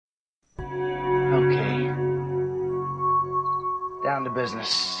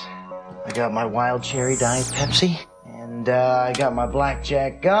business. I got my wild cherry Diet Pepsi, and I got my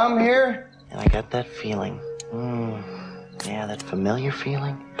blackjack gum here, and I got that feeling. Yeah, that familiar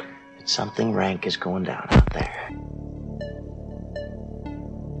feeling that something rank is going down out there.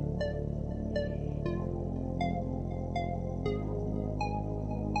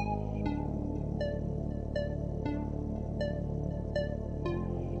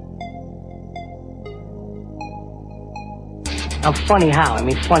 I'm funny how? I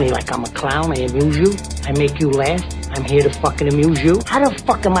mean, funny like I'm a clown, I amuse you, I make you laugh, I'm here to fucking amuse you. How the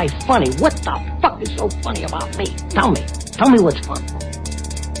fuck am I funny? What the fuck is so funny about me? Tell me what's funny.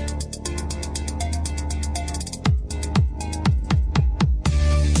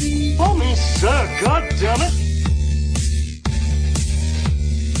 Oh, me, sir, goddammit!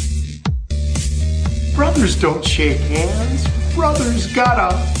 Brothers don't shake hands. Brothers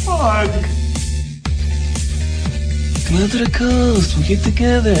gotta hug. Come out to the coast, we'll get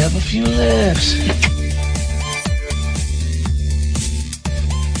together, have a few laughs.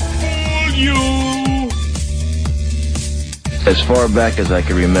 Oh, you! As far back as I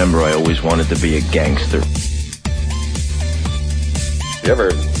can remember, I always wanted to be a gangster. You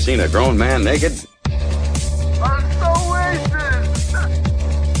ever seen a grown man naked? I'm so racist!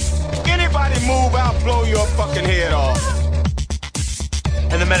 Anybody move, I'll blow your fucking head off.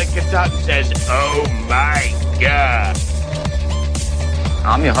 And the medic gets out and says, oh my God.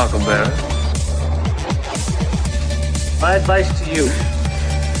 I'm your huckleberry. My advice to you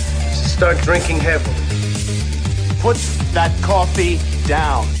is to start drinking heavily. Put that coffee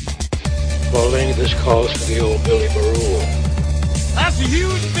down. Pauline, this calls for the old Billy Barul. That's a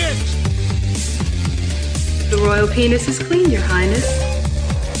huge bitch. The royal penis is clean, Your Highness.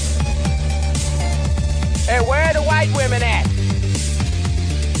 Hey, where are the white women at?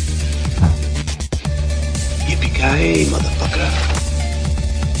 Yippee-ki-yay, motherfucker.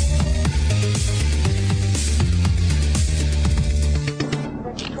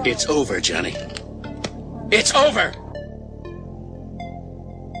 It's over, Johnny. It's over!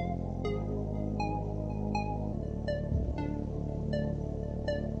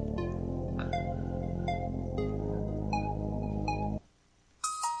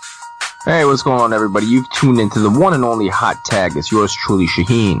 Hey, what's going on, everybody? You've tuned into the one and only Hot Tag. It's yours truly,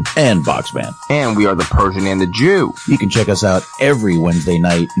 Shaheen. And Boxman. And we are the Persian and the Jew. You can check us out every Wednesday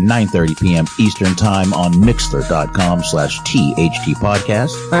night, 9:30 p.m. Eastern Time on Mixler.com/THT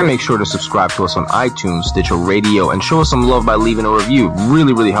Podcast. And make sure to subscribe to us on iTunes, Stitcher Radio, and show us some love by leaving a review. It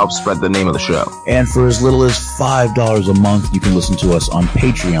really helps spread the name of the show. And for as little as $5 a month, you can listen to us on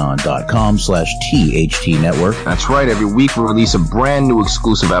Patreon.com/THT Network. That's right. Every week we release a brand new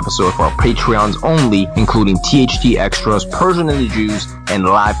exclusive episode for our Patreons only, including THT Extras, Persian and the Jews, and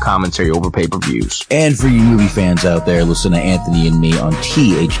live commentary over pay-per-views. And for you movie fans out there, listen to Anthony and me on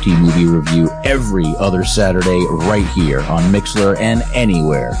THT Movie Review every other Saturday right here on Mixler and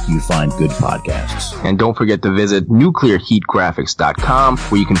anywhere you find good podcasts. And don't forget to visit nuclearheatgraphics.com,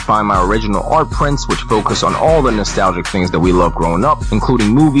 where you can find my original art prints, which focus on all the nostalgic things that we love growing up, including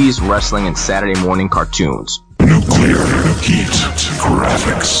movies, wrestling, and Saturday morning cartoons. Nuclear Heat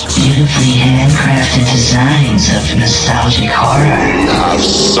Graphics. Beautifully handcrafted designs of nostalgic horror. We have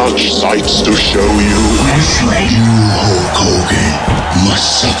such sights to show you. Wrestling. Hulk Hogan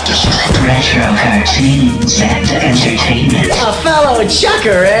must self-destruct. Retro cartoons and entertainment. A fellow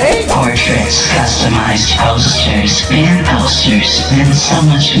chucker, eh? Portraits, customized posters, fan posters, and so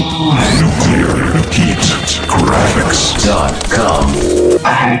much more. Nuclear Heat Graphics.com.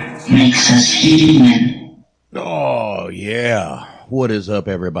 Art makes us human. Oh, yeah. What is up,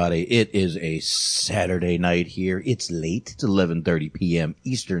 everybody? It is a Saturday night here. It's late. It's 11:30 p.m.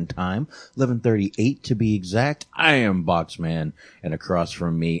 Eastern Time. 11:38 to be exact. I am Boxman, and across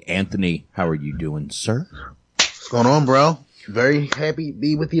from me, Anthony. How are you doing, sir? What's going on, bro? Very happy to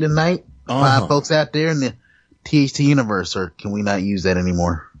be with you tonight. Five folks out there in the THT universe, or can we not use that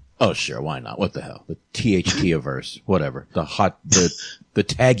anymore? Oh, sure. Why not? What the hell? The THT-averse. Whatever. The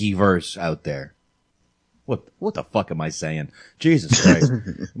taggy-verse out there. What the fuck am I saying? Jesus Christ.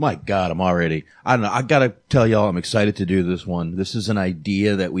 My God, I don't know. I gotta tell y'all, I'm excited to do this one. This is an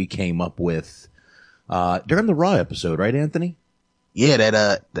idea that we came up with, during the Raw episode, right, Anthony? Yeah,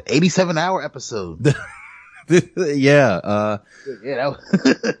 the 87-hour episode. Yeah, that was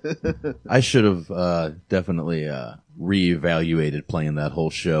I should have, definitely, reevaluated playing that whole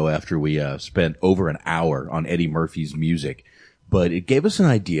show after we, spent over an hour on Eddie Murphy's music. But it gave us an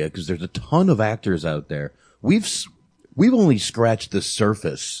idea, because there's a ton of actors out there. We've only scratched the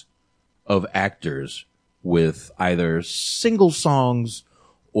surface of actors with either single songs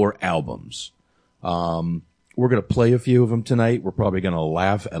or albums. We're going to play a few of them tonight. We're probably going to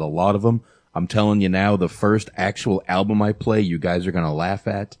laugh at a lot of them. I'm telling you now, the first actual album I play, you guys are going to laugh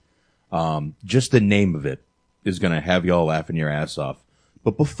at. Just the name of it is going to have y'all laughing your ass off.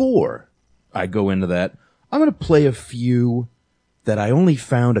 But before I go into that, I'm going to play a few that I only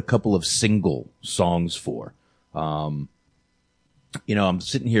found a couple of single songs for. I'm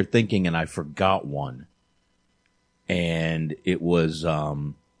sitting here thinking and I forgot one. And it was,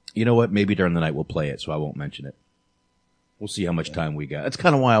 you know what? Maybe during the night we'll play it, so I won't mention it. We'll see how much time we got. That's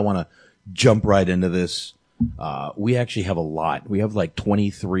kind of why I want to jump right into this. We actually have a lot. We have like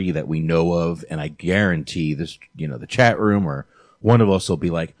 23 that we know of, and I guarantee this, the chat room or one of us will be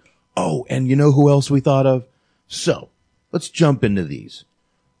like, oh, and you know who else we thought of? So, let's jump into these.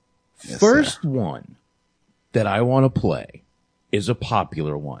 Yes, First one that I want to play is a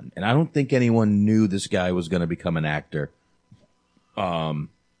popular one, and I don't think anyone knew this guy was going to become an actor. But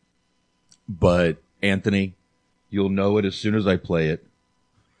Anthony, you'll know it as soon as I play it.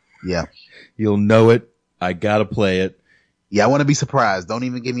 Yeah. You'll know it. I gotta play it. Yeah, I want to be surprised. Don't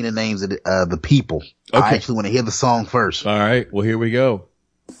even give me the names of the people. Okay. I actually want to hear the song first. All right. Well, here we go.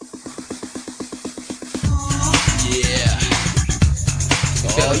 Yeah.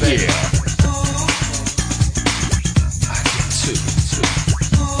 Oh, yeah. I get two.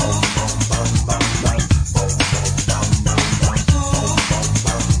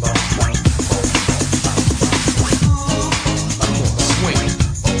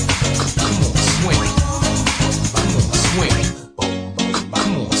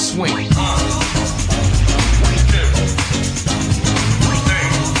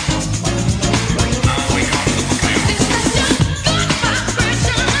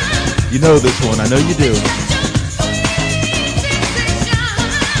 You know this one. I know you do.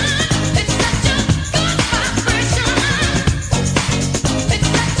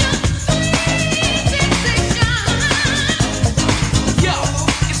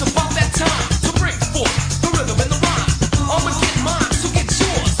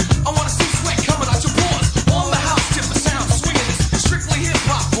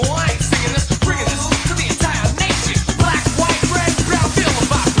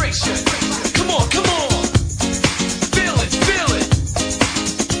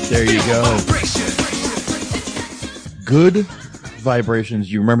 There you go. Good Vibrations.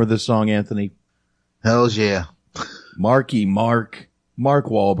 You remember this song, Anthony? Hells yeah. Mark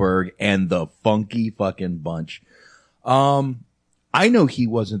Wahlberg, and the Funky Fucking Bunch. I know he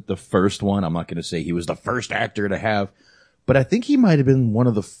wasn't the first one. I'm not going to say he was the first actor to have, but I think he might have been one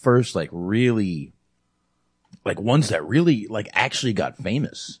of the first, really, ones that really, actually got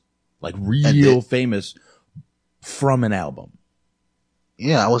famous. Real famous from an album.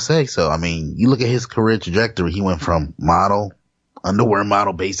 Yeah, I would say so. I mean, you look at his career trajectory. He went from model, underwear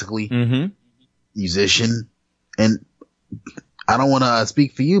model, basically, musician, and I don't want to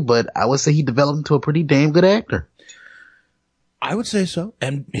speak for you, but I would say he developed into a pretty damn good actor. I would say so.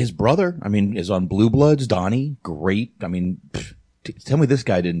 And his brother, is on Blue Bloods. Donnie, great. Tell me this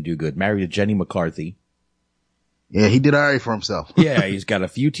guy didn't do good. Married to Jenny McCarthy. Yeah, he did all right for himself. Yeah, he's got a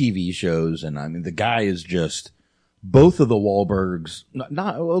few TV shows, and the guy is just... Both of the Wahlbergs,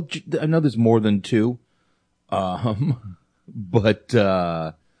 I know there's more than two, but they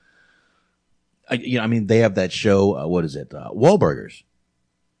have that show. What is it? Wahlburgers.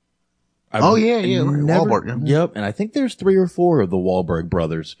 Wahlberg. Yep, and I think there's 3 or 4 of the Wahlberg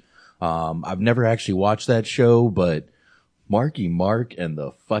brothers. I've never actually watched that show, but Marky Mark and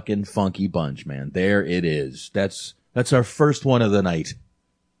the fucking Funky Bunch, man, there it is. That's our first one of the night.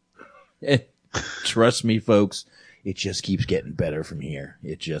 Trust me, folks. It just keeps getting better from here.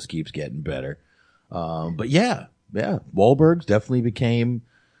 It just keeps getting better. But yeah, Wahlbergs definitely became,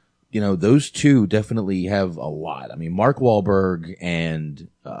 those two definitely have a lot. Mark Wahlberg and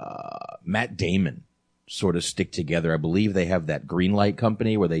Matt Damon sort of stick together. I believe they have that Greenlight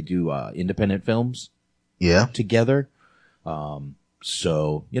company where they do independent films. Yeah. Together.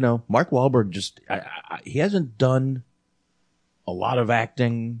 So, Mark Wahlberg just, he hasn't done a lot of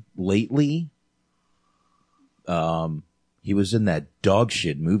acting lately. He was in that dog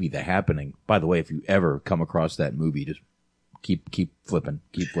shit movie, The Happening. By the way, if you ever come across that movie, just keep flipping.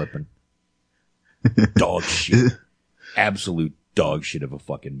 Dog shit. Absolute dog shit of a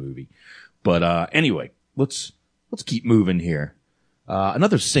fucking movie. But, anyway, let's keep moving here.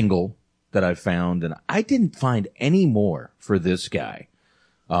 Another single that I found, and I didn't find any more for this guy.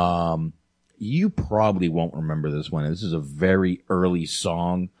 You probably won't remember this one. This is a very early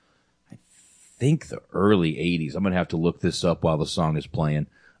song. I think the early 80s. I'm going to have to look this up while the song is playing.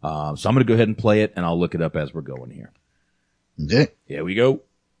 So I'm going to go ahead and play it, and I'll look it up as we're going here. Okay. Here we go.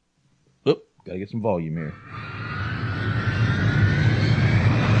 Oop, got to get some volume here.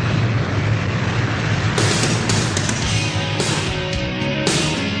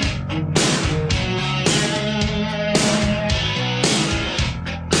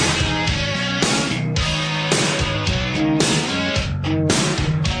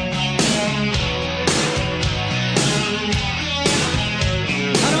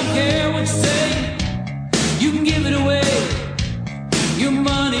 your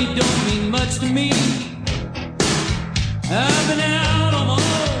money don't mean much to me. I've been out on my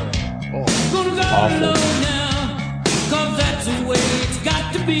own. Gonna go alone now, 'cause that's the way it's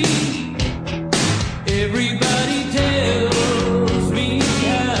got to be. Everybody tells me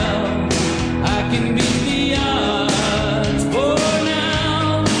how I can beat the odds for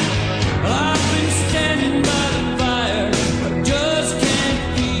now. Well, I've been standing by the fire, but just can't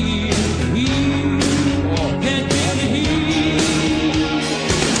feel the heat. Can't feel the heat.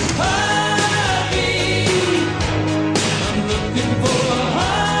 Heartbeat. I'm looking for a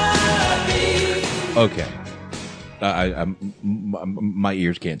heartbeat. Okay. My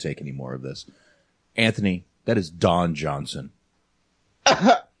ears can't take any more of this. Anthony, that is Don Johnson. With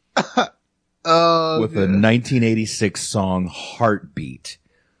a 1986 song, Heartbeat.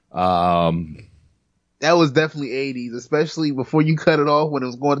 That was definitely 80s, especially before you cut it off when it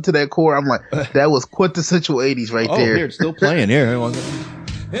was going to that core. I'm like, that was quintessential 80s right there. Oh, here, it's still playing here.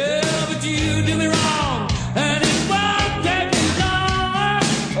 Yeah, but you do me wrong, and it won't take me long.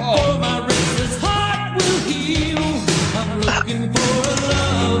 Oh, my restless heart will heal. I'm looking for a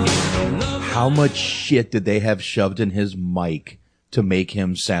love. How much shit did they have shoved in his mic to make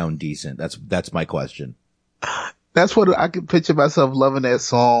him sound decent? That's my question. That's what I could picture myself loving that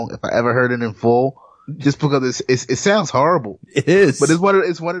song if I ever heard it in full, just because it sounds horrible. It is, but it's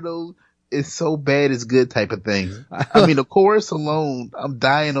one of those it's so bad it's good type of things. I mean, the chorus alone, I'm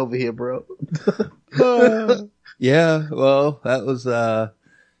dying over here, bro. Yeah, well, that was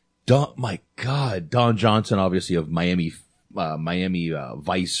my God, Don Johnson, obviously of Miami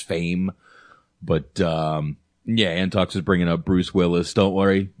Vice fame. But, yeah, Antox is bringing up Bruce Willis. Don't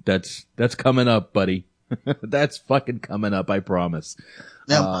worry. That's coming up, buddy. That's fucking coming up. I promise.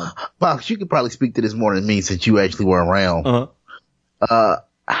 Now, Box, you could probably speak to this more than me since you actually were around.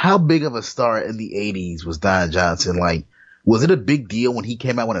 How big of a star in the 80s was Don Johnson? Like, was it a big deal when he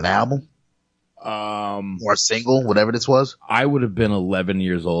came out with an album? Or a single, whatever this was? I would have been 11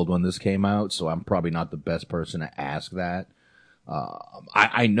 years old when this came out, so I'm probably not the best person to ask that.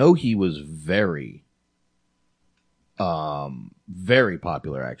 I know he was very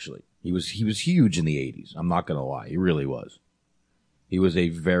popular, actually. He was huge in the 80s. I'm not gonna lie. He really was. He was a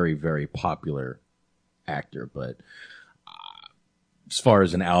very, very popular actor, but as far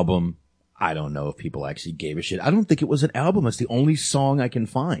as an album, I don't know if people actually gave a shit. I don't think it was an album. It's the only song I can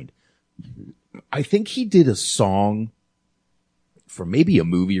find. I think he did a song for maybe a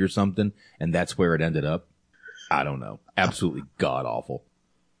movie or something, and that's where it ended up. I don't know. Absolutely god awful.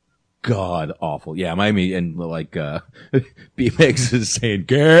 God awful. Yeah, Miami, and like, B-Megs is saying,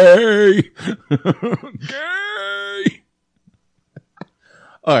 gay! Gay!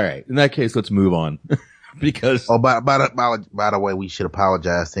 Alright, in that case, let's move on. Because. Oh, by the way, we should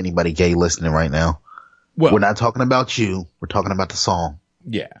apologize to anybody gay listening right now. Well, we're not talking about you. We're talking about the song.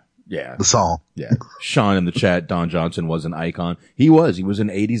 Yeah. Yeah. The song. Yeah. Sean in the chat, Don Johnson was an icon. He was an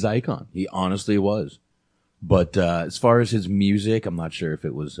 80s icon. He honestly was. But, as far as his music, I'm not sure if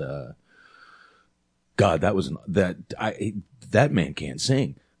it was, God, that man can't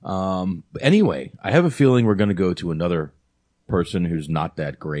sing. Anyway, I have a feeling we're going to go to another person who's not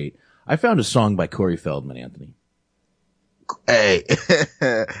that great. I found a song by Corey Feldman, Anthony. Hey,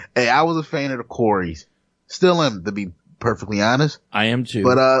 hey, I was a fan of the Coreys. Still am, to be perfectly honest. I am too.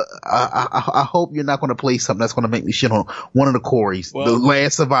 But, I hope you're not going to play something that's going to make me shit on one of the Coreys. Well, the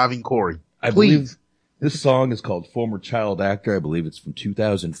last surviving Corey. I believe this song is called Former Child Actor. I believe it's from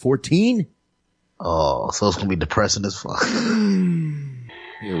 2014. Oh, so it's going to be depressing as fuck.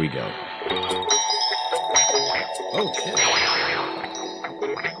 Here we go. Oh, shit.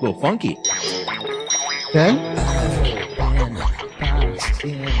 A little funky. Okay.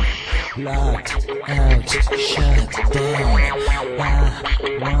 Locked out, shut down. I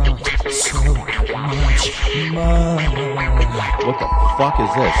want so much more. What the fuck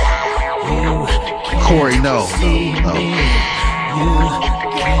is this? Corey, no. You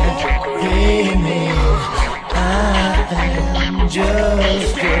can't hear me. I am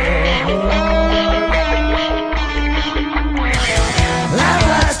just I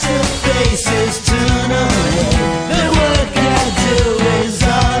watch your faces turn away. The work I do is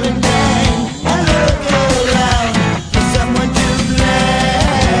all in vain. I look around for someone to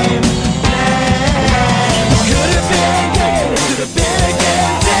blame. Could have been good, could have been a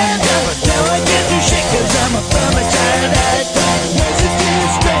game changer, but now I get to shit 'cause I'm a former child actor. Yes, it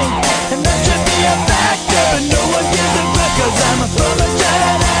is strange, and that should be a factor. No one gives a fuck 'cause I'm a former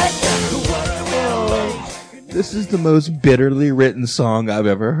child actor. This is the most bitterly written song I've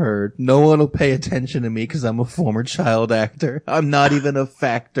ever heard. No one will pay attention to me because I'm a former child actor. I'm not even a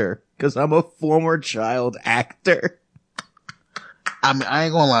factor because I'm a former child actor. I mean, I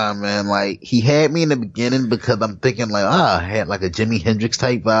ain't gonna lie, man. Like, he had me in the beginning because I'm thinking like, I had like a Jimi Hendrix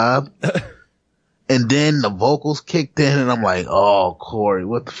type vibe. And then the vocals kicked in and I'm like, oh, Corey,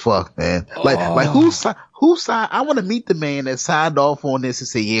 what the fuck, man? Like whose side? I want to meet the man that signed off on this and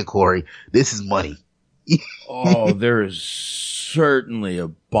say, yeah, Corey, this is money. Oh, there is certainly a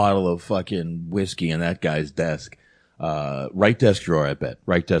bottle of fucking whiskey in that guy's desk. Right desk drawer, I bet.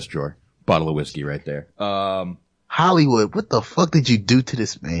 Right desk drawer. Bottle of whiskey right there. Hollywood, what the fuck did you do to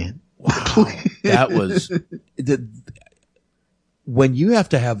this man? Wow. That was when you have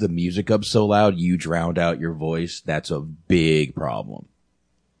to have the music up so loud you drown out your voice. That's a big problem.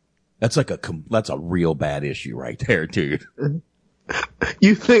 That's a real bad issue right there, dude.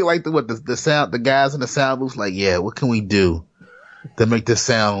 You think like the sound, the guys in the sound booth, like, yeah, what can we do to make this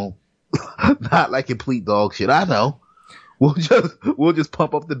sound not like complete dog shit? I know. We'll just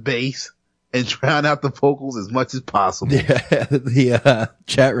pump up the bass and drown out the vocals as much as possible. Yeah, the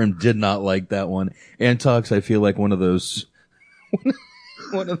chat room did not like that one. Antox, I feel like one of those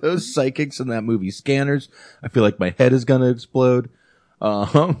psychics in that movie Scanners. I feel like my head is gonna explode.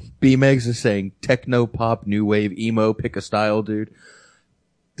 B-Megs is saying techno, pop, new wave, emo, pick a style, dude.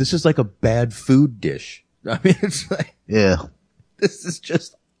 This is like a bad food dish. I mean, it's like, yeah, this is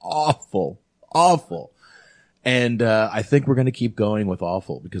just awful. And, I think we're going to keep going with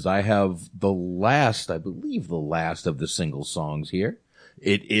awful because I have I believe the last of the single songs here.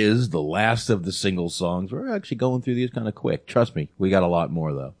 It is the last of the single songs. We're actually going through these kind of quick. Trust me. We got a lot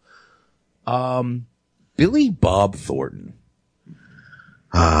more though. Billy Bob Thornton.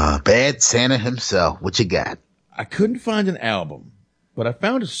 Bad Santa himself. What you got? I couldn't find an album, but I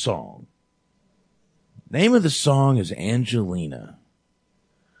found a song. Name of the song is Angelina.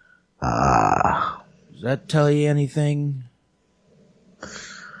 Does that tell you anything?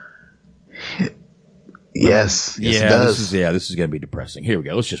 Yes. Yes, it does. This is going to be depressing. Here we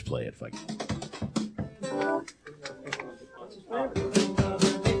go. Let's just play it. Fuck.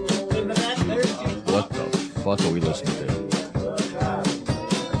 What the fuck are we listening to?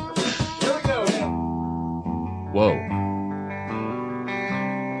 Whoa.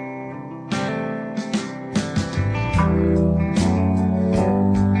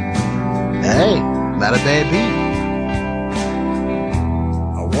 Hey, not a bad beat.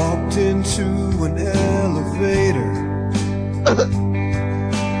 I walked into an elevator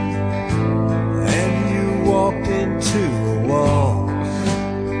and you walked into a wall.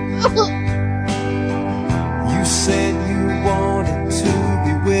 You said you wanted to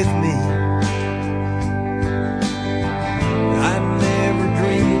be with me. I never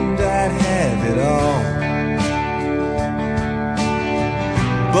dreamed I'd have it all.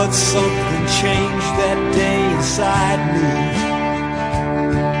 But something changed that day inside me.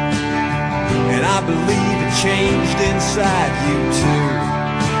 And I believe it changed inside you too.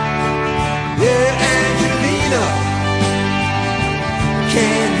 Yeah, Angelina,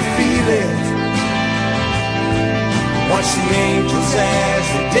 can you feel it? Watch the angels as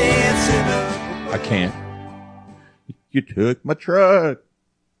they're dancing up. I can't. You took my truck.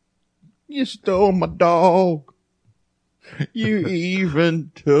 You stole my dog. You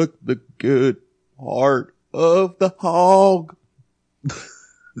even took the good part of the hog.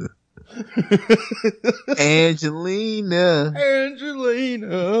 Angelina,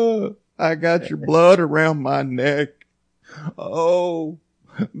 I got your blood around my neck. Oh,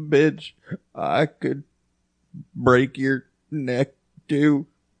 bitch, I could break your neck too.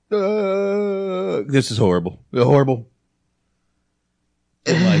 This is horrible. Horrible.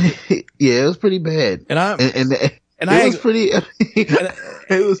 Like it. Yeah, it was pretty bad. It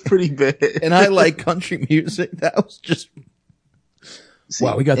was pretty bad. And I like country music. That was just. See,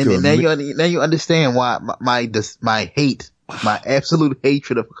 wow, we got through. Now you understand why my absolute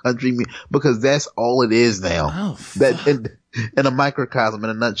hatred of country music, because that's all it is now. Oh, that in a microcosm, in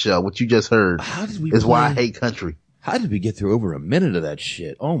a nutshell, what you just heard is why I hate country. How did we get through over a minute of that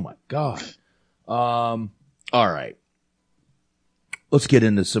shit? Oh my God. All right. Let's get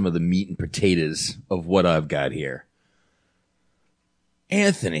into some of the meat and potatoes of what I've got here.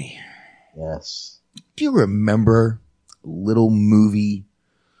 Anthony. Yes. Do you remember a little movie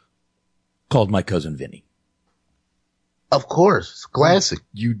called My Cousin Vinny? Of course. It's classic.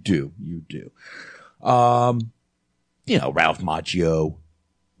 You do. Ralph Macchio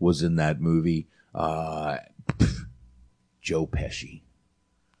was in that movie. Joe Pesci.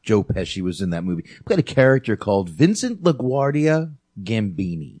 Joe Pesci was in that movie. We got a character called Vincent LaGuardia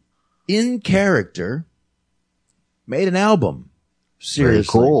Gambini. In character, made an album.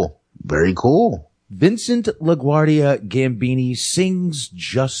 Seriously. Very cool. Vincent LaGuardia Gambini Sings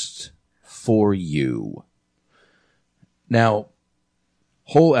Just For You. Now,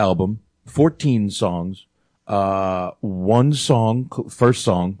 whole album, 14 songs. One song, first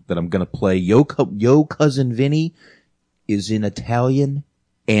song that I'm going to play, Yo Cousin Vinny, is in Italian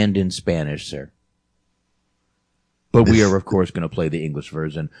and in Spanish, sir. But we are, of course, going to play the English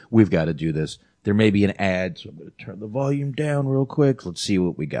version. We've got to do this. There may be an ad, so I'm going to turn the volume down real quick. Let's see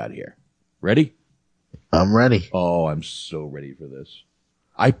what we got here. Ready? I'm ready. Oh, I'm so ready for this.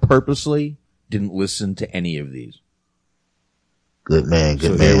 I purposely didn't listen to any of these. Good man,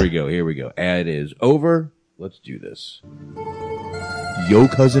 good so man. Here we go. Ad is over. Let's do this. Yo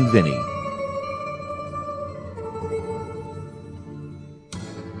Cousin Vinny.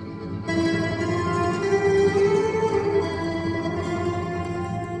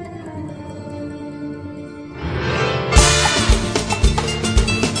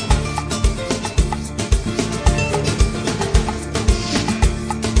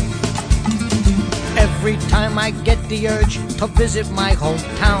 Every time I get the urge to visit my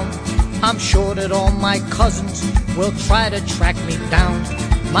hometown, I'm sure that all my cousins will try to track me down.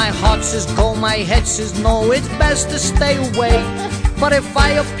 My heart says go, my head says no, it's best to stay away. But if I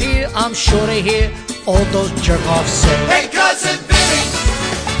appear, I'm sure to hear all those jerk-offs say, Hey cousin Vinny,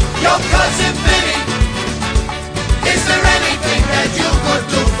 yo cousin Vinny, is there anything that you could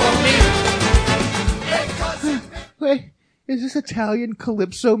do for me? Hey cousin Vinny. Wait, is this Italian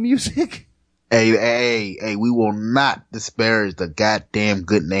calypso music? Hey, we will not disparage the goddamn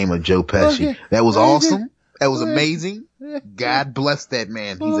good name of Joe Pesci. That was awesome. That was amazing. God bless that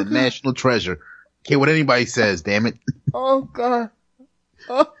man. He's a national treasure. Care what anybody says, damn it. Oh, God.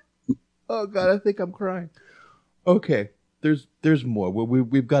 Oh, God, I think I'm crying. Okay, there's more.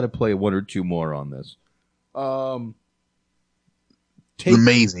 We've got to play one or two more on this.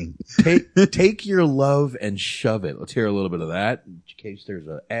 Amazing. Take your love and shove it. Let's hear a little bit of that. In case there's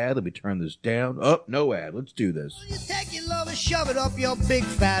an ad, let me turn this down. Oh, no ad. Let's do this. You take your love and shove it up your big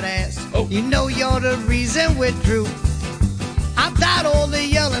fat ass. Oh. You know you're the reason we're through. I'm tired of all the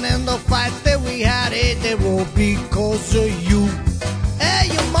yelling and the fight that we had. They're all because of you. Hey,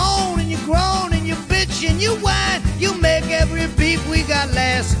 you moan and you groan and you bitch and you whine. You make every beat we got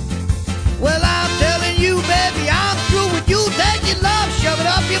last. Well, I'm telling you, baby, I'm through with you. Take your love, shove it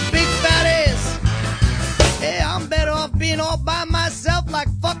up your big fat ass. Hey, I'm better off being all by myself like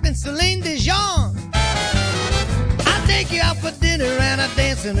fucking Celine Dion. I take you out for dinner and a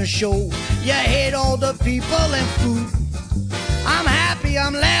dance and a show. You hate all the people and food. I'm happy,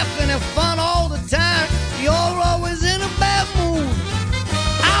 I'm laughing and fun all the time. You're always in a bad mood.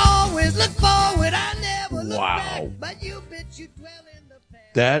 I always look forward, I never look back. But you bitch, you dwell in the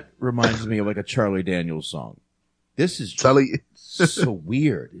past. That reminds me of like a Charlie Daniels song. This is Charlie. so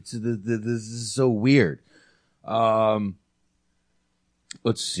weird. This is so weird. Let's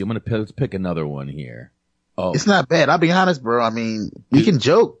see. Let's pick another one here. Oh, it's not bad. I'll be honest, bro. I mean, we can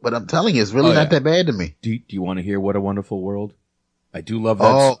joke, but I'm telling you, it's really not that bad to me. Do you want to hear "What a Wonderful World"? I do love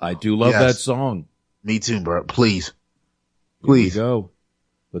that. I do love that song. Me too, bro. Please. Here we go.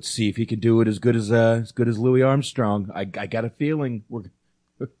 Let's see if he can do it as good as Louis Armstrong. I got a feeling we're.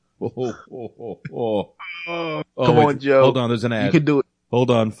 Come on, Joe. Hold on, there's an ad. You can do it. Hold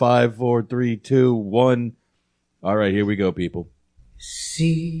on. 5, 4, 3, 2, 1. All right, here we go, people.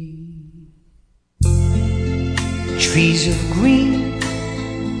 See trees of green,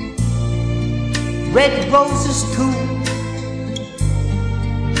 red roses too.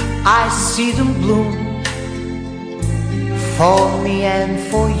 I see them bloom for me and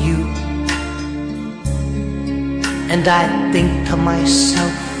for you. And I think to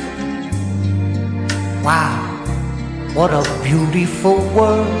myself, wow, what a beautiful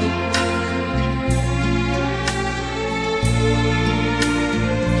world.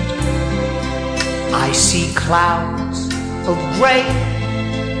 I see clouds of gray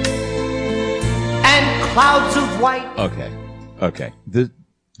and clouds of white. Okay.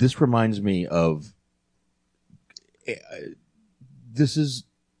 This reminds me of. This is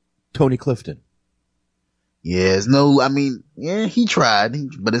Tony Clifton. Yeah, he tried,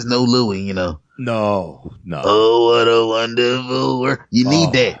 but it's no Louis, you know. No. Oh, what a wonderful world. You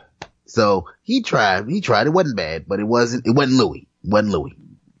need that. So he tried. It wasn't bad, but it wasn't Louis.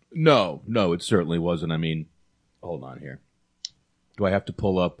 No, it certainly wasn't. I mean, hold on here. Do I have to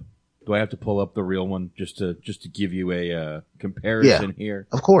pull up the real one just to give you a comparison here?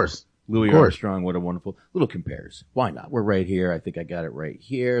 Of course. Louis Armstrong, what a wonderful little comparison. Why not? We're right here. I think I got it right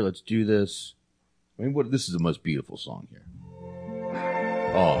here. Let's do this. I mean, this is the most beautiful song here.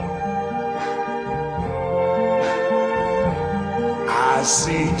 Oh. I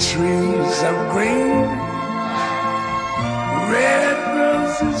see trees of green, red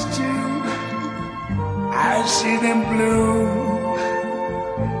roses too. I see them bloom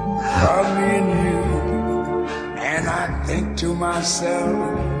to myself,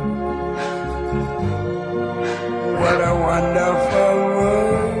 what a wonderful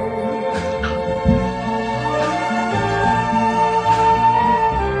world.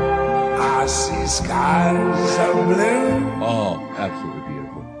 I see skies of blue. Oh, absolutely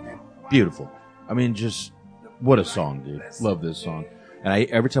beautiful. Beautiful. I mean, just what a song, dude. Love this song. And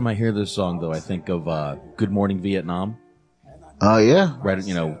every time I hear this song, though, I think of Good Morning Vietnam. Oh, yeah. Right,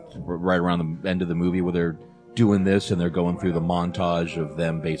 right around the end of the movie where they're doing this and they're going through the montage of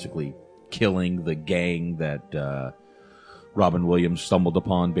them basically killing the gang that Robin Williams stumbled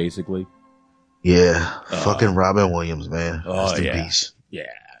upon, basically. Yeah. Fucking Robin Williams, man. Oh, Rest in yeah. peace. Yeah.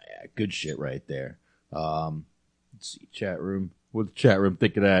 Good shit right there. Let's see, chat room. What's the chat room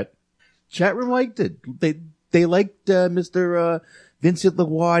think of that? Chat room liked it. They liked Mr. Vincent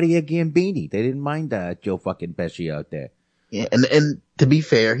LaGuardia Gambini. They didn't mind Joe fucking Pesci out there. Yeah, and to be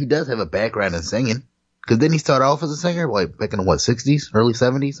fair, he does have a background in singing. Because didn't he start off as a singer, like back in the 60s, early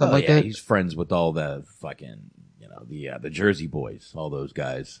 70s, something like that? He's friends with all the fucking, the Jersey Boys, all those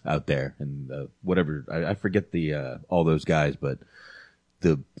guys out there, and whatever. I forget all those guys, but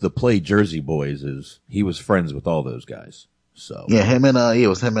the play Jersey Boys he was friends with all those guys. So yeah, it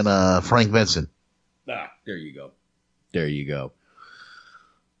was him and Frank Vincent. Ah, there you go. There you go.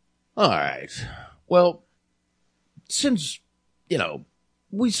 All right. Well, since,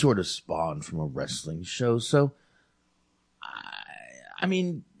 we sort of spawned from a wrestling show, so, I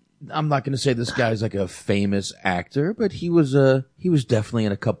mean, I'm not going to say this guy's like a famous actor, but he was definitely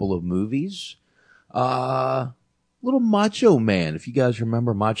in a couple of movies. Little Macho Man. If you guys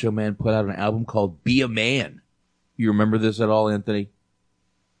remember, Macho Man put out an album called Be a Man. You remember this at all, Anthony?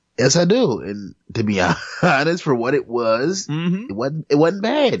 Yes, I do. And to be honest, for what it was, it wasn't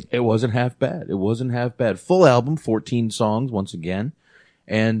bad. It wasn't half bad. It wasn't half bad. Full album, 14 songs once again.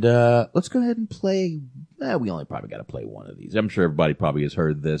 And let's go ahead and play. We only probably got to play one of these. I'm sure everybody probably has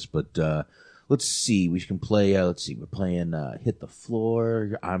heard this, but let's see. We can play. Let's see. We're playing Hit the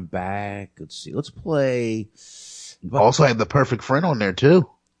Floor. I'm Back. Let's see. Let's play. Also have The Perfect Friend on there too.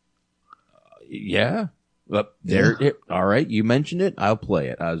 Yeah. All right. You mentioned it. I'll play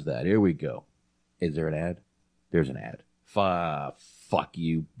it. How's that? Here we go. Is there an ad? There's an ad. Fuck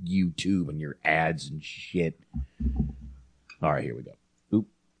you, YouTube, and your ads and shit. All right, here we go. Oop.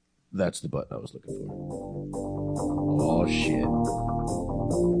 That's the button I was looking for. Oh, shit.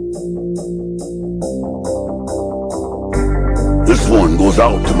 This one goes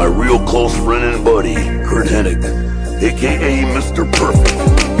out to my real close friend and buddy, Kurt Hennig, a.k.a. Mr. Perfect.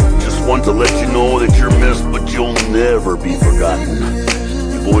 Just want to let you know that you're missed, but you'll never be forgotten.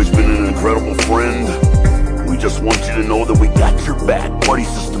 You've always been an incredible friend. We just want you to know that we got your back, party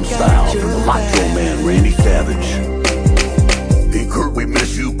system style, from the Macho Man, Randy Savage. Hey Kurt, we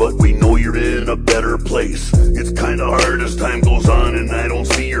miss you, but we know you're in a better place. It's kinda hard as time goes on and I don't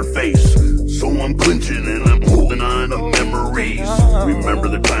see your face. So I'm clinching and I'm holding on to memories. Remember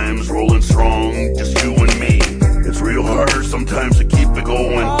the times rolling strong, just you and me. It's real hard sometimes to keep it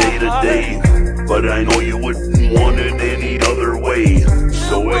going day to day, but I know you wouldn't want it any other way.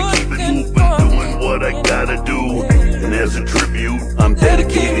 So I keep it moving, doing what I gotta do. And as a tribute, I'm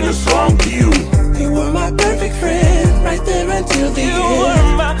dedicating a song to you. You were my perfect friend, right there until the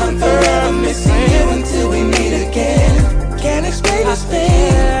end. I'm forever missing you until we meet again. Can't explain this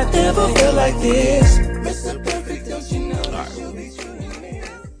pain, never felt like this. Mr. Perfect, don't you know you'll be true to me?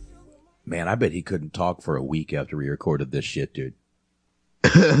 Man, I bet he couldn't talk for a week after we recorded this shit, dude.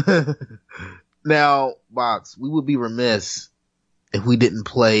 Now, Box, we would be remiss if we didn't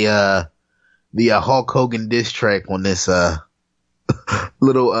play the Hulk Hogan diss track on this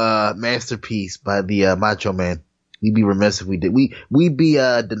little masterpiece by the Macho Man. We'd be remiss if we did. We'd be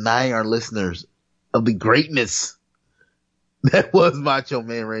denying our listeners of the greatness that was Macho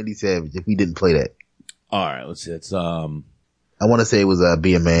Man Randy Savage if we didn't play that. All right, let's see. It's I want to say it was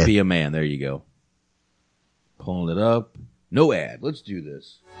Be a Man. Be a Man. There you go. Pulling it up. No ad. Let's do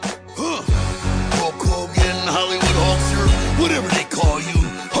this. Hulk Hogan, Hollywood Hulkster, whatever they call you,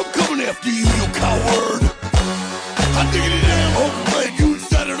 I'm coming after you, you coward. I'm digging it down, Hulk, glad you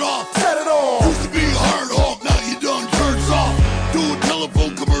set it off. Set it off. Used to be hard Hulk, now you done turned soft. Doing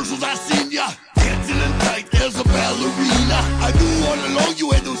telephone commercials, I seen ya dancing in tight as a ballerina. I knew all along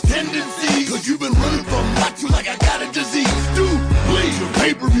you had those tendencies, cause you've been running from macho like I got a disease. Dude, blaze your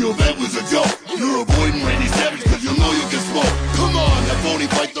pay-per-view, that was a joke. You're avoiding Randy Savage cause you know you can smoke. Come on, that phony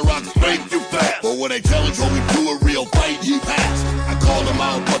fight the Rock straight too fast. But when I challenged Hogan to a real fight, he passed. I called him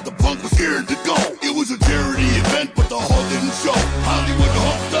out, but the punk was scared to go. It was a charity event, but the Hulk didn't show. Hollywood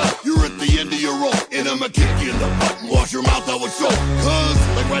Hulkster, you're at the end of your rope. And I'ma kick you in the butt and wash your mouth out with soap. Cause,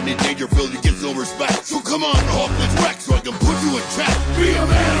 like right Rodney Dangerfield, you get no respect. So come on, Hawk, let's wreck so I can put you in check. Be a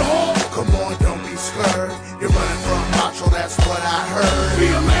man, Hawk. Come on, don't be scared. You're running from macho, that's what I heard. Be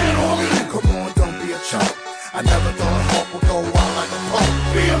a man, Hawk. Come on, don't be a chump. I never thought Hawk would go out like a pump.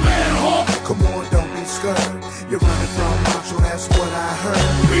 Be a man, Hawk. Come on, don't be scared. You're running from macho, that's what I heard.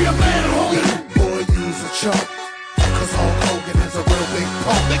 Be a man, Hawk. Boy, you's a chump. Cause Hulk Hogan is a real big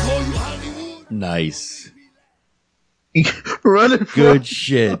pump. They call you Hollywood. Nice. Running from, Good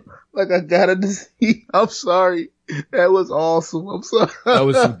shit. like I gotta see. I'm sorry. That was awesome. I'm sorry. That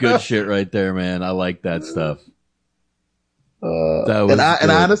was some good shit right there, man. I like that stuff. That was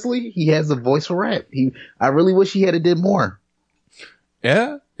and honestly, he has a voice for rap. I really wish he had did more.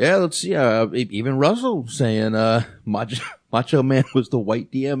 Yeah. Let's see. Even Russell saying, Macho Man was the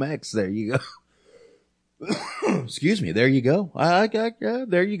white DMX. There you go. Excuse me. There you go. Yeah,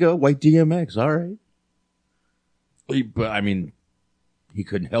 there you go. White DMX. All right. But I mean, he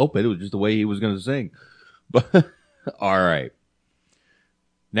couldn't help it. It was just the way he was going to sing. But all right.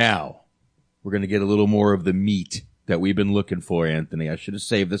 Now we're going to get a little more of the meat that we've been looking for, Anthony. I should have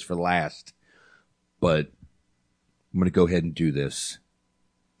saved this for last, but I'm going to go ahead and do this.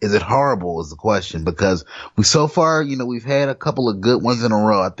 Is it horrible is the question, because so far, we've had a couple of good ones in a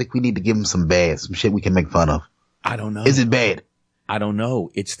row. I think we need to give him some bad, some shit we can make fun of. I don't know. Is it bad? I don't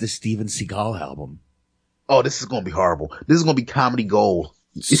know. It's the Steven Seagal album. Oh, this is going to be horrible. This is going to be comedy gold.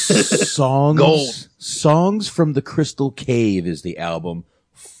 Songs from the Crystal Cave is the album.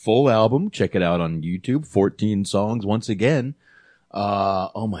 Full album. Check it out on YouTube. 14 songs once again.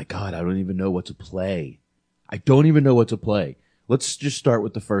 Oh my God. I don't even know what to play. Let's just start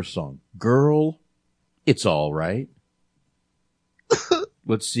with the first song. Girl, It's All Right.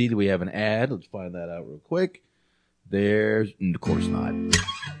 Let's see. Do we have an ad? Let's find that out real quick. Of course not.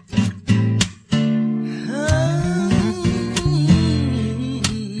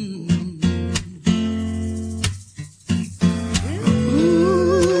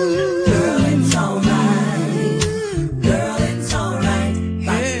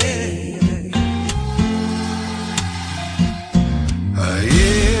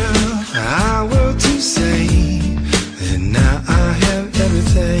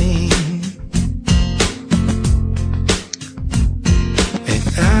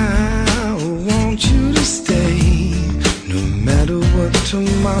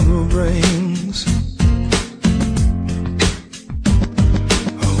 Tomorrow brings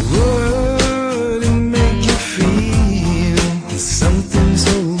would it make you feel something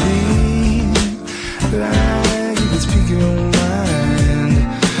so deep, like you could speak your mind and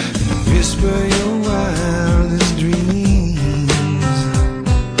whisper your wildest dreams.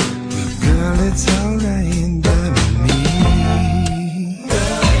 But girl, it's alright by me.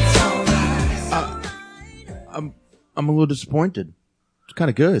 Girl, it's alright. I'm a little disappointed. It's kind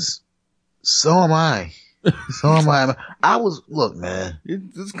of good. So am I. Look, man.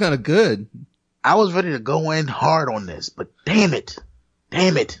 It's kind of good. I was ready to go in hard on this, but damn it.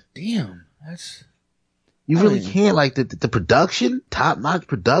 Damn. You really can't, like, the production, top-notch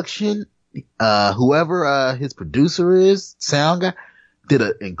production, whoever, his producer is, sound guy, did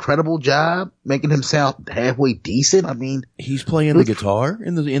an incredible job making him sound halfway decent. I mean. He's playing the guitar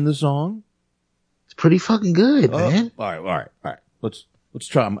in the song. It's pretty fucking good, man. All right. Let's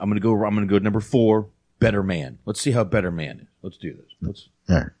try. I'm gonna go number 4. Better Man. Let's see how Better Man is. Let's do this.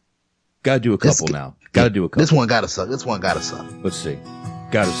 All right. Gotta do a couple now. Gotta do a couple. This one gotta suck. Let's see.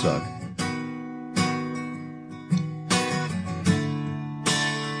 Gotta suck.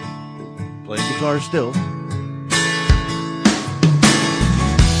 Playing guitar still.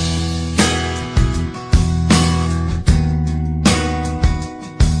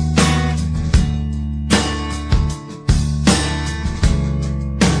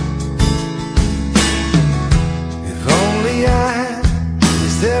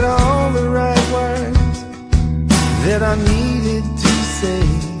 That I needed to say,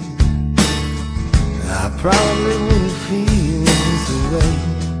 I probably wouldn't feel this way.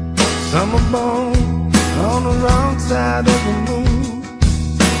 Summer born on the wrong side of the moon.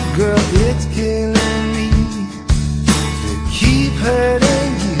 Girl, it's killing me to keep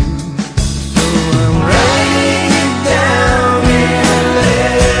hurting you. So I'm writing it down in a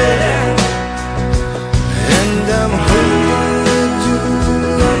letter, and I'm hoping that you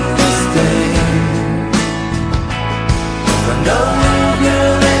understand. I know,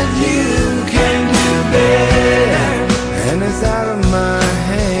 girl, that you can do better, and it's out of my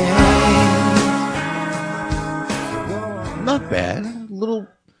hands. Not bad. A little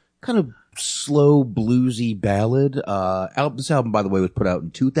kind of slow bluesy ballad. This album, by the way, was put out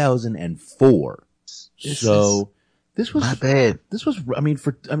in 2004. So This was not bad. This was,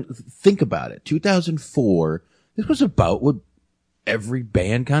 think about it. 2004. This was about what every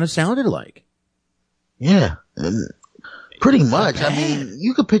band kind of sounded like. Yeah, pretty much. I mean,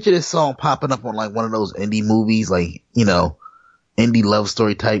 you could picture this song popping up on like one of those indie movies, like, you know, indie love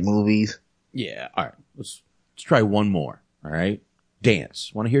story type movies. Yeah. All right. Let's try one more. All right.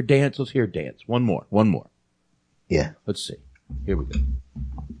 Dance. Want to hear dance? Let's hear dance. One more. Yeah. Let's see. Here we go.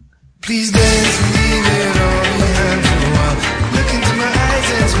 Please dance and leave it all behind for a while. Look into my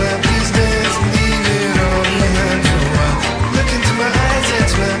eyes and smile. Please dance and leave it all behind for a while. Look into my eyes and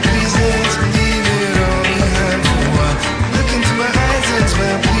smile. Please dance and leave it all behind for a while. Look into my eyes and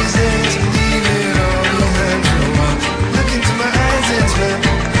smile. Please dance and leave it all behind for a while. Look into my eyes and smile.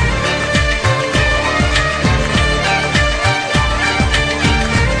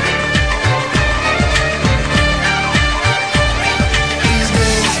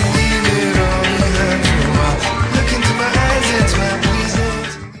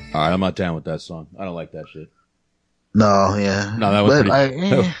 All right, I'm not down with that song. I don't like that shit. No, yeah. No, that was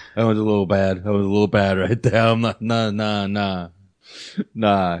that was a little bad. That was a little bad right there. I'm not, nah,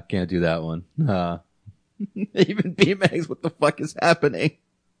 can't do that one. Nah. Even B-Max, what the fuck is happening?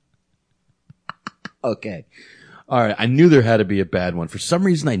 Okay. All right, I knew there had to be a bad one. For some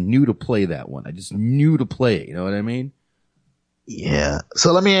reason, I knew to play that one. I just knew to play it. You know what I mean? Yeah.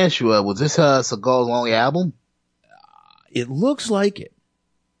 So let me ask you, was this Seagal's only album? It looks like it.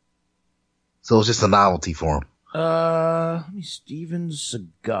 So it's just a novelty for him. Let me Steven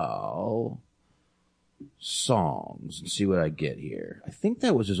Seagal songs and see what I get here. I think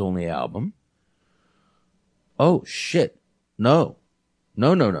that was his only album. Oh shit. No.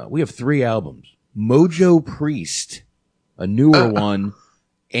 We have 3 albums. Mojo Priest, a newer one,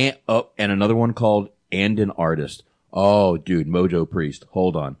 and another one called And an Artist. Oh, dude, Mojo Priest.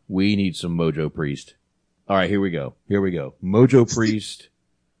 Hold on. We need some Mojo Priest. All right, here we go. Mojo Priest.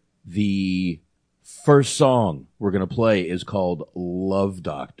 The first song we're going to play is called Love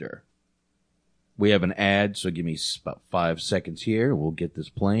Doctor. We have an ad, so give me about 5 seconds here. We'll get this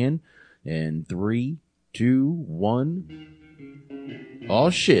playing. And 3, 2, 1. Oh,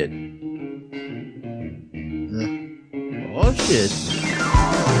 shit. Oh, shit.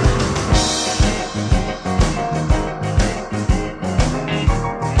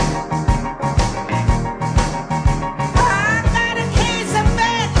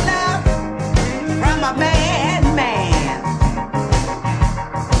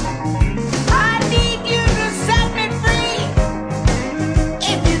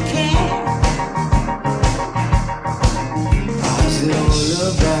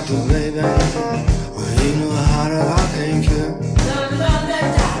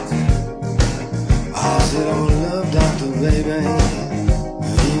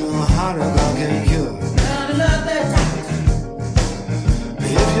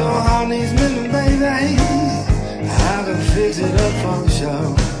 Fix it up for the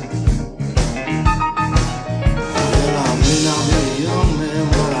show. Well, I've been out here, young man,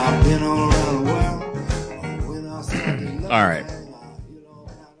 but I've been all around the world. All right.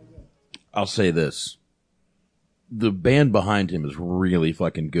 I'll say this. The band behind him is really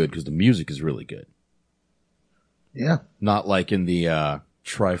fucking good because the music is really good. Yeah. Not like in the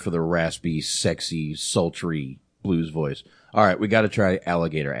try for the raspy, sexy, sultry blues voice. All right, we got to try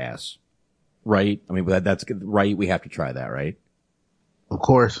Alligator Ass. Right? I mean, that's right. We have to try that, right? Of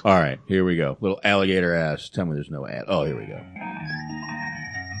course. All right, here we go. Little Alligator Ass. Tell me there's no ad. Oh, here we go.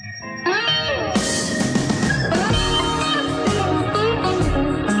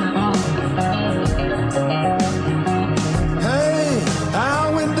 Hey,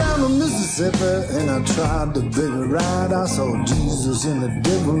 I went down to Mississippi and I tried to big a ride. I saw Jesus and the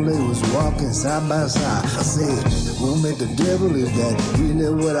devil, they was walking side by side. I said, who made the devil? Is that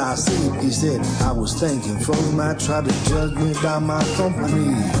really what I see? He said, I was thinking folks might try to judge me by my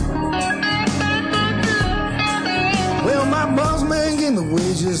company. Well, my boss man gave me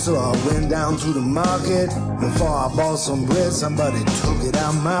wages, so I went down to the market. Before I bought some bread, somebody took it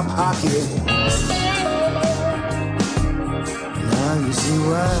out my pocket. Now you see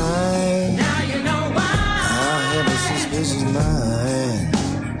why. Now you know why. I have a suspicious mind.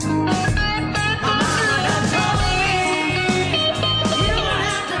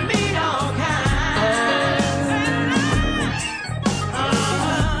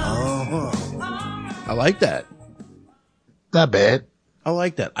 I like that. Not bad. I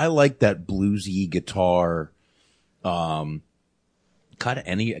like that. I like that bluesy guitar, kind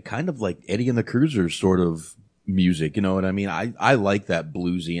of like Eddie and the Cruisers sort of music. You know what I mean? I like that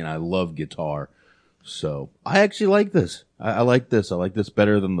bluesy and I love guitar. So I actually like this. I like this. I like this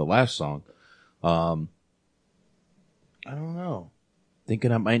better than the last song. I don't know.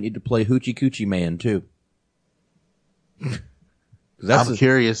 Thinking I might need to play Hoochie Coochie Man too. I'm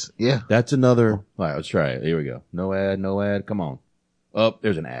curious. Yeah. That's another. All right, let's try it. Here we go. No ad. Come on. Oh,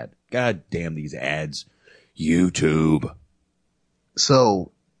 there's an ad. God damn these ads. YouTube.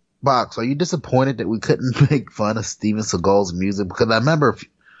 So, Box, are you disappointed that we couldn't make fun of Steven Seagal's music? Because I remember a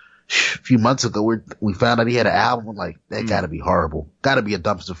few months ago we found out he had an album. Like, that gotta be horrible. Gotta be a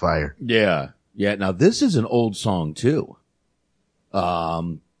dumpster fire. Yeah. Yeah. Now, this is an old song too.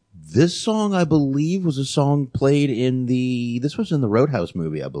 This song, I believe, was a song played this was in the Roadhouse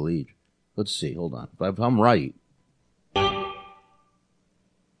movie, I believe. Let's see. Hold on. If I'm right.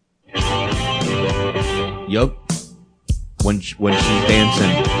 Yup. When she's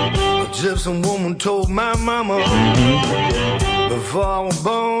dancing. A gypsy woman told my mama before I was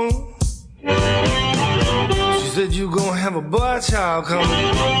born. She said, you gonna have a boy child coming.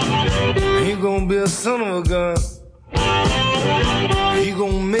 And he gonna be a son of a gun. He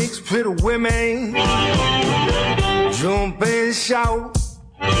gonna mix pretty women, jump and shout,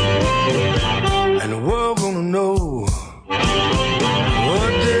 and the world gonna know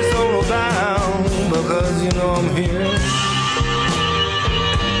what this all about, because you know I'm here.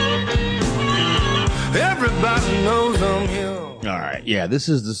 Everybody knows I'm here. All right, yeah, this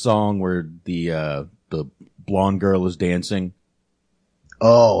is the song where the blonde girl is dancing.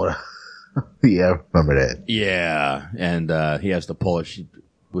 Oh. Yeah, I remember that. Yeah, and he has to pull her.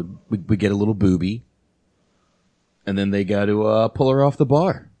 We get a little booby, and then they got to pull her off the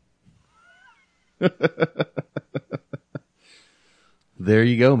bar. There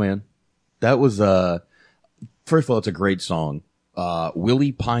you go, man. That was first of all, it's a great song.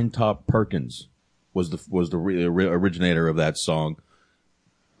 Willie Pinetop Perkins was the originator of that song.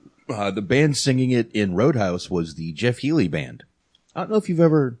 The band singing it in Roadhouse was the Jeff Healey Band. I don't know if you've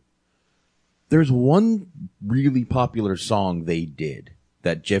ever. There's one really popular song they did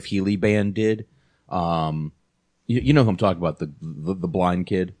that Jeff Healey Band did. You know who I'm talking about, the blind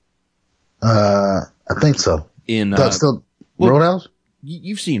kid? I think so. Roadhouse?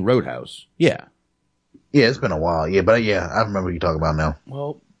 You've seen Roadhouse. Yeah. Yeah, it's been a while. Yeah, but yeah, I remember what you're talking about now.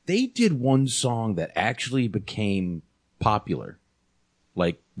 Well, they did one song that actually became popular.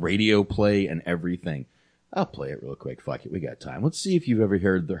 Like radio play and everything. I'll play it real quick. Fuck it. We got time. Let's see if you've ever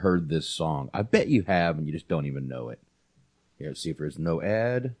heard this song. I bet you have, and you just don't even know it. Here, let's see if there's no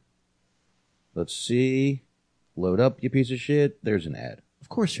ad. Let's see. Load up, you piece of shit. There's an ad. Of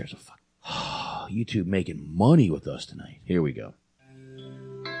course there's a fuck. YouTube making money with us tonight. Here we go.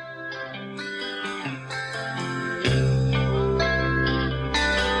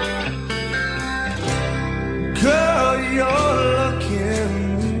 Girl, you're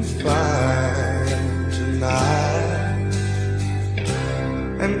looking fine tonight,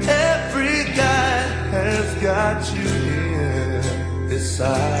 and every guy has got you here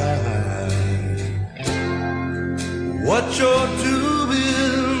beside. What you're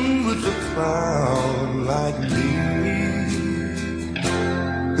doing with a clown like me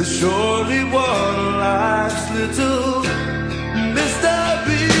is surely one life's little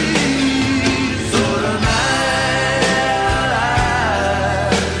mystery. So tonight,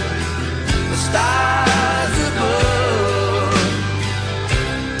 the stars above,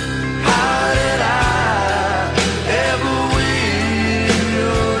 how did I ever win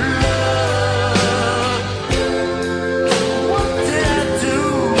your love? What did I do?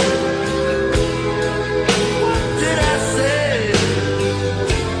 What did I say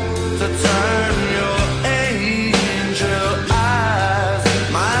to turn your angel eyes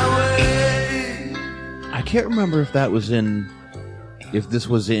my way? I can't remember if this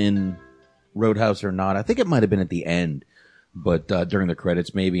was in Roadhouse or not. I think it might have been at the end, but during the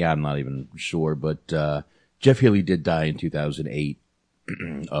credits, maybe. I'm not even sure. But Jeff Healey did die in 2008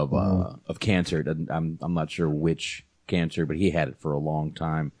 of cancer. I'm not sure which cancer, but he had it for a long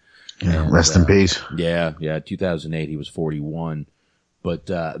time. Yeah, rest in peace. Yeah. 2008, he was 41. But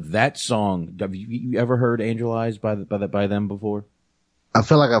that song, have you ever heard "Angel Eyes" by them before? I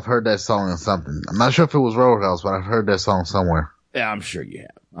feel like I've heard that song in something. I'm not sure if it was Roadhouse, but I've heard that song somewhere. Yeah, I'm sure you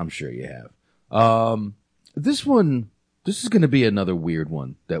have. This is going to be another weird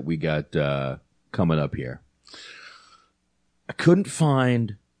one that we got coming up here. I couldn't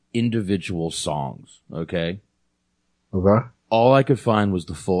find individual songs, okay? Okay. All I could find was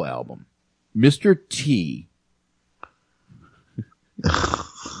the full album. Mr. T.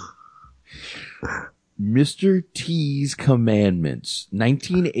 Mr. T's Commandments,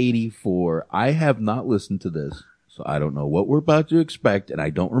 1984. I have not listened to this, so I don't know what we're about to expect, and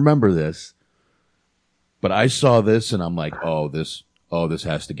I don't remember this. But I saw this, and I'm like, oh, this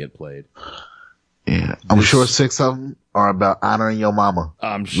has to get played. Yeah, I'm sure 6 of them are about honoring your mama.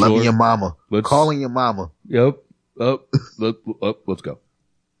 I'm sure. Loving your mama. Calling your mama. Yep. Let's go.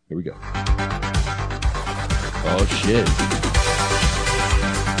 Here we go. Oh, shit.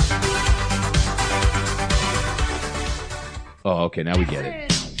 Oh, okay, now we get it.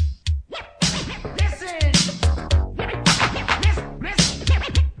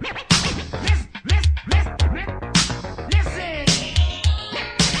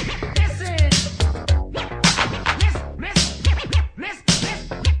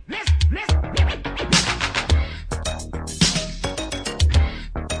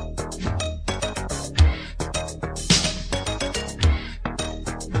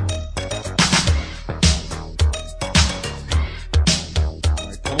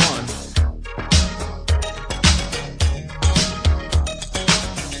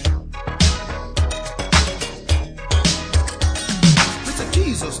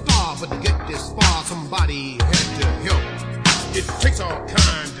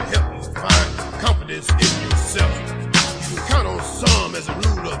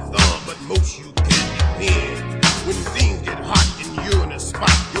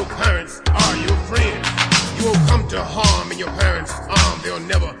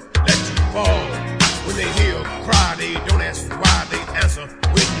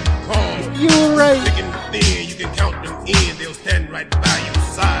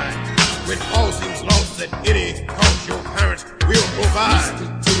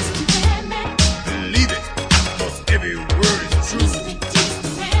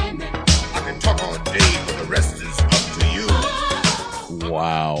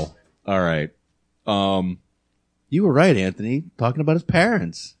 You were right, Anthony, talking about his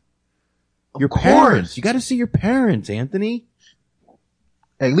parents. Your parents. You got to see your parents, Anthony.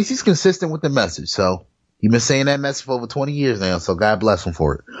 Hey, at least he's consistent with the message. So you've been saying that message for over 20 years now. So God bless him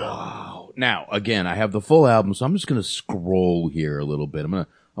for it. Wow. Now, again, I have the full album, so I'm just going to scroll here a little bit. I'm going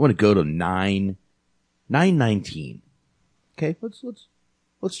to go to 919. Okay, let's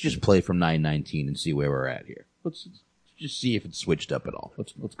just play from 919 and see where we're at here. Let's just see if it's switched up at all.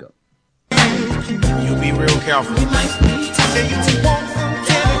 Let's go. You be real careful. Because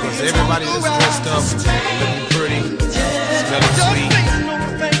everybody that's dressed up, looking pretty, smelling sweet,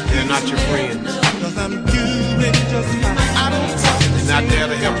 they're not your friends. They're not there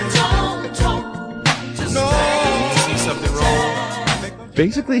to help you. You see something wrong?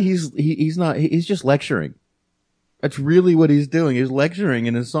 Basically, he's just lecturing. That's really what he's doing. He's lecturing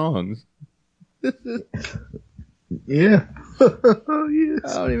in his songs. Yeah. Yes.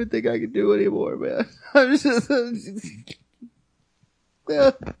 I don't even think I can do anymore, man. I'm just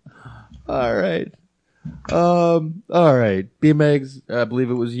all right. All right. B-Megs, I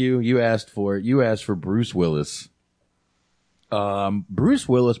believe it was you. You asked for it. You asked for Bruce Willis. Bruce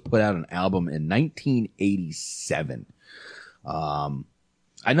Willis put out an album in 1987.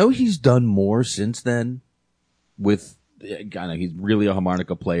 I know he's done more since then with, I know he's really a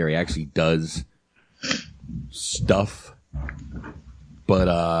harmonica player. He actually does stuff. But,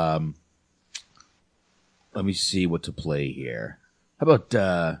 let me see what to play here. How about,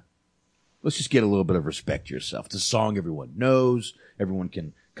 let's just get a little bit of Respect Yourself. It's a song everyone knows. Everyone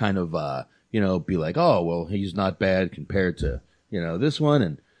can kind of, be like, oh, well, he's not bad compared to, this one.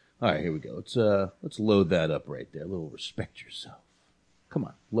 And, all right, here we go. Let's load that up right there. A little Respect Yourself. Come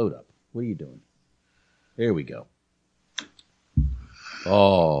on, load up. What are you doing? There we go.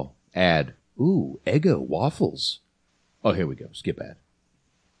 Oh, ad. Ooh, Eggo waffles. Oh, here we go. Skip ad.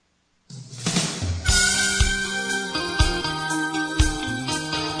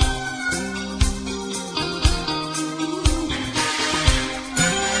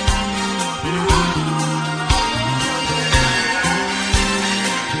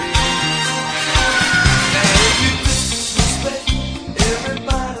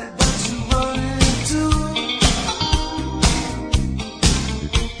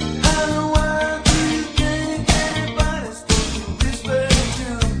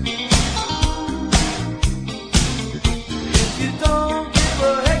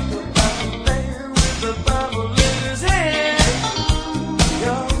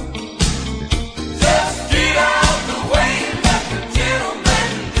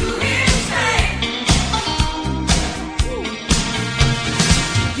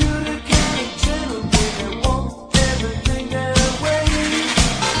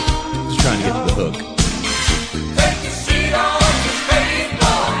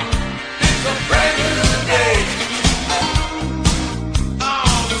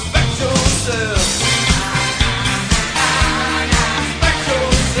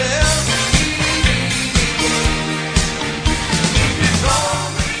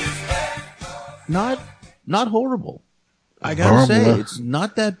 not horrible. I gotta say, it's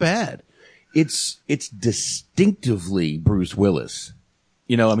not that bad. It's distinctively Bruce Willis.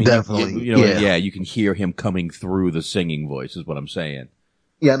 You know, I mean, definitely. Yeah, you can hear him coming through the singing voice, is what I'm saying.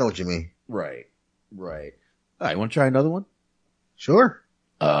 Yeah, I know what you mean. Right. All right, want to try another one? Sure.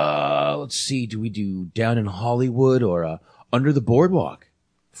 Let's see. Do we do Down in Hollywood or Under the Boardwalk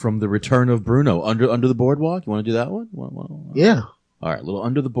from The Return of Bruno? Under the Boardwalk. You want to do that one? Yeah. All right, a little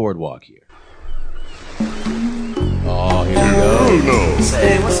Under the Boardwalk here. Oh, here we go. Bruno.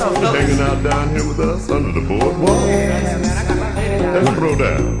 Hey, what's up, fellas? Hanging out down here with us under the boardwalk. Let's throw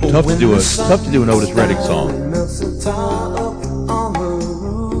down. Tough to do an Otis Redding song.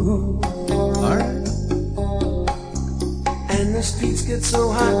 All right. And the streets get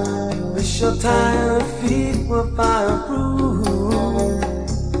so hot, wish your tired feet were fireproof.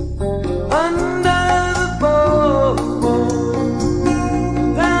 Under the boardwalk,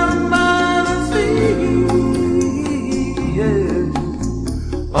 down by the sea, yeah.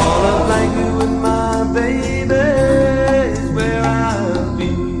 All I like you and my baby is where I'll be.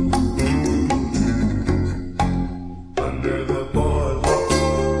 Under the boardwalk,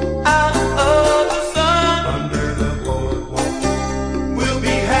 out of the sun. Under the boardwalk, we'll be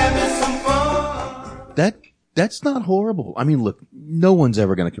having some fun. That's not horrible. I mean, look, no one's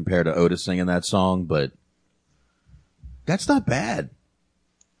ever going to compare to Otis singing that song, but that's not bad.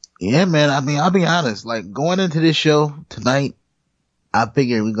 Yeah, man. I mean, I'll be honest. Like, going into this show tonight, I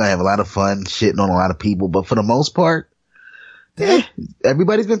figured we're going to have a lot of fun shitting on a lot of people, but for the most part,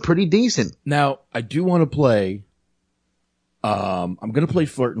 everybody's been pretty decent. Now, I do want to play, I'm going to play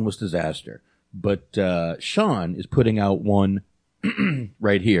Flirtin' with Disaster, but Sean is putting out one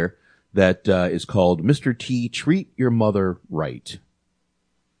right here that is called Mr. T, Treat Your Mother Right.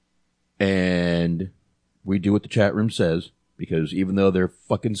 And we do what the chat room says, because even though they're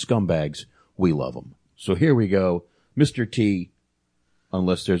fucking scumbags, we love them. So here we go. Mr. T,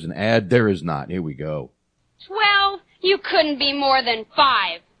 unless there's an ad, there is not. Here we go. 12? You couldn't be more than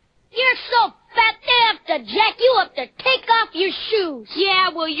 5. You're so fat they have to jack you up to take off your shoes. Yeah,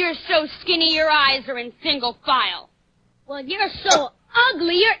 well, you're so skinny your eyes are in single file. Well, you're so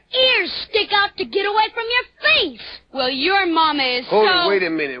ugly your ears stick out to get away from your face. Well, your mama is Hold it,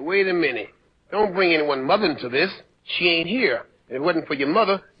 wait a minute. Don't bring anyone mother into this. She ain't here. If it wasn't for your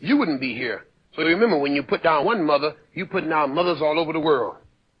mother, you wouldn't be here. So remember, when you put down one mother, you putting down mothers all over the world.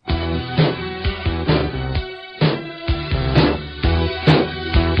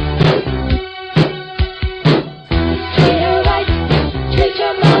 Treat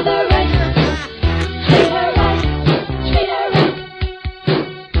your mother right. Treat her right. Treat her right.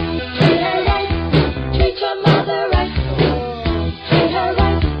 Treat her right. Treat your mother right. Treat her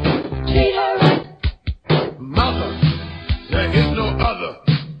right. Treat her right. Mother, there is no other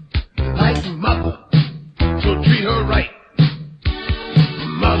like mother, so treat her right.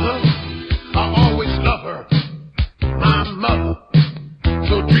 Mother, I always love her, my mother,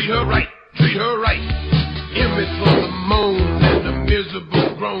 so treat her right, treat her right. Image from the moans and the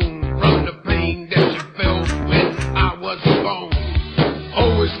miserable groan from the pain that she felt when I was born.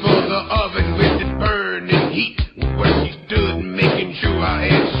 Always for the oven with the burning heat, where she stood making sure I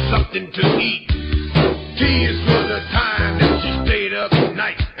had something to eat. Tears for the time that she stayed up at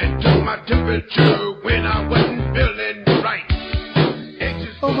night and took my temperature when I wasn't feeling right.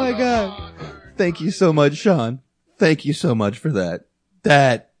 Oh my God. Thank you so much, Sean. Thank you so much for that.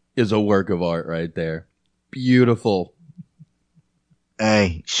 That is a work of art right there. Beautiful.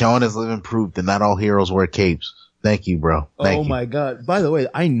 Hey, Sean is living proof that not all heroes wear capes. Thank you, bro. Thank you. My God. By the way,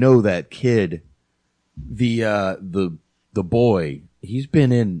 I know that kid, the boy, he's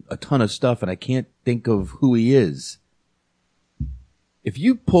been in a ton of stuff and I can't think of who he is. If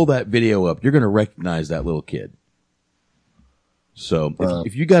you pull that video up, you're going to recognize that little kid. So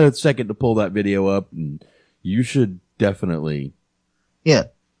if you got a second to pull that video up, you should definitely. Yeah.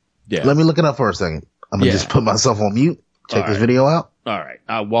 Let me look it up for a second. I'm going to just put myself on mute. Check this video out. All right.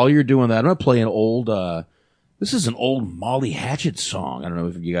 While you're doing that, I'm going to play an old, this is an old Molly Hatchet song. I don't know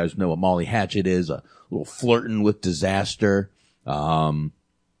if you guys know what Molly Hatchet is, a little Flirtin' with Disaster. Anyone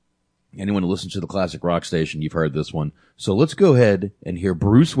who listens to the classic rock station, you've heard this one. So let's go ahead and hear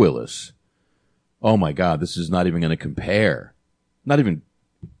Bruce Willis. Oh my God, this is not even going to compare. Not even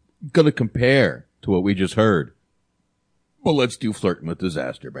going to compare to what we just heard. Well, let's do Flirtin' with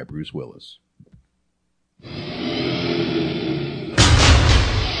Disaster by Bruce Willis.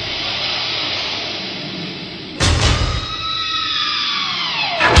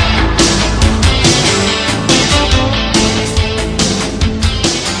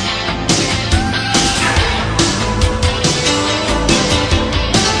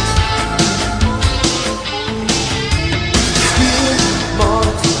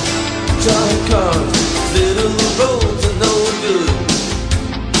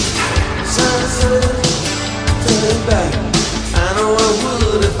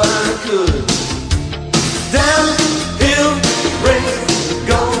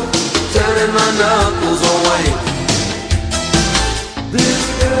 knuckles on white. This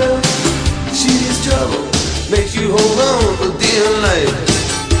girl, she's trouble, makes you hold on for dear life.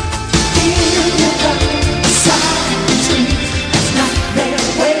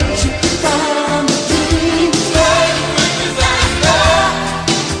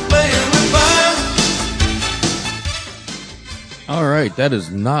 All right, that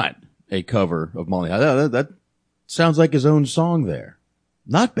is not a cover of Molly. That sounds like his own song there.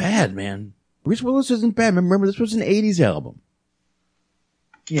 Not bad, man. Bruce Willis isn't bad. Remember, this was an 80s album.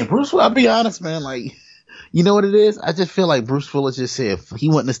 Yeah, Bruce, I'll be honest, man. Like, you know what it is? I just feel like Bruce Willis just said, he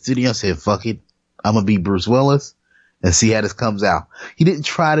went in the studio and said, fuck it. I'm going to be Bruce Willis and see how this comes out. He didn't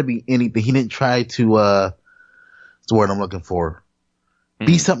try to be anything. He didn't try to, what's the word I'm looking for?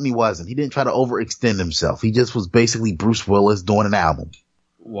 Be something he wasn't. He didn't try to overextend himself. He just was basically Bruce Willis doing an album.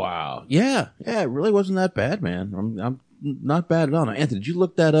 Wow. Yeah, it really wasn't that bad, man. I'm not bad at all. Now, Anthony, did you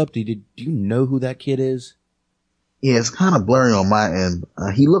look that up? Do you know who that kid is? Yeah, it's kind of blurry on my end.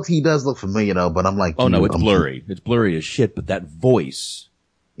 He does look familiar though, but I'm like, oh no, it's blurry. It's blurry as shit, but that voice.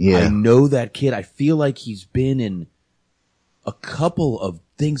 Yeah. I know that kid. I feel like he's been in a couple of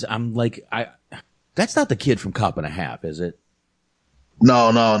things. I'm like, that's not the kid from Cop and a Half, is it? No.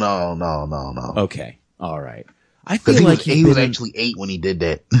 Okay. All right. I feel like he was actually 8 when he did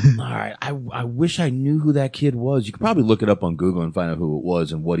that. All right. I wish I knew who that kid was. You could probably look it up on Google and find out who it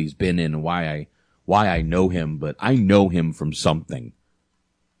was and what he's been in and why I know him, but I know him from something.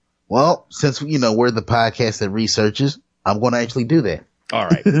 Well, since, we're the podcast that researches, I'm going to actually do that. All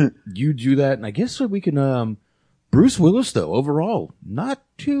right. You do that. And I guess we can, Bruce Willis though, overall, not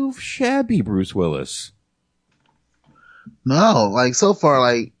too shabby, Bruce Willis. No, like so far,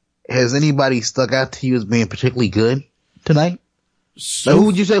 like, has anybody stuck out to you as being particularly good tonight? Who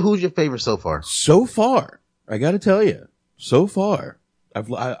would you say, who's your favorite so far? So far, I gotta tell you, so far,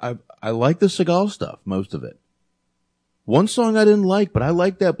 I like the Seagal stuff, most of it. One song I didn't like, but I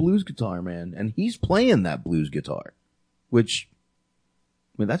like that blues guitar, man. And he's playing that blues guitar, which,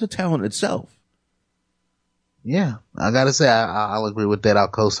 I mean, that's a talent itself. Yeah, I gotta say, I'll agree with that. I'll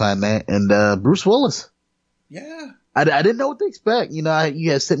co-sign that. And, Bruce Willis. Yeah. I didn't know what to expect. You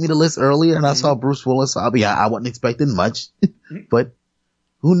had sent me the list earlier and I saw Bruce Willis. I wasn't expecting much, but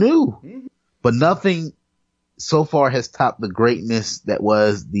who knew? But nothing so far has topped the greatness that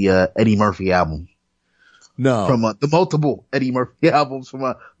was the Eddie Murphy album. No. From the multiple Eddie Murphy albums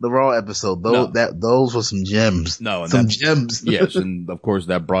from the Raw episode. Those were some gems. No, and some gems. Yes, and of course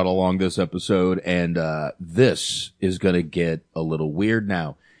that brought along this episode, and this is gonna get a little weird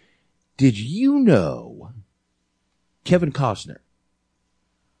now. Did you know Kevin Costner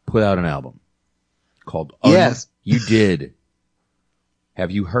put out an album called Yes. You did.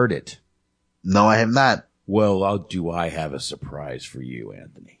 Have you heard it? No, I have not. Well, I have a surprise for you,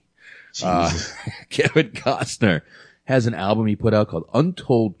 Anthony. Kevin Costner has an album he put out called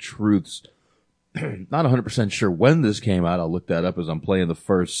Untold Truths. Not 100% sure when this came out. I'll look that up as I'm playing the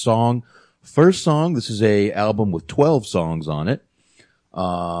first song. This is a album with 12 songs on it.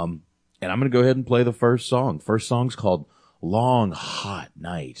 And I'm going to go ahead and play the first song. First song's called Long Hot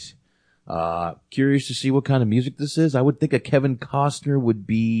Night. Curious to see what kind of music this is. I would think a Kevin Costner would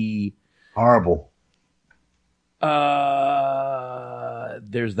be horrible.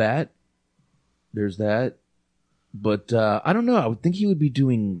 There's that. But, I don't know. I would think he would be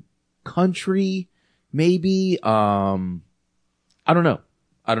doing country, maybe. I don't know.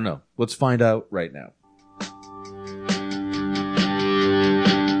 Let's find out right now.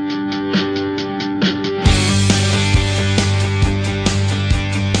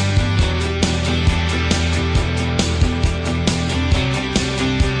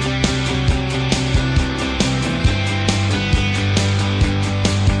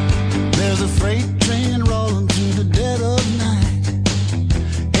 There's a freight train rolling through the dead of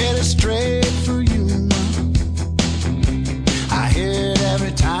night, headed straight for you, Mom. I hear it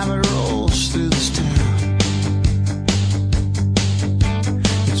every time it rolls through this town.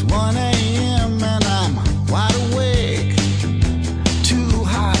 It's 1 a.m. and I'm wide awake, too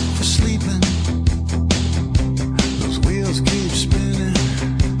hot for sleeping. Those wheels keep spinning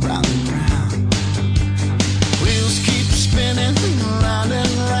round and round. Wheels keep spinning round and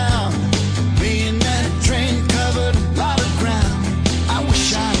round. Being that train covered a lot of ground. I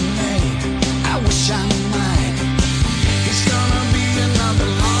wish I might. It's gonna be another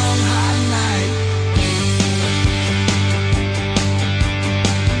long hot night.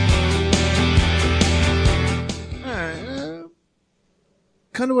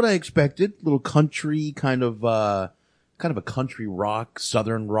 Kind of what I expected. Little country, kind of a country rock,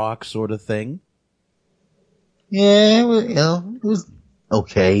 southern rock sort of thing. Yeah, it was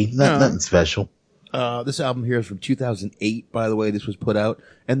okay. Nothing special. This album here is from 2008, by the way. This was put out.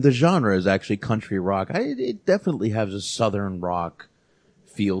 And the genre is actually country rock. It definitely has a southern rock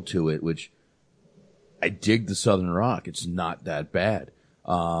feel to it, which I dig the southern rock. It's not that bad.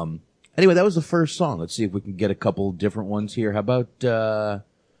 Anyway, that was the first song. Let's see if we can get a couple different ones here. How about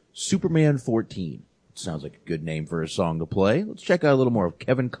Superman 14? It sounds like a good name for a song to play. Let's check out a little more of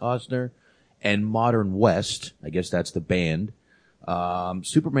Kevin Costner and Modern West. I guess that's the band.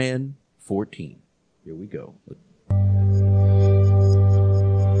 Superman 14. Here we go.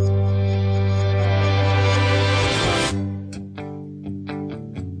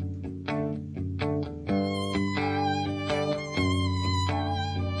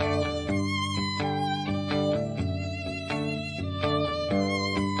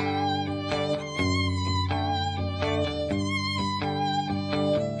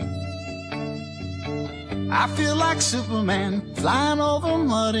 I feel like Superman, flying over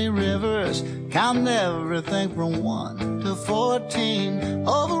muddy rivers, counting everything from 1 to 14.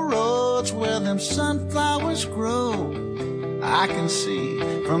 Over roads where them sunflowers grow, I can see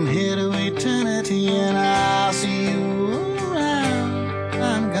from here to eternity, and I'll see you around.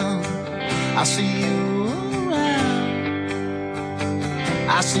 I'm gone. I see you around.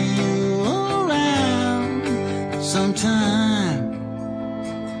 I see you around sometime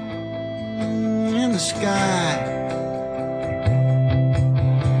in the sky.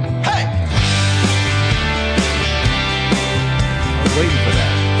 Hey! I was waiting for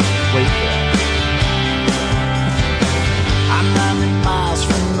that. Wait for that. I'm 90 miles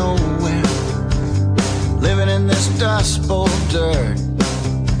from nowhere, living in this dust bowl of dirt.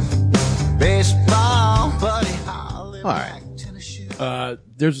 Baseball, buddy holly. All right.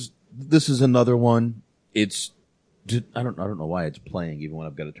 This is another one. It's I don't know why it's playing even when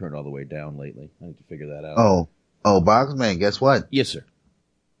I've got to turn it all the way down lately. I need to figure that out. Oh, Boxman, guess what? Yes, sir.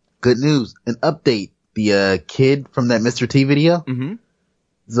 Good news. An update. The kid from that Mr. T video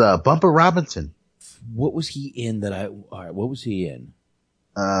is Bumper Robinson. What was he in what was he in?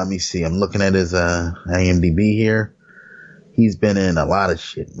 Let me see. I'm looking at his IMDb here. He's been in a lot of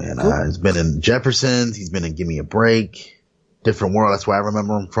shit, man. He's been in Jeffersons. He's been in Give Me a Break. Different World. That's where I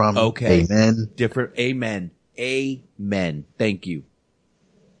remember him from. Okay. Amen. Amen. Amen. Thank you.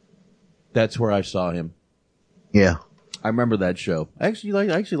 That's where I saw him. Yeah. I remember that show. I actually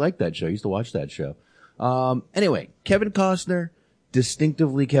liked that show. I used to watch that show. Anyway, Kevin Costner,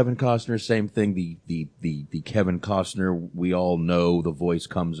 distinctively Kevin Costner, same thing. The Kevin Costner we all know, the voice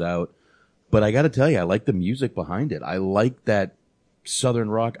comes out. But I gotta tell you, I like the music behind it. I like that southern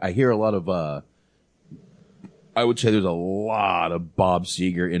rock. I hear a lot of, I would say there's a lot of Bob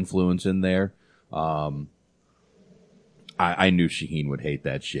Seger influence in there. I knew Shaheen would hate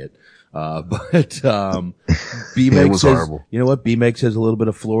that shit. But B-Mex says, horrible. You know what? B-Mex has a little bit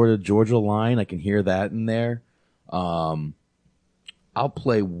of Florida Georgia line. I can hear that in there. I'll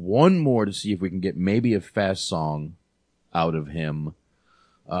play one more to see if we can get maybe a fast song out of him.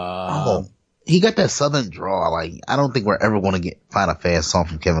 He got that southern draw. Like, I don't think we're ever going to find a fast song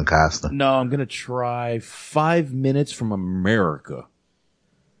from Kevin Costner. No, I'm going to try 5 Minutes from America.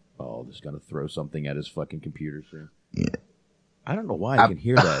 Oh, just going to throw something at his fucking computer soon. Yeah. I don't know why I can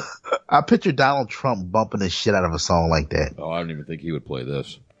hear that. I picture Donald Trump bumping the shit out of a song like that. Oh, I don't even think he would play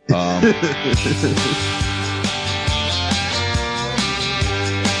this.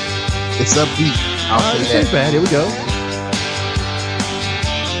 It's upbeat. This ain't bad. Here we go.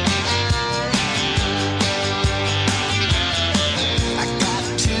 I got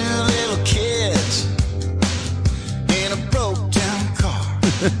 2 little kids in a broke down car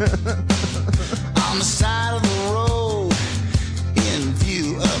on the side of the road in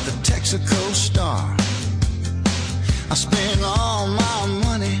view of the Texaco Star. I spend all my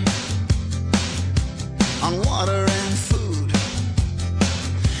money on water and food.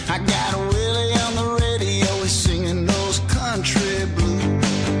 I got Willie on the radio, he's singing those country blues.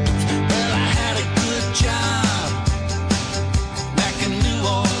 Well, I had a good job back in New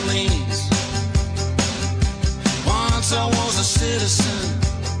Orleans. Once I was a citizen,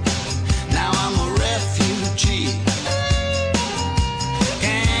 now I'm a refugee.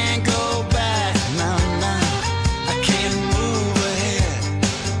 Can't go back now, I can't move ahead.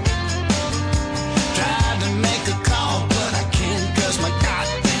 Tried to make a call, but I can't, 'cause my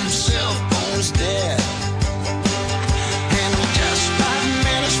goddamn cell phone's dead. And I'm just 5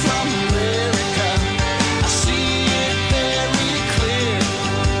 minutes from America, I see it very clear.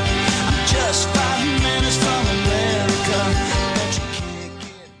 I'm just 5 minutes from America, but you can't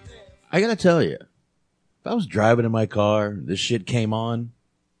get there. I gotta tell you, if I was driving in my car, this shit came on,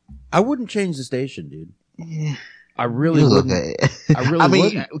 I wouldn't change the station, dude. Yeah. I really wouldn't. I really mean,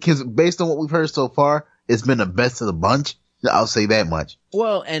 wouldn't. because based on what we've heard so far, it's been the best of the bunch. I'll say that much.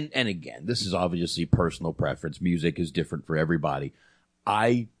 Well, and again, this is obviously personal preference. Music is different for everybody.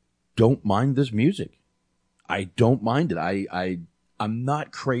 I don't mind this music. I don't mind it. I'm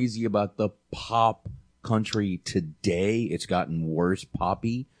not crazy about the pop country today. It's gotten worse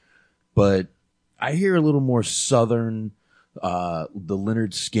poppy, but I hear a little more southern, the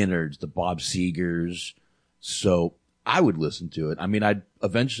Lynyrd Skynyrd's, the Bob Segers. So I would listen to it. I mean, I'd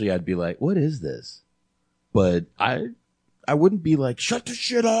be like, what is this? But I wouldn't be like, shut the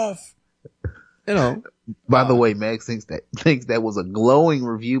shit off. You know. By the way, Max thinks that was a glowing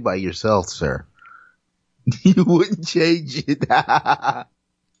review by yourself, sir. You wouldn't change it. I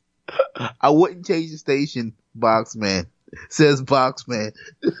wouldn't change the station, Boxman. Says Boxman.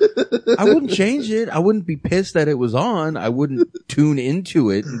 I wouldn't change it. I wouldn't be pissed that it was on. I wouldn't tune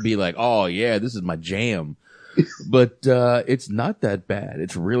into it and be like, oh yeah, this is my jam. But it's not that bad.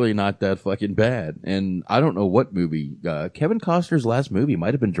 It's really not that fucking bad. And I don't know what movie. Kevin Costner's last movie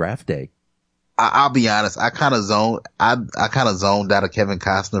might have been Draft Day. I'll be honest. I kind of zoned out of Kevin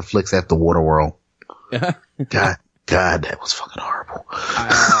Costner flicks after Waterworld. God, that was fucking horrible.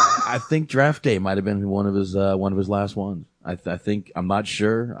 I think Draft Day might have been one of his last ones. I think, I'm not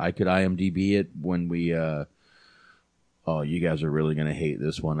sure. I could IMDb it when we, oh, you guys are really going to hate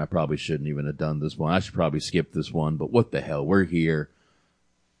this one. I probably shouldn't even have done this one. I should probably skip this one, but what the hell? We're here.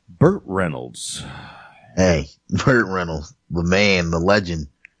 Burt Reynolds. Hey, Burt Reynolds, the man, the legend.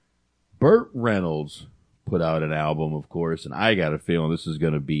 Burt Reynolds put out an album, of course, and I got a feeling this is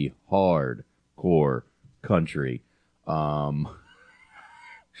going to be hardcore country.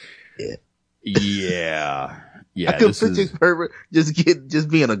 Yeah. I could picture Herbert just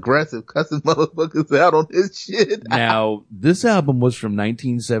being aggressive, cussing motherfuckers out on his shit. Now, this album was from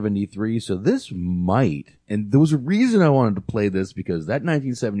 1973, so this might, and there was a reason I wanted to play this, because that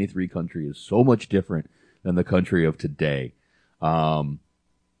 1973 country is so much different than the country of today.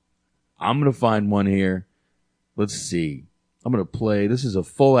 I'm going to find one here. Let's see. I'm going to play, this is a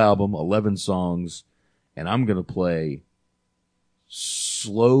full album, 11 songs, and I'm going to play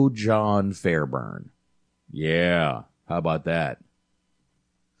Slow John Fairburn. Yeah. How about that?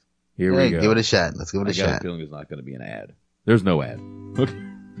 Here we go. Give it a shot. Let's give it a shot. I got a feeling there's not going to be an ad. There's no ad. Okay.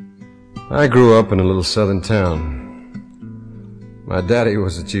 I grew up in a little southern town. My daddy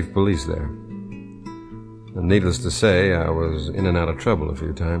was the chief of police there. And needless to say, I was in and out of trouble a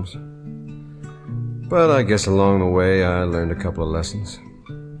few times. But I guess along the way, I learned a couple of lessons.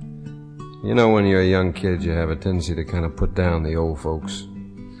 You know, when you're a young kid, you have a tendency to kind of put down the old folks.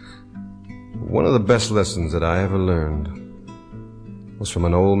 One of the best lessons that I ever learned was from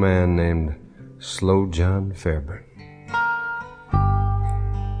an old man named Slow John Fairburn.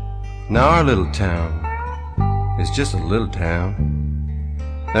 Now our little town is just a little town.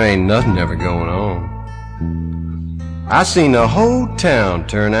 There ain't nothing ever going on. I seen the whole town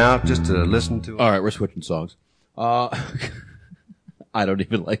turn out just to listen to it. All right, we're switching songs. I don't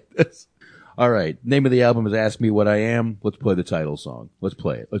even like this. All right, name of the album is Ask Me What I Am. Let's play the title song. Let's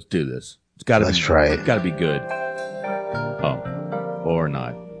play it. Let's do this. It's got to be. Let's try it. It's got to be good. Oh, or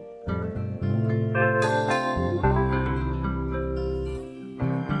not.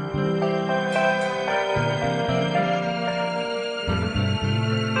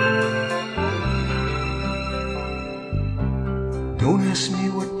 Don't ask me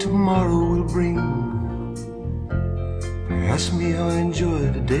what tomorrow will bring. Ask me how I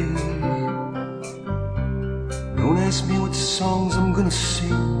enjoy today. Don't ask me what songs I'm gonna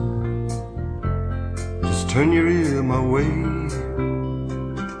sing. Just turn your ear my way.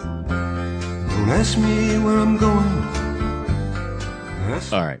 Don't ask me where I'm going.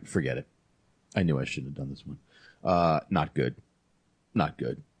 All right, forget it. I knew I shouldn't have done this one. Not good. Not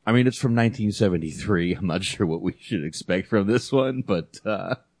good. I mean, it's from 1973. I'm not sure what we should expect from this one, but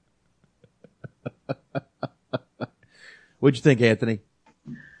what'd you think, Anthony?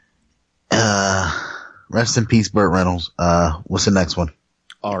 Rest in peace, Burt Reynolds. What's the next one?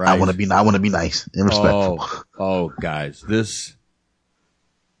 All right. I want to be nice and respectful. Oh, guys, this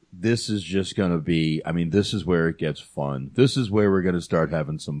is just going to be, I mean, this is where it gets fun. This is where we're going to start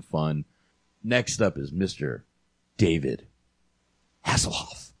having some fun. Next up is Mr. David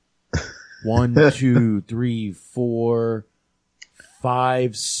Hasselhoff. 1, 2, 3, 4,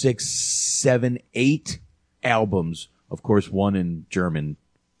 5, 6, 7, 8 albums. Of course, one in German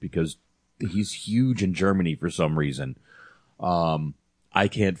because he's huge in Germany for some reason. I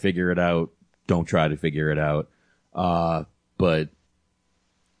can't figure it out. Don't try to figure it out. But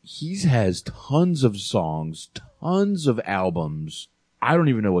he has tons of songs, tons of albums. I don't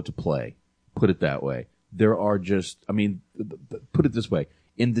even know what to play. Put it that way. there are just, I mean, put it this way.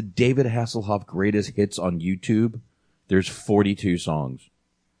 In the David Hasselhoff greatest hits on YouTube, there's 42 songs.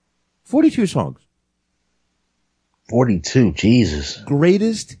 42 songs. 42, Jesus.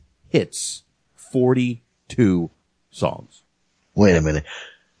 Greatest hits, 42 songs. Wait a minute.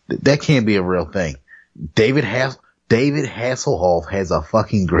 That can't be a real thing. David Hasselhoff has a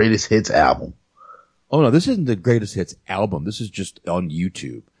fucking greatest hits album. Oh, no, this isn't the greatest hits album. This is just on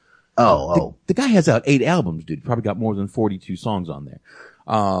YouTube. Oh. The guy has out 8 albums, dude. Probably got more than 42 songs on there.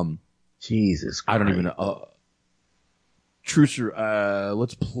 Jesus Christ. I don't even know.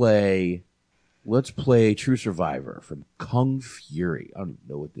 Let's play True Survivor from Kung Fury. I don't even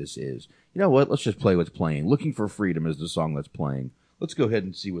know what this is. You know what? Let's just play what's playing. Looking for Freedom is the song that's playing. Let's go ahead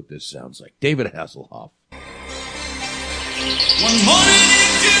and see what this sounds like. David Hasselhoff. One morning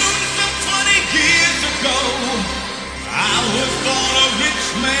in June, some 20 years ago, I was born a rich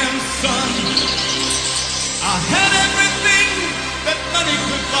man's son. I had everything that money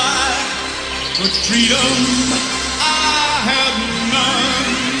could buy, but freedom I had none.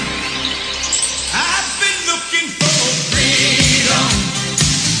 I've been looking for freedom.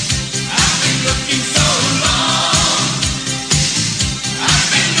 I've been looking so long. I've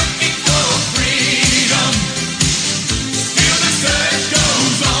been looking for freedom. Still the search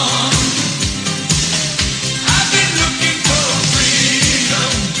goes on. I've been looking for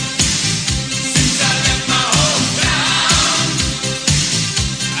freedom since I left my hometown.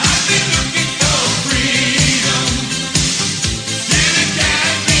 I've been looking for freedom. Still it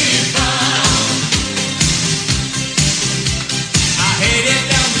can't be found. I headed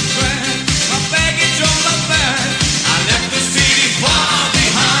down the track, my baggage on my back. I left the city far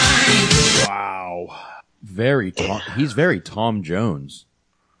behind. Wow. He's very Tom Jones.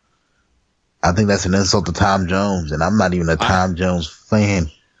 I think that's an insult to Tom Jones, and I'm not even a Tom Jones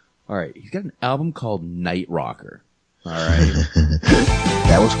fan. All right. He's got an album called Night Rocker. All right.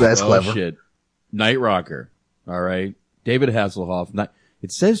 That's clever. Shit. Night Rocker. All right. David Hasselhoff.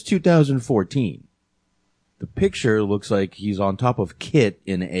 It says 2014. The picture looks like he's on top of Kit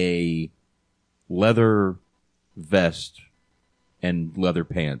in a leather vest and leather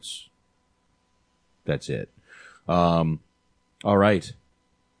pants. That's it. All right.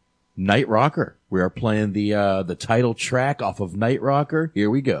 Night Rocker. We are playing the title track off of Night Rocker. Here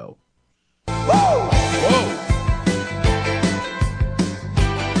we go. Whoa!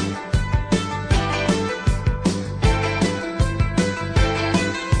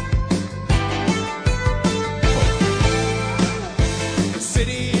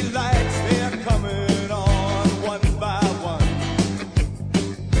 City lights, they're coming on one by one.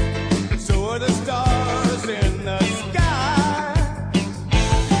 So are the stars in the sky.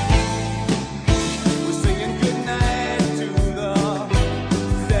 We're singing goodnight to the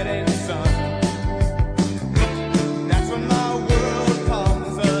setting sun. That's when my world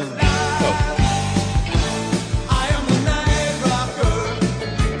comes alive. I am the night rocker.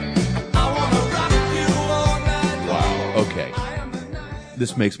 I wanna rock you all night long. Wow. Okay.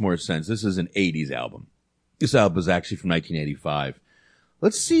 This makes more sense. This is an 80s album. This album is actually from 1985.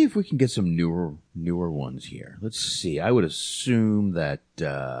 Let's see if we can get some newer ones here. Let's see. I would assume that,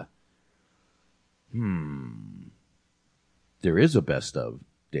 there is a best of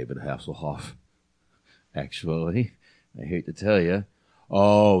David Hasselhoff. Actually, I hate to tell you.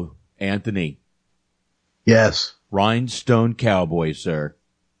 Oh, Anthony. Yes. Rhinestone Cowboy, sir.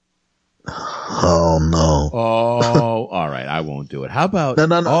 Oh no. Oh, all right. I won't do it. How about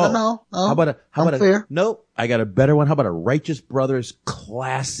No. How about fair. Nope. I got a better one. How about a Righteous Brothers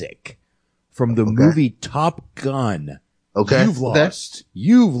classic from the movie Top Gun? Okay.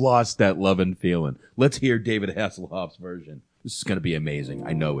 You've lost that love and feeling. Let's hear David Hasselhoff's version. This is going to be amazing.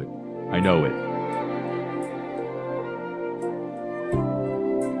 I know it.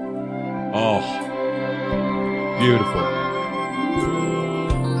 Oh, beautiful.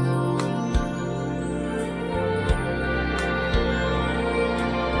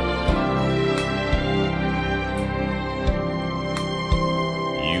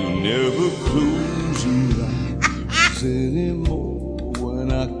 Never close your eyes anymore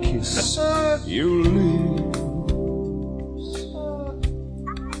when I kiss your lips.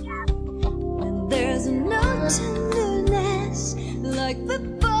 And there's no tenderness like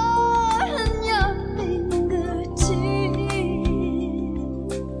before in your fingertips.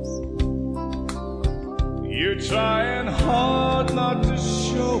 You're trying hard not to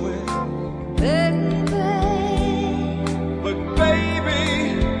show it, baby. But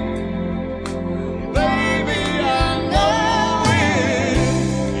baby, I know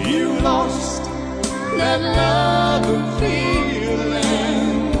it. You lost that love and feeling.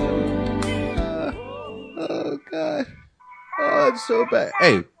 it's so bad.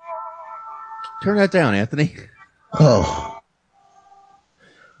 Hey, turn that down, Anthony. Oh.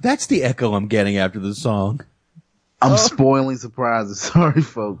 That's the echo I'm getting after the song. I'm spoiling surprises. Sorry,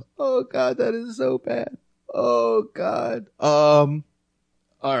 folks. Oh, God, that is so bad. Oh, God. All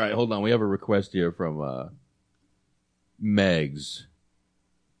right, hold on. We have a request here from Megs.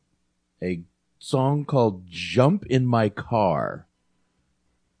 A song called Jump in My Car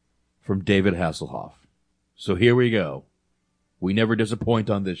from David Hasselhoff. So here we go. We never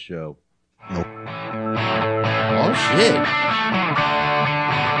disappoint on this show. Nope. Oh, shit.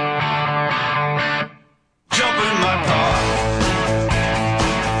 Jump in my car.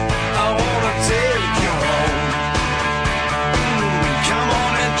 I wanna take you home. Come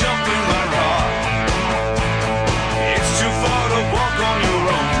on and jump in my car. It's too far to walk on your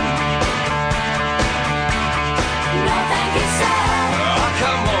own. No, thank you, sir. Oh,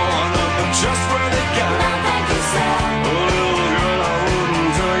 come on, I'm just ready to go. No, thank you, sir. Oh, little girl, I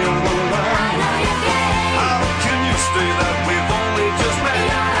wouldn't tell you no lie. I know you can. How can you say that we've only just met?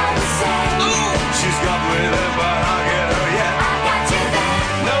 You're all the same. Ooh, she's got me there, but I get her yet. I got you there.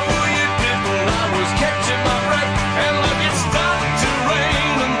 No, you didn't. I was catching my breath, and look, it started to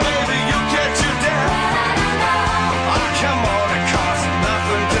rain, and baby, you catch your death. Oh, come on, it costs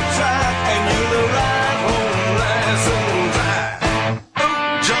nothing to try, and you'll arrive home nice and dry.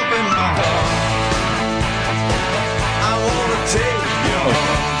 Ooh, jump in my car. I wanna take you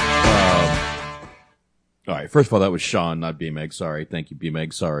home. All right. First of all, that was Sean, not B-Meg. Sorry. Thank you,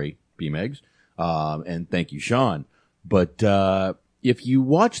 B-Meg. Sorry, B-Megs. And thank you, Sean. But if you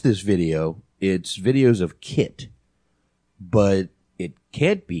watch this video, it's videos of Kit. But it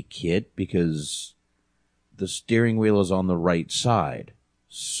can't be Kit because the steering wheel is on the right side.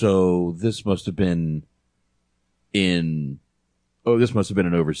 So this must have been an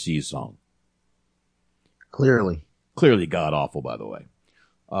overseas song. Clearly. Clearly god awful, by the way.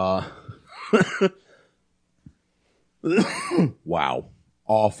 Wow.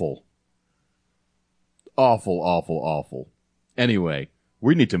 Awful. Awful, awful, awful. Anyway,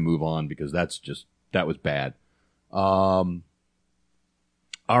 we need to move on because that was bad. All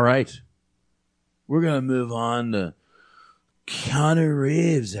right. We're going to move on to Keanu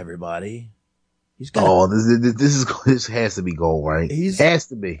Reeves, everybody. He's got this has to be gold, right? Has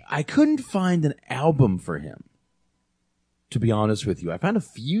to be. I couldn't find an album for him, to be honest with you. I found a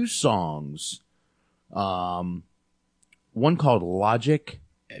few songs. One called Logic.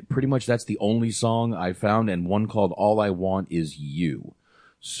 Pretty much that's the only song I found, and one called All I Want Is You.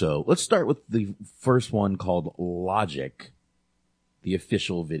 So let's start with the first one called Logic, the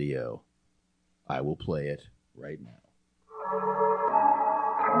official video. I will play it right now.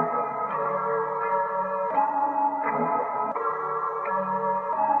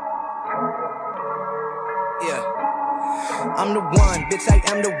 Yeah. I'm the one, bitch, I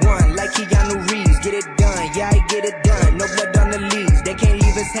am the one. Like Keanu Reeves, get it done. Yeah, I get it done. No blood on the leaves. They can't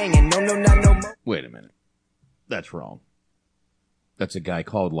leave us hanging. No, not no more. Wait a minute. That's wrong. That's a guy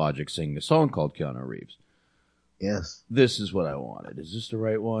called Logic singing a song called Keanu Reeves. Yes. This is what I wanted. Is this the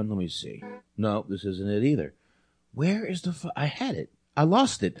right one? Let me see. No, this isn't it either. Where is the... I had it. I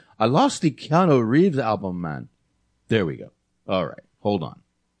lost it. I lost the Keanu Reeves album, man. There we go. All right. Hold on.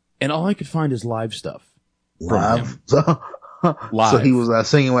 And all I could find is live stuff. Live? Live. So he was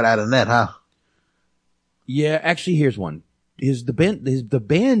singing without a net, huh? Yeah, actually, here's one. The band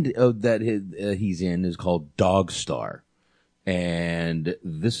that he's in is called Dog Star. And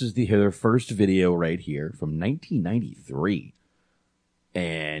this is their first video right here from 1993.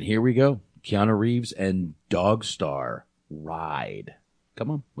 And here we go. Keanu Reeves and Dog Star Ride.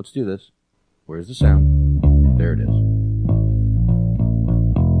 Come on, let's do this. Where's the sound? There it is.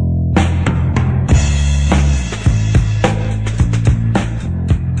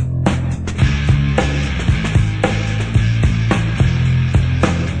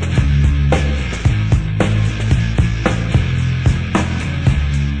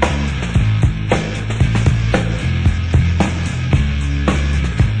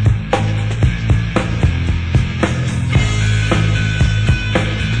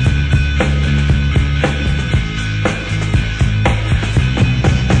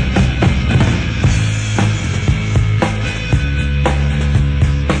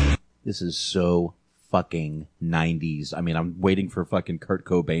 This is so fucking 90s. I mean, I'm waiting for fucking Kurt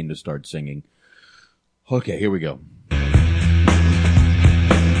Cobain to start singing. Okay, here we go.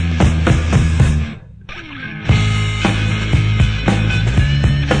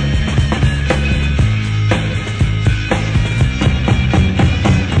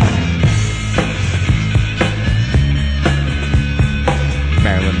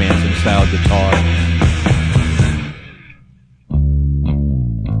 Marilyn Manson style guitar.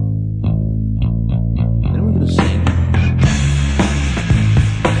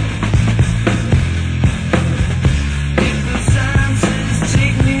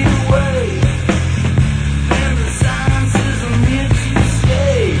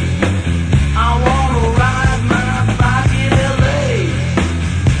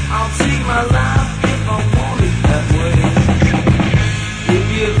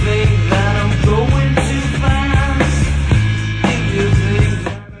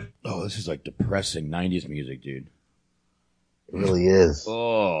 this is like depressing 90s music, dude. It really is.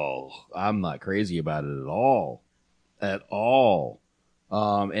 Oh, I'm not crazy about it at all. At all.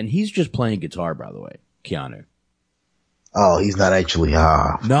 And he's just playing guitar, by the way, Keanu. Oh, he's not actually,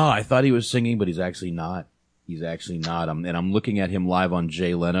 No, I thought he was singing, but he's actually not. He's actually not. I'm looking at him live on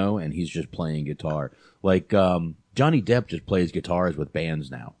Jay Leno, and he's just playing guitar. Like, Johnny Depp just plays guitars with bands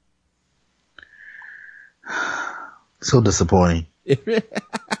now. So disappointing.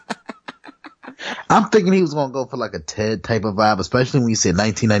 I'm thinking he was going to go for like a Ted type of vibe, especially when you said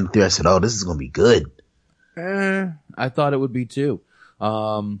 1993. I said, oh, this is going to be good. I thought it would be too.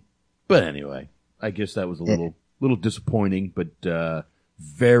 But anyway, I guess that was a little disappointing, but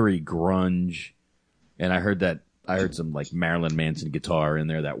very grunge. And I heard some like Marilyn Manson guitar in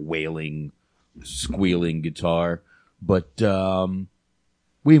there, that wailing, squealing guitar. But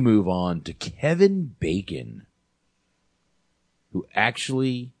we move on to Kevin Bacon, who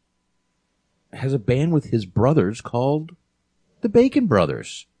actually has a band with his brothers called the Bacon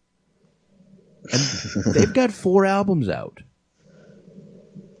Brothers. And they've got 4 albums out.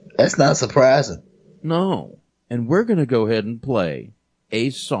 That's not surprising. No. And we're going to go ahead and play a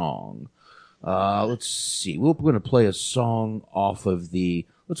song. Let's see. We're going to play a song off of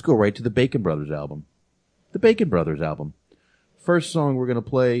let's go right to the Bacon Brothers album. The Bacon Brothers album. First song we're going to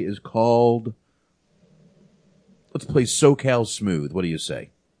play is called, let's play SoCal Smooth. What do you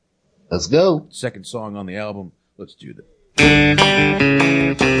say? Let's go. Second song on the album. Let's do that.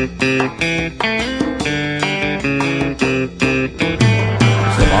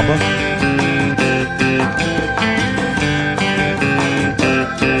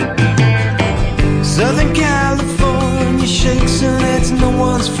 Southern California shakes and it's no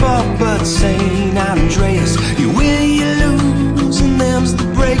one's fault but St. Andreas. You win, you lose, and them's the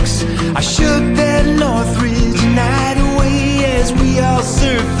breaks. I shook that Northridge night away as we all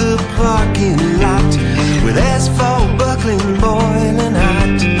surf the parking lot with asphalt buckling, boiling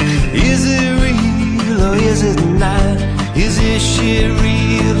hot. Is it real or is it not? Is this shit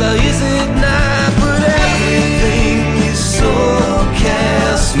real or is it not? But everything is so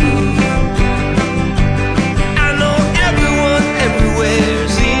smooth. I know everyone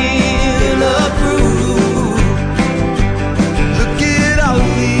everywhere's in a groove. Look at all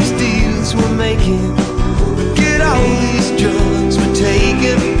these deals we're making. Look at all these drugs we're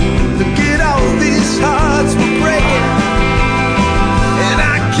taking. Look at all these hearts we're breaking. And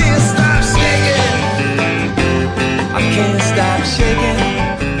I can't stop shaking. I can't stop shaking.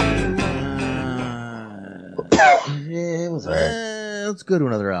 Yeah, it was alright. Let's go to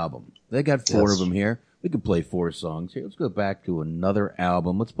another album. They got 4 of them here. We could play 4 songs here. Let's go back to another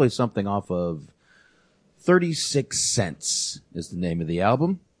album. Let's play something off of 36 Cents is the name of the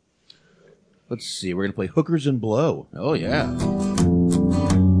album. Let's see. We're going to play Hookers and Blow. Oh, yeah.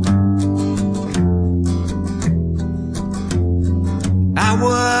 I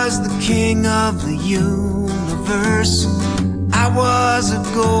was the king of the universe. I was a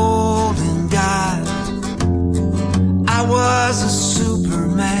golden god. I was a super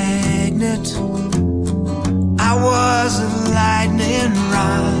magnet. I was a lightning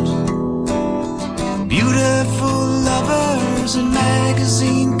rod. Beautiful lovers and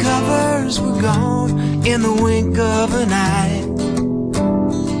magazine covers were gone in the wink of an eye.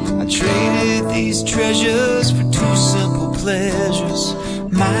 I traded these treasures for 2 simple pleasures,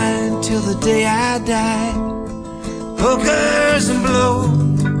 mine till the day I die. Hookers and blow.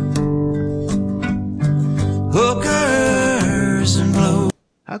 Hookers and blow.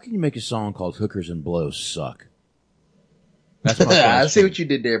 How can you make a song called Hookers and Blow suck? That's my I see what you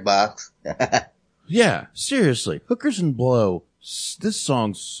did there, Box. Yeah, seriously. Hookers and Blow, this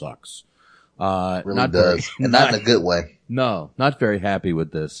song sucks. Really not does. And not in a good way. No, not very happy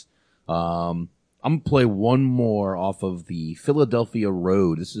with this. I'm going to play one more off of the Philadelphia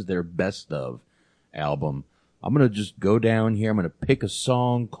Road. This is their best of album. I'm going to just go down here. I'm going to pick a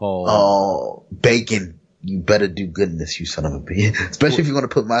song called... Oh, Bacon. You better do goodness, you son of a bitch. Especially if you're going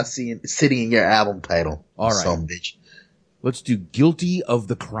to put my city in your album title. All right. Son of a bitch. Let's do Guilty of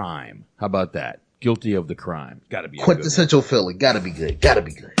the Crime. How about that? Guilty of the Crime. Gotta be a quintessential Philly. Gotta be good. Gotta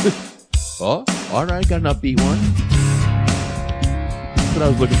be good. Oh, all right. Got an upbeat one. That's what I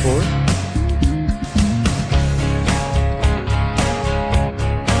was looking for.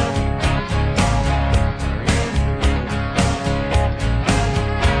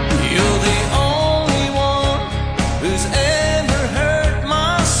 You're the only one who's ever hurt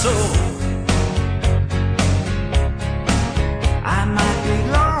my soul. I might be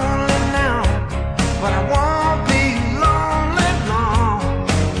lonely now, but I won't be lonely long.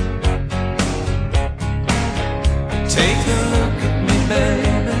 Take a look at me,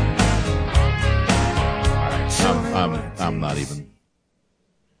 baby.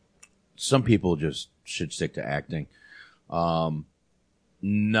 some people just should stick to acting.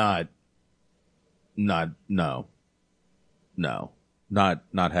 Not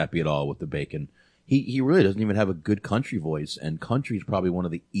happy at all with the Bacon. He really doesn't even have a good country voice, and country is probably one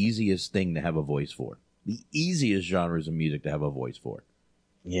of the easiest thing to have a voice for. The easiest genres of music to have a voice for.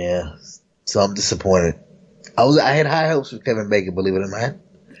 Yeah, so I'm disappointed. I had high hopes for Kevin Bacon, believe it or not.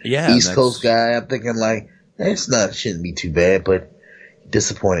 Yeah, East Coast guy. I'm thinking like shouldn't be too bad, but he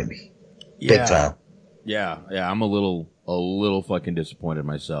disappointed me big time. Yeah. I'm a little fucking disappointed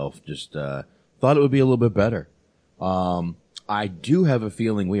myself. Just thought it would be a little bit better. I do have a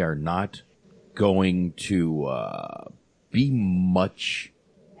feeling we are not going to be much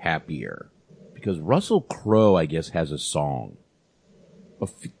happier because Russell Crowe, I guess, has a song,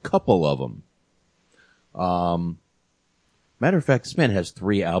 couple of them. Matter of fact, this man has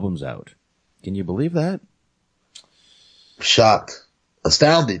 3 albums out. Can you believe that? Shocked,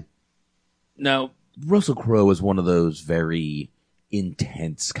 astounded. Now, Russell Crowe is one of those very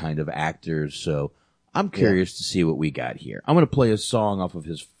intense kind of actors, so I'm curious to see what we got here. I'm going to play a song off of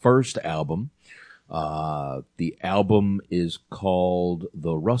his first album. The album is called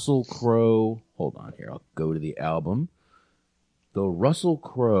The Russell Crowe. Hold on here. I'll go to the album. The Russell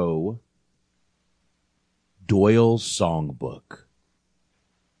Crowe Doyle Songbook.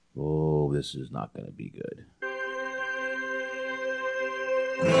 Oh, this is not going to be good.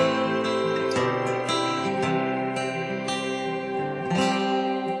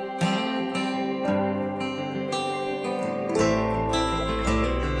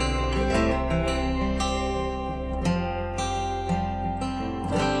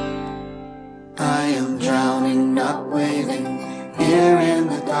 Not waiting here in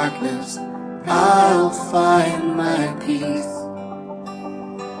the darkness, I'll find my peace.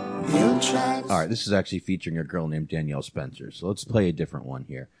 You'll try. All right, this is actually featuring a girl named Danielle Spencer, so let's play a different one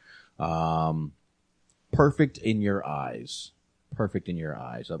here. Perfect in Your Eyes. Perfect in Your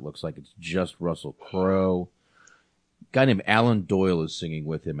Eyes. That looks like it's just Russell Crowe. A guy named Alan Doyle is singing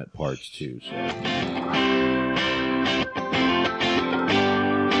with him at parts too. So.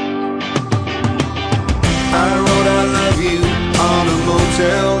 I wrote I love you on a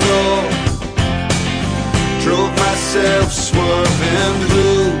motel door. Drove myself swerving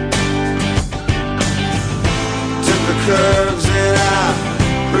blue. Took the curves and I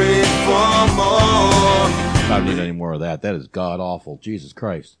prayed for more. I don't need any more of that. That is god awful. Jesus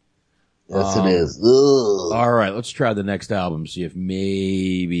Christ. Yes, it is. Ugh. All right, let's try the next album, see if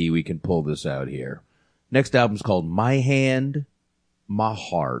maybe we can pull this out here. Next album's called My Hand, My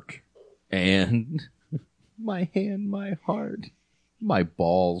Heart. And... My hand, my heart, my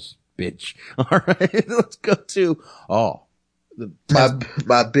balls, bitch. All right, let's go to my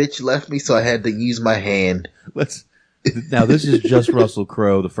bitch left me, so I had to use my hand. Now this is just Russell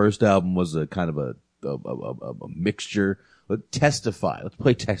Crowe. The first album was a kind of a mixture. Testify. Let's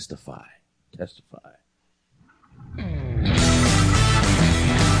play Testify. Testify.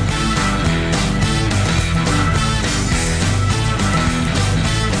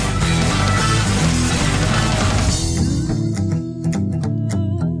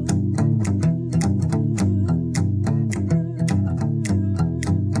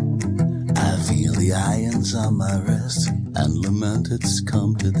 Irons on my wrist and lament it's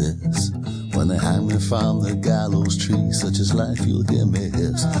come to this. When they hang me from the gallows tree, such as life you'll hear me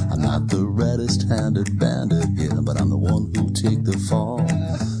hiss. I'm not the reddest handed bandit here, but I'm the one who'll take the fall.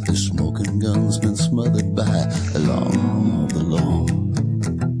 The smoking gun's been smothered by the law of the law.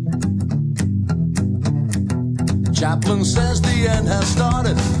 Chaplain says the end has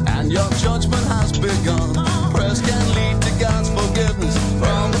started and your judgment has begun. Prayers can lead to God's forgiveness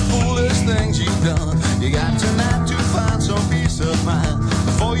from the foolish things you've done. You got tonight to find some peace of mind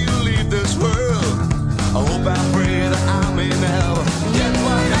before you leave this world. I hope I pray that I may never get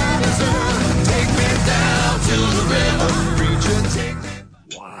what I deserve. Take me down to the river, preacher, take me.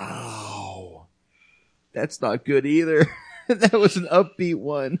 Wow, that's not good either. That was an upbeat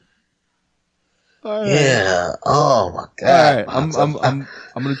one. All right. Yeah. Oh my God. All right.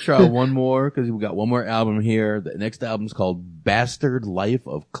 I'm going to try one more because we got one more album here. The next album's called Bastard Life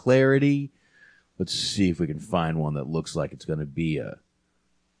of Clarity. Let's see if we can find one that looks like it's going to be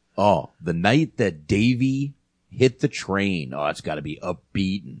The Night That Davy Hit the Train. Oh, it's got to be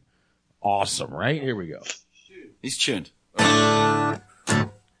upbeat and awesome, right? Here we go. He's tuned.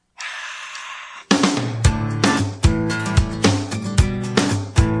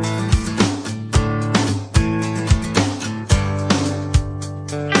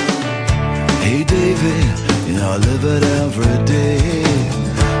 Hey David, you know I live it every day.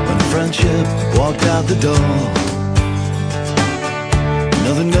 When friendship walked out the door,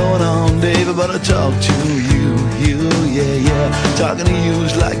 Nothing going on, David, but I talk to you, yeah. Talking to you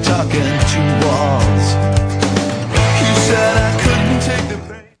is like talking to walls. You said I couldn't take the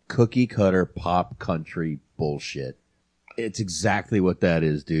pain. Cookie cutter pop country bullshit. It's exactly what that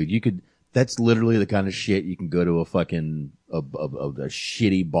is, dude. That's literally the kind of shit you can go to a fucking a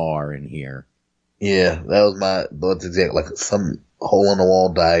shitty bar and hear. Yeah, that's exactly like some hole in the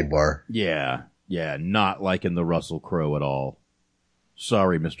wall dive bar. Yeah, not liking the Russell Crowe at all.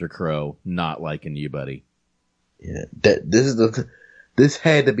 Sorry, Mr. Crowe, not liking you, buddy. Yeah, this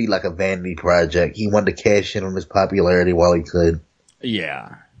had to be like a vanity project. He wanted to cash in on his popularity while he could.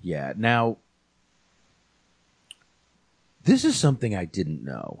 Yeah. Now, this is something I didn't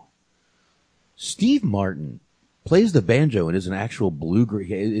know. Steve Martin plays the banjo and is in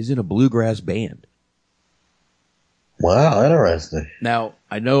a bluegrass band. Wow, interesting. Now,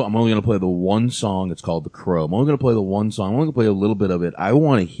 I know I'm only going to play the one song. It's called The Crow. I'm only going to play the one song. I'm only going to play a little bit of it. I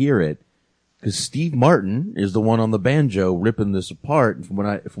want to hear it because Steve Martin is the one on the banjo ripping this apart. And from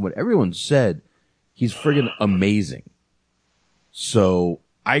what everyone said, he's friggin' amazing. So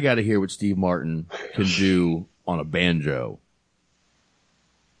I got to hear what Steve Martin can do on a banjo.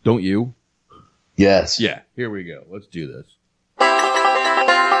 Don't you? Yes. Yeah. Here we go. Let's do this.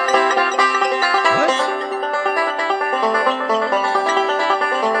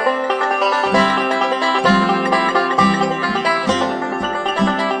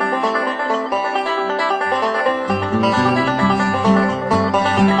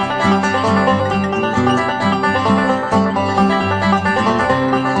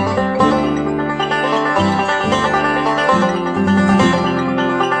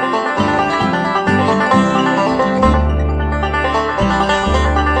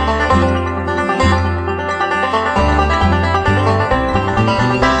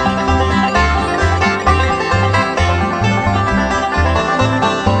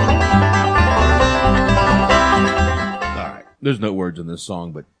 There's no words in this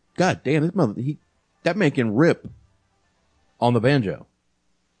song, but god damn, that man can rip on the banjo.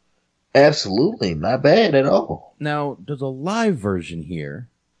 Absolutely, not bad at all. Now, there's a live version here,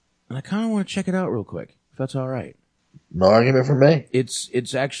 and I kind of want to check it out real quick, if that's all right. No argument from me.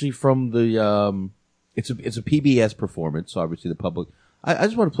 It's actually from the it's a PBS performance. Obviously, the public. I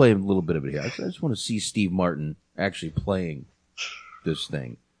just want to play a little bit of it here. I just want to see Steve Martin actually playing this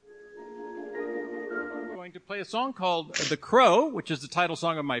thing. To play a song called The Crow, which is the title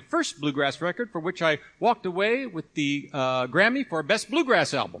song of my first bluegrass record, for which I walked away with the Grammy for Best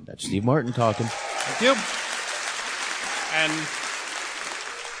Bluegrass Album. That's Steve Martin talking. Thank you. And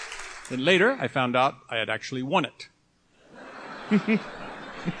then later, I found out I had actually won it. All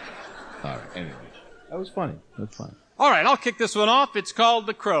right, anyway. That was funny. All right, I'll kick this one off. It's called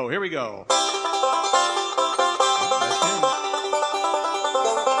The Crow. Here we go.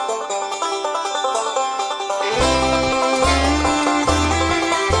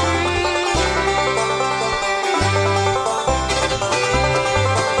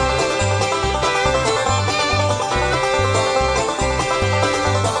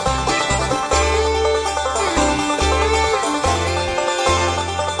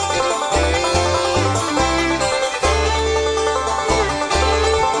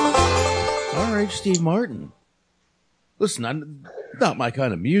 Steve Martin. Listen, I'm not my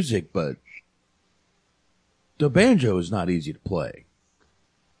kind of music, but the banjo is not easy to play.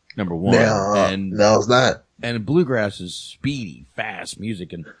 Number one. No, it's not. And bluegrass is speedy, fast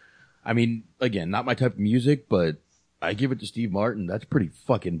music. And I mean, again, not my type of music, but I give it to Steve Martin. That's pretty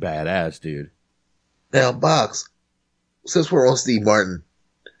fucking badass, dude. Now, Box, since we're on Steve Martin,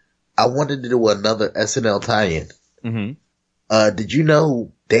 I wanted to do another SNL tie-in. Mm-hmm. Did you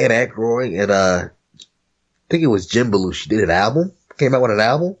know Dan Aykroyd and I think it was Jim Belushi did an album? Came out with an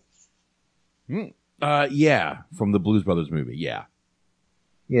album? Yeah, from the Blues Brothers movie, yeah.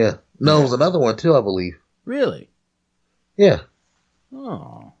 Yeah. No, it was another one too, I believe. Really? Yeah.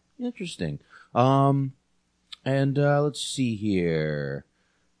 Oh, interesting. And let's see here.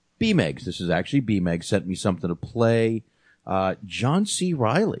 B-Megs. This is actually B-Megs sent me something to play. John C.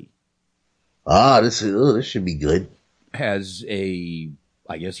 Reilly. This should be good. Has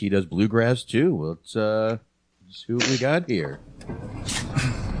I guess he does bluegrass too. Let's see what we got here.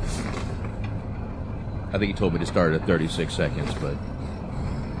 I think he told me to start at 36 seconds, but.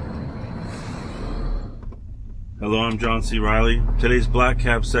 Hello, I'm John C. Reilly. Today's Black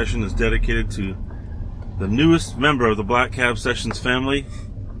Cab session is dedicated to the newest member of the Black Cab Sessions family,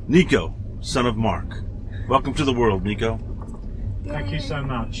 Nico, son of Mark. Welcome to the world, Nico. Thank you so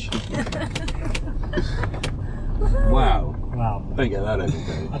much. Wow. Wow. Don't get that every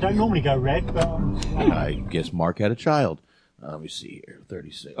day. I don't normally go red, but... I guess Mark had a child. Let me see here.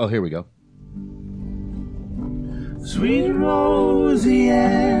 36. Oh, here we go. Sweet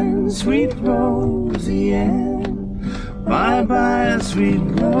Roseanne, sweet Roseanne, bye-bye, sweet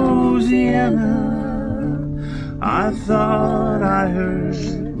Rosianna. I thought I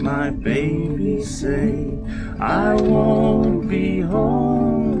heard my baby say I won't be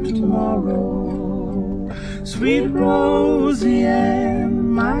home tomorrow. Sweet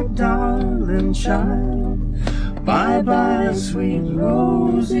Roseanne, my darling child, bye-bye, sweet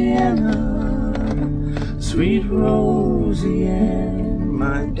Rosianna. Sweet Roseanne,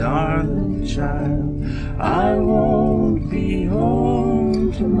 my darling child, I won't be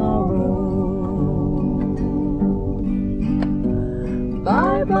home tomorrow.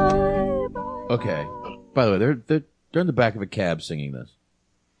 Bye-bye. Okay. By the way, they're in the back of a cab singing this.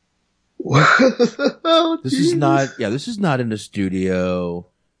 This is not in the studio.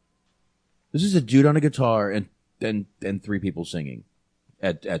 This is a dude on a guitar and three people singing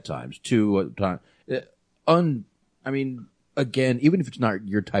at times. Two at a time. I mean, again, even if it's not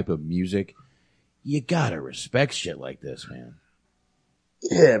your type of music, you gotta respect shit like this, man.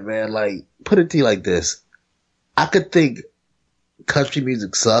 Yeah, man, like, put it to you like this. I could think country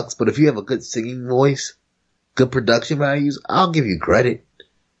music sucks, but if you have a good singing voice, good production values, I'll give you credit.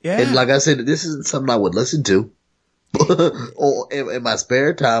 Yeah. And like I said, this isn't something I would listen to or in my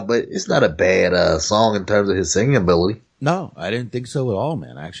spare time, but it's not a bad song in terms of his singing ability. No, I didn't think so at all,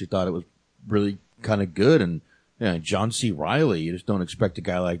 man. I actually thought it was really kind of good. And John C. Reilly, you just don't expect a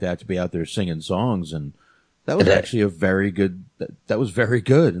guy like that to be out there singing songs. And that was actually a very good, that was very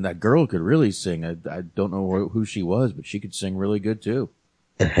good. And that girl could really sing. I don't know who she was, but she could sing really good too.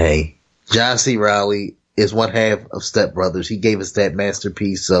 And hey, John C. Reilly is one half of Step Brothers. He gave us that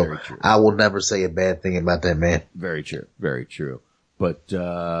masterpiece. So I will never say a bad thing about that man. Very true. Very true. But,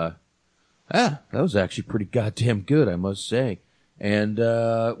 that was actually pretty goddamn good, I must say. And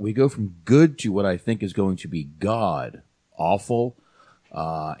we go from good to what I think is going to be god awful.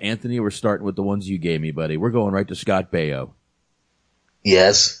 Anthony, we're starting with the ones you gave me, buddy. We're going right to Scott Baio.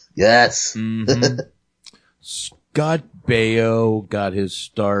 Yes. Mm-hmm. Scott Baio got his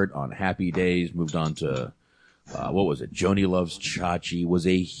start on Happy Days, moved on to, what was it? Joni Loves Chachi, was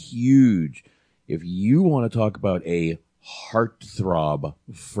a huge, if you want to talk about a heartthrob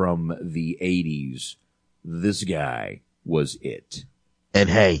from the 80s, this guy was it. And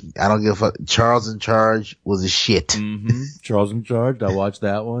hey, I don't give a fuck. Charles in Charge was a shit. Mm-hmm. Charles in Charge, I watched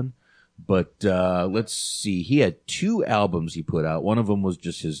that one. But let's see. He had 2 albums he put out. One of them was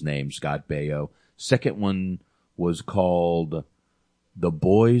just his name, Scott Baio. Second one was called The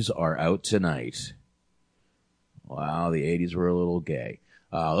Boys Are Out Tonight. Wow, the 80s were a little gay.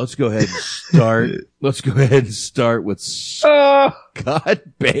 Let's go ahead and start. Let's go ahead and start with Scott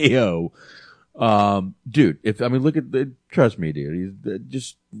Baio. Dude, look at trust me, dude,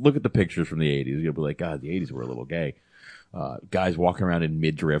 just look at the pictures from the 80s. You'll be like, God, the 80s were a little gay. Guys walking around in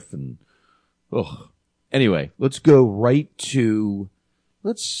midriff and, Anyway, let's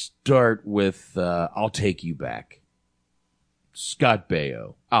start with, I'll Take You Back. Scott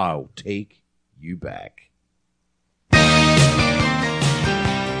Baio, I'll Take You Back.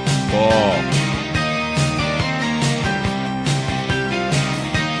 Oh.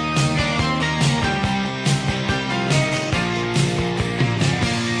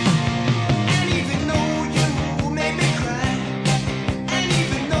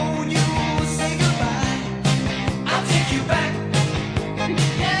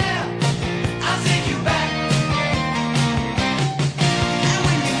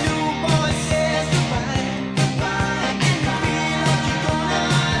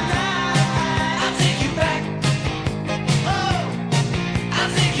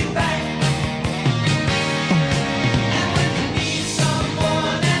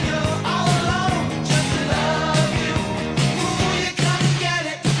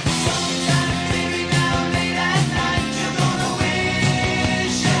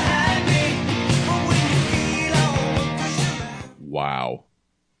 Wow.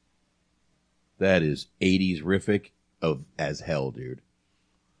 That is 80s rific as hell, dude.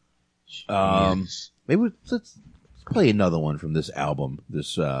 Maybe let's play another one from this album.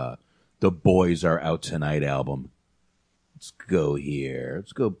 This The Boys Are Out Tonight album. Let's go here.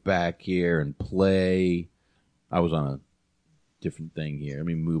 Let's go back here and play. I was on a different thing here. Let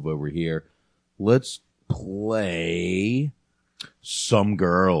me move over here. Let's play Some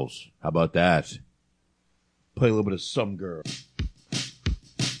Girls. How about that? Play a little bit of Some Girls.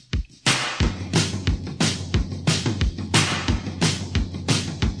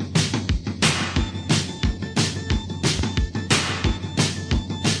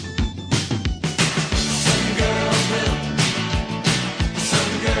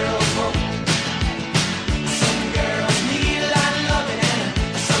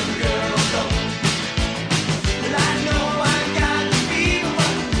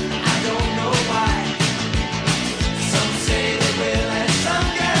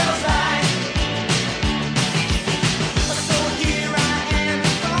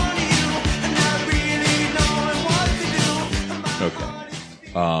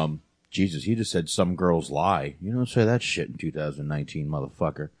 Jesus, he just said some girls lie. You don't say that shit in 2019,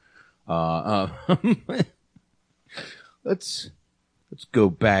 motherfucker. Let's go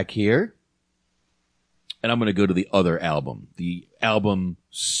back here. And I'm going to go to the other album. The album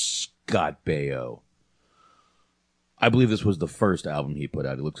Scott Baio. I believe this was the first album he put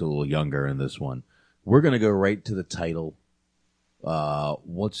out. He looks a little younger in this one. We're going to go right to the title.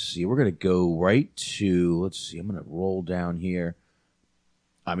 Let's see. We're going to go right to, let's see. I'm going to roll down here.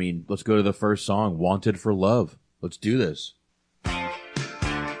 I mean, let's go to the first song, Wanted for Love. Let's do this.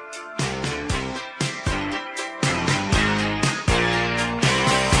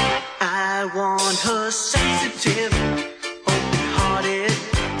 I want her sensitive, open-hearted,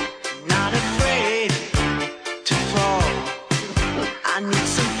 not afraid to fall. I need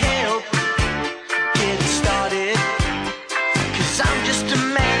some help getting started, 'cause I'm just a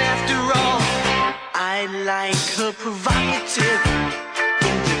man after all. I like her provocative,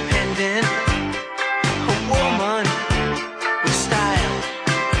 independent, a woman with style.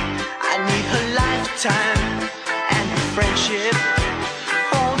 I need her lifetime and her friendship.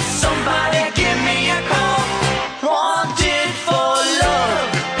 Oh, somebody give me a call. Wanted for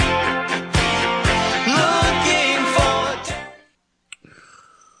love. Looking for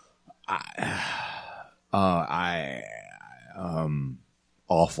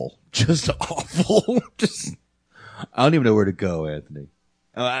Awful. Just awful. Just, I don't even know where to go, Anthony.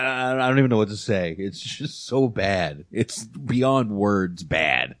 I don't even know what to say. It's just so bad. It's beyond words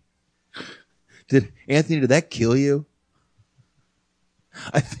bad. Anthony, did that kill you?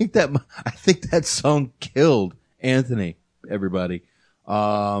 I think that song killed Anthony, everybody.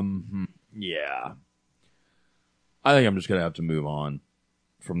 Yeah. I think I'm just going to have to move on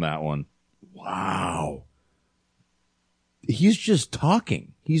from that one. Wow. He's just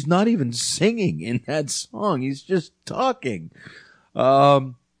talking. He's not even singing in that song. He's just talking.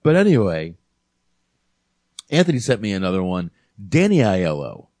 But anyway, Anthony sent me another one. Danny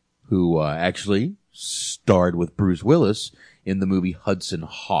Aiello, who actually starred with Bruce Willis in the movie Hudson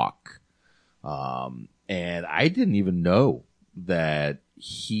Hawk. And I didn't even know that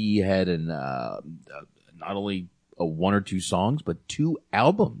he had not only one or two songs, but 2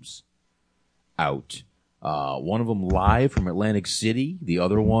 albums out. One of them live from Atlantic City. The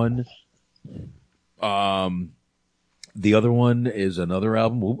other one is another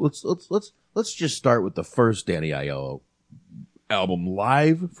album. Let's just start with the first Danny Aiello album,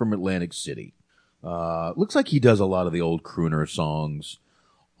 live from Atlantic City. Looks like he does a lot of the old crooner songs.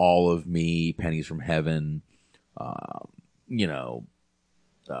 All of Me, Pennies from Heaven, Beyond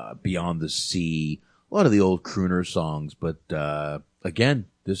the Sea, a lot of the old crooner songs. But, again,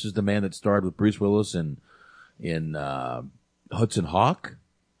 this is the man that starred with Bruce Willis in Hudson Hawk.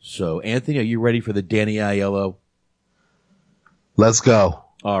 So, Anthony, are you ready for the Danny Aiello? Let's go.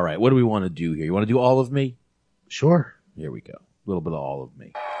 All right. What do we want to do here? You want to do All of Me? Sure. Here we go. A little bit of All of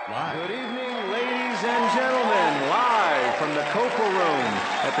Me. Good evening, ladies and gentlemen. Live from the Copa Room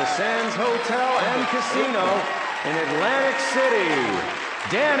at the Sands Hotel and Casino in Atlantic City,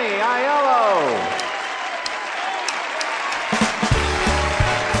 Danny Aiello.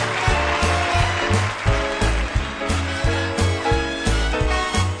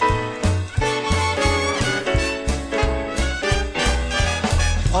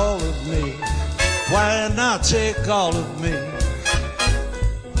 All of me, why not take all of me?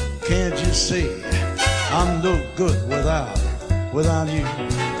 Can't you see I'm no good without you?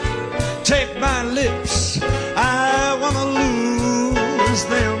 Take my lips, I wanna lose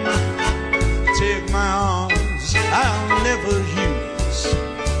them. Take my arms, I'll never use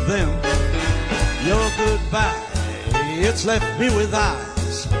them. Your goodbye, it's left me with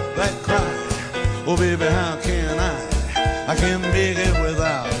eyes that cry. Oh baby, how can I can't make it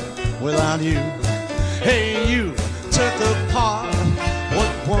without you. Hey, you took apart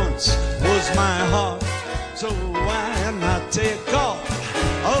what once was my heart, so why not take all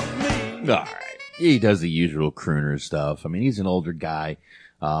of me? All right. He does the usual crooner stuff. I mean, he's an older guy.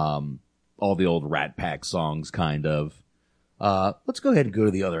 All the old Rat Pack songs, kind of. Let's go ahead and go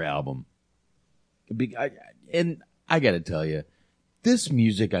to the other album. And I gotta tell you, this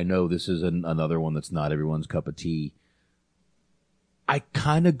music, I know this is another one that's not everyone's cup of tea. I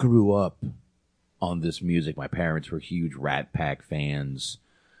kind of grew up on this music. My parents were huge Rat Pack fans.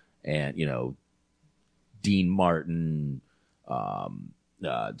 And, Dean Martin,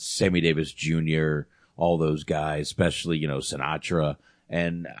 Sammy Davis Jr., all those guys, especially, Sinatra.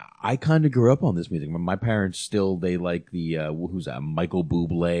 And I kind of grew up on this music. My parents still, they like the, who's that? Michael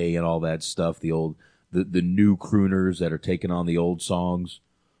Bublé and all that stuff. The old, the new crooners that are taking on the old songs.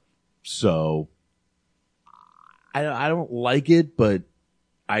 So I don't like it, but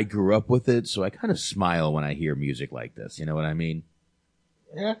I grew up with it, so I kind of smile when I hear music like this. You know what I mean?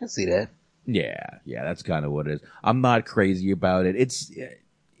 Yeah, I can see that. Yeah, that's kind of what it is. I'm not crazy about it.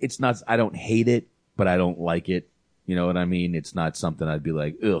 It's not, I don't hate it, but I don't like it. You know what I mean? It's not something I'd be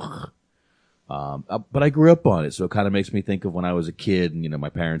like, ugh. But I grew up on it, so it kind of makes me think of when I was a kid and, my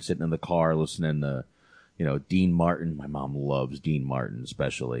parents sitting in the car listening to, Dean Martin. My mom loves Dean Martin,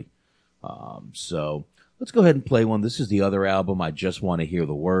 especially. So let's go ahead and play one. This is the other album. I Just Want to Hear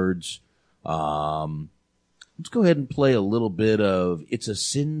the Words. Let's go ahead and play a little bit of It's a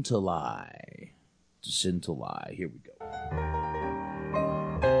Sin to Lie. It's a Sin to Lie. Here we go.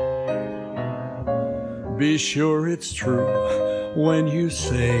 Be sure it's true when you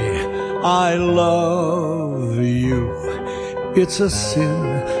say I love you. It's a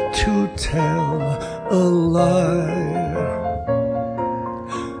sin to tell a lie.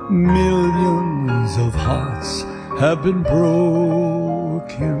 Millions of hearts have been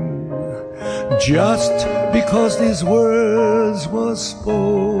broken just because these words were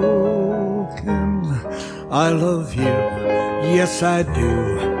spoken. I love you, yes I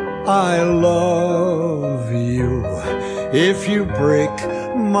do. I love you. If you break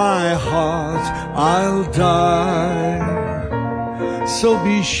my heart, I'll die. So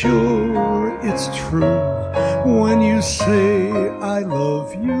be sure it's true when you say I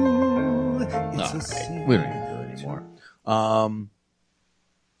love you. It's a sin. We don't even do it anymore.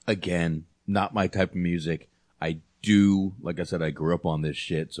 Again, not my type of music. I do, like I said, I grew up on this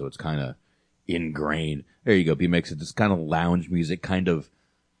shit, so it's kind of ingrained. There you go, B-Mix. It's this kind of lounge music, kind of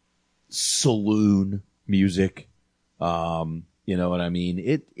saloon music. You know what I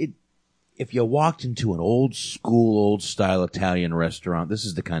mean? If you walked into an old school, old style Italian restaurant, this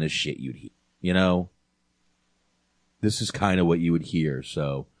is the kind of shit you'd hear, This is kind of what you would hear.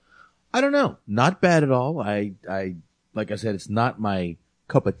 So I don't know. Not bad at all. I like I said, it's not my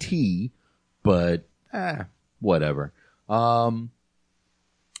cup of tea, but whatever. Move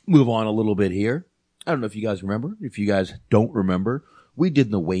on a little bit here. I don't know if you guys remember. If you guys don't remember, we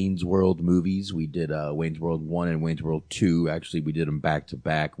did the Wayne's World movies. We did Wayne's World 1 and Wayne's World 2. Actually, we did them back to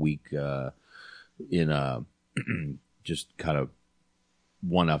back week in just kind of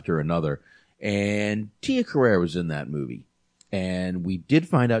one after another. And Tia Carrere was in that movie. And we did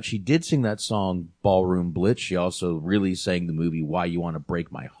find out she did sing that song Ballroom Blitz. She also really sang the movie Why You Want to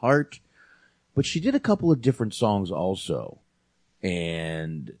Break My Heart. But she did a couple of different songs also.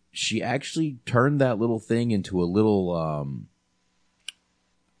 And she actually turned that little thing into a little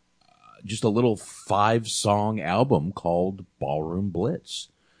just a little 5-song album called Ballroom Blitz.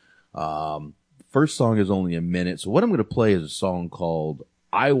 First song is only a minute, so what I'm going to play is a song called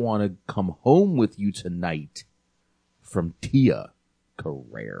I Want to Come Home With You Tonight from Tia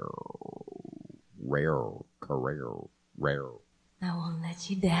Carrere. Rare. I won't let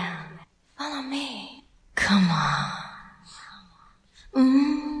you down. Follow me. Come on.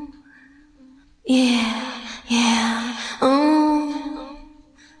 Yeah. Yeah.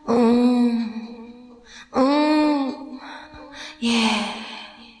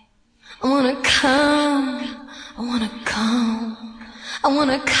 I wanna come.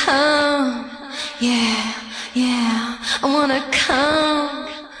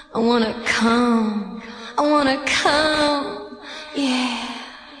 Yeah. I wanna come.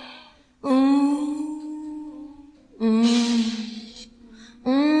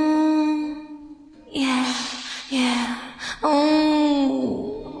 Yeah. Yeah.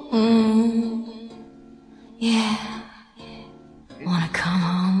 Yeah. Wanna come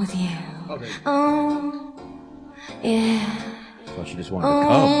home with you. Yeah. I thought she just wanted to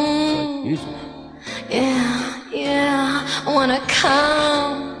come. It's like, easy. Yeah. I wanna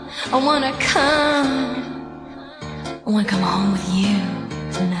come. I wanna come home with you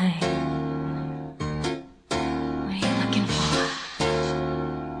tonight. What are you looking for?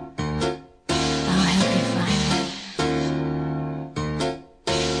 I'll help you find it.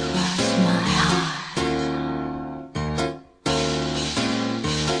 Cross my heart.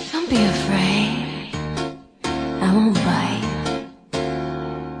 Don't be afraid. I won't bite.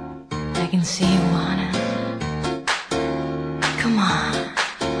 I can see you wanna. Come on.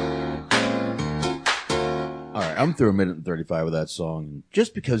 All right, I'm through a minute and 35 of that song.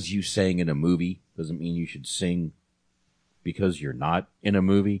 Just because you sang in a movie doesn't mean you should sing because you're not in a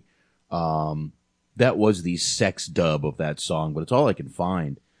movie. That was the sex dub of that song, but it's all I can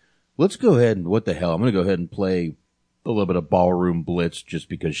find. Let's go ahead and, what the hell, I'm going to go ahead and play a little bit of Ballroom Blitz just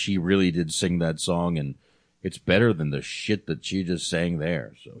because she really did sing that song, and it's better than the shit that she just sang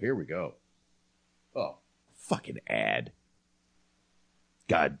there. So here we go. Oh, fucking ad.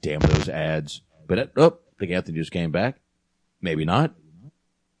 God damn those ads. But, I think Anthony just came back. Maybe not.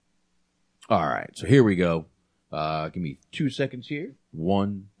 All right, so here we go. Give me 2 seconds here.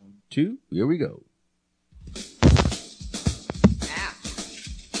 1, 2, here we go.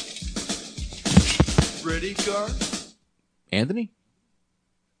 Ready, Gar? Anthony?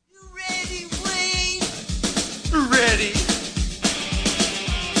 Ready.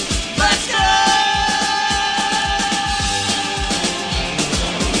 Let's go!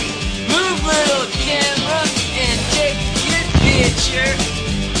 Move, little camera, and take your picture.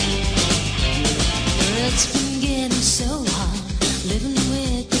 It's been getting so hard, living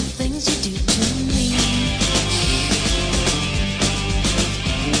with the things you do to me.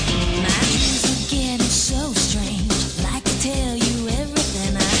 My dreams are getting so strange, like to tell you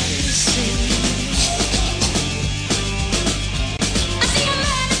everything I can see. I see a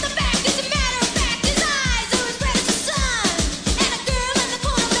man in the back, as a matter of fact, his eyes are as red as the sun. And a girl in the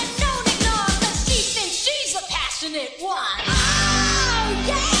corner that no one ignores, 'cause she thinks she's the passionate one. Oh,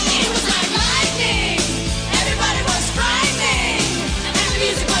 yeah! It was like lightning. Everybody was frightening, and the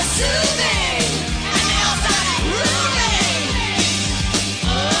music was soothing, and they all started grooving.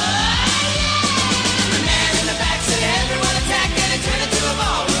 Oh, yeah! The man in the back said everyone attack, and it turned into a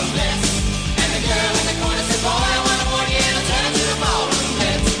ballroom blitz. And the girl in the corner said, boy, I want to warn you, it'll turn into a ballroom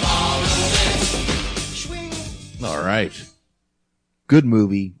blitz. Ballroom blitz. All right. Good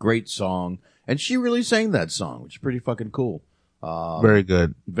movie, great song. And she really sang that song, which is pretty fucking cool. Very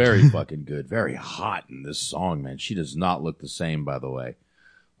good. Very fucking good. Very hot in this song, man. She does not look the same, by the way.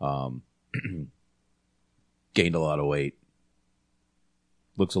 Gained a lot of weight.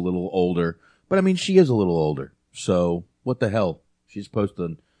 Looks a little older. But, I mean, she is a little older. So, what the hell? She's supposed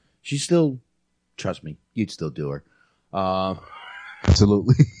to... She's still... Trust me, you'd still do her.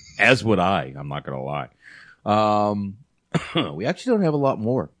 Absolutely. As would I. I'm not going to lie. We actually don't have a lot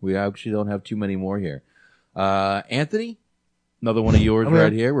more. We actually don't have too many more here. Anthony? Another one of yours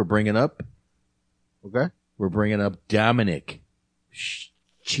right here. We're bringing up. Okay. We're bringing up Dominic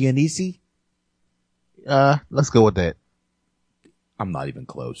Chianese. Let's go with that. I'm not even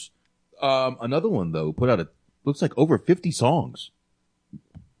close. Another one though put out looks like over 50 songs.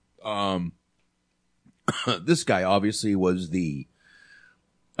 This guy obviously was he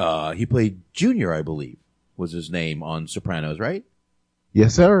played Junior, I believe, was his name on Sopranos, right?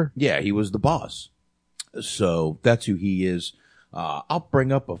 Yes, sir. Yeah, he was the boss. So that's who he is. I'll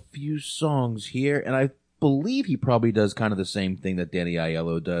bring up a few songs here, and I believe he probably does kind of the same thing that Danny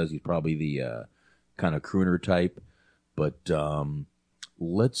Aiello does. He's probably the kind of crooner type. But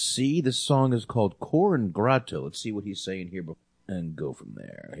let's see. This song is called Corn Grotto. Let's see what he's saying here and go from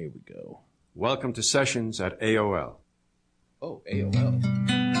there. Here we go. Welcome to Sessions at AOL. Oh, AOL.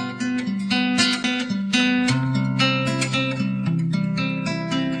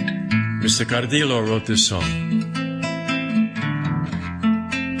 Mr. Cardillo wrote this song.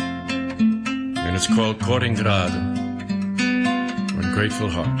 And it's called Cor in Grado, or Grateful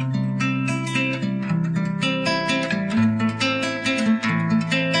Heart.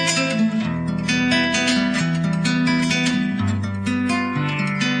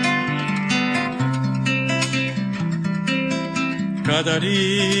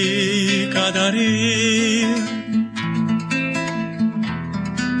 Cadari, Cadari,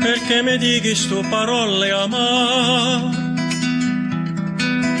 perché mi dighi sto parole amar,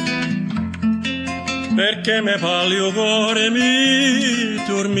 perché me parli o cuore mi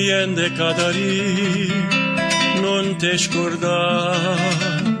dormiende Cadari, non te scordar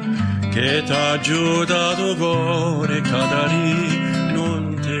che t'ha aiutato cuore Cadari,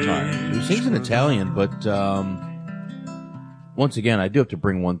 non te. He sings in Italian, but once again, I do have to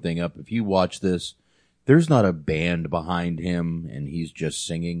bring one thing up. If you watch this, there's not a band behind him and he's just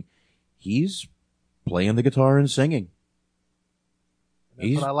singing. He's playing the guitar and singing.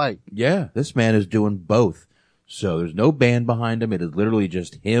 That's what I like. Yeah, this man is doing both. So there's no band behind him. It is literally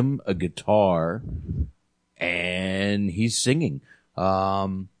just him, a guitar, and he's singing. I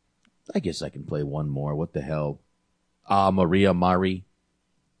guess I can play one more. What the hell? Maria Mari.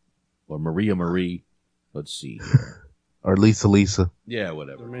 Or Maria Marie. Let's see here. Or Lisa. Yeah,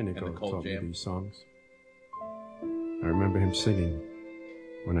 whatever. Domenico And the Cold taught me Jam. these songs. I remember him singing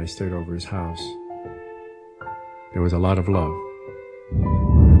when I stayed over his house. There was a lot of love.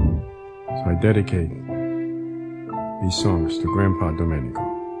 So I dedicate these songs to Grandpa Domenico.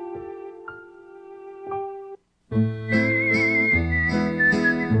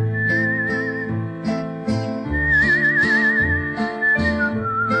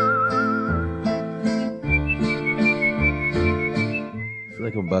 I feel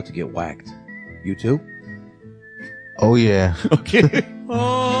like I'm about to get whacked. You too? Oh, yeah. Okay.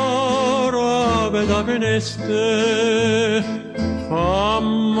 Ora veda veneste,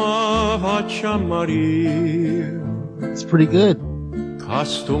 famma la faccia morire. It's pretty good.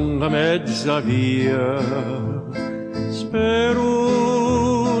 Castunga mezza via,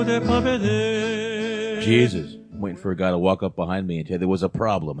 spero de pa vedere. Jesus. I'm waiting for a guy to walk up behind me and say there was a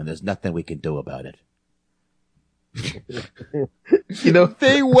problem and there's nothing we can do about it. You know,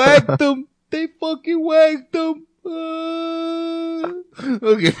 they whacked them. They fucking whacked them.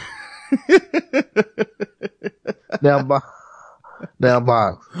 Okay. Now, Box.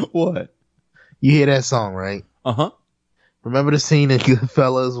 What? You hear that song, right? Uh-huh. Remember the scene in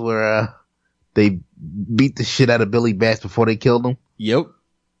Goodfellas where they beat the shit out of Billy Batts before they killed him? Yep.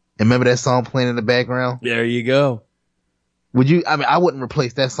 And remember that song playing in the background? There you go. Would you, I mean, I wouldn't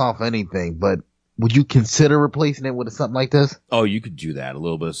replace that song for anything, but would you consider replacing it with something like this? Oh, you could do that. A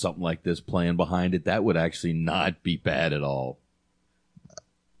little bit of something like this playing behind it. That would actually not be bad at all.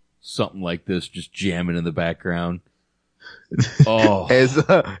 Something like this just jamming in the background. Oh. As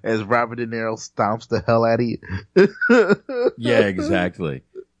Robert De Niro stomps the hell out of you. Yeah, exactly.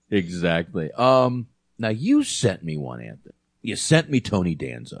 Exactly. Now you sent me one, Anthony. You sent me Tony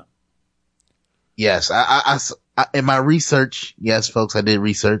Danza. Yes, I in my research, yes, folks, I did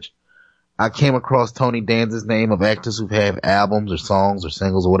research. I came across Tony Danza's name of actors who have albums or songs or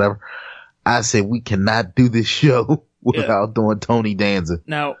singles or whatever. I said, we cannot do this show without doing Tony Danza.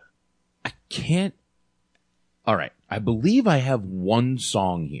 Now, I can't. All right. I believe I have one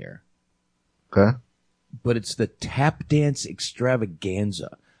song here. Okay. But it's the Tap Dance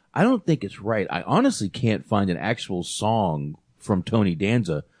Extravaganza. I don't think it's right. I honestly can't find an actual song from Tony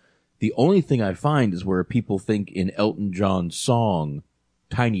Danza. The only thing I find is where people think in Elton John's song,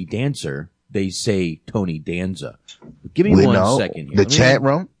 Tiny Dancer, they say Tony Danza. But give me one second here. The chat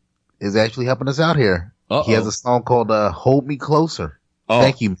room is actually helping us out here. Uh-oh. He has a song called Hold Me Closer. Oh.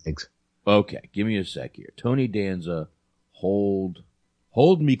 Thank you, Migs. Okay, give me a sec here. Tony Danza, Hold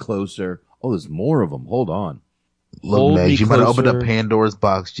Me Closer. Oh, there's more of them. Hold on. Look, Migs, you better open up Pandora's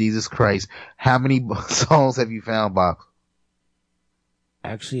box. Jesus Christ. How many songs have you found, Box?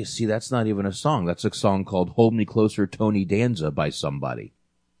 Actually, see, that's not even a song. That's a song called Hold Me Closer, Tony Danza by somebody.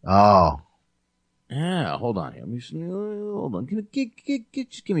 Oh. Yeah, hold on here. Hold on.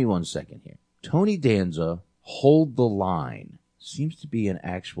 Just give me 1 second here. Tony Danza, Hold the Line. Seems to be an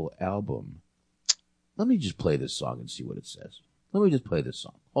actual album. Let me just play this song and see what it says. Let me just play this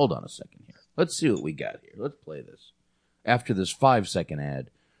song. Hold on a second here. Let's see what we got here. Let's play this. After this 5-second ad,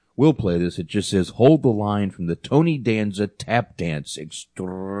 we'll play this. It just says, Hold the Line from the Tony Danza Tap Dance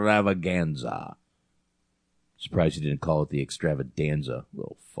Extravaganza. Surprised he didn't call it the Extravaganza.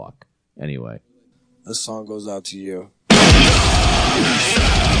 Little fuck. Anyway. This song goes out to you.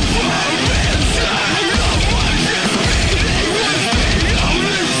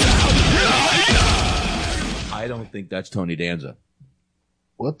 I don't think that's Tony Danza.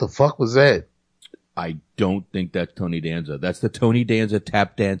 What the fuck was that? I don't think that's Tony Danza. That's the Tony Danza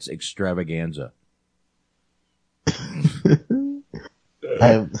Tap Dance Extravaganza.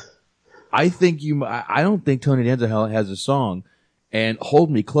 I think I don't think Tony Danza has a song. And Hold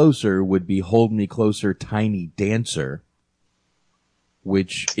Me Closer would be Hold Me Closer Tiny Dancer,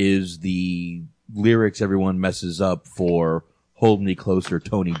 which is the lyrics everyone messes up for Hold Me Closer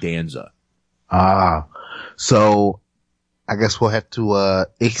Tony Danza. Ah. So I guess we'll have to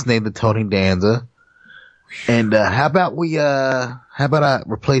ixnay the Tony Danza. And how about I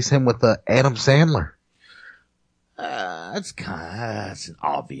replace him with Adam Sandler? That's an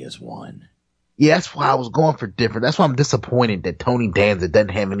obvious one. Yeah, that's why I was going for different. That's why I'm disappointed that Tony Danza doesn't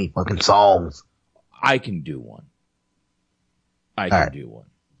have any fucking songs. I can do one. I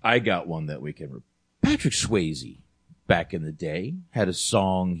got one that we can. Patrick Swayze, back in the day, had a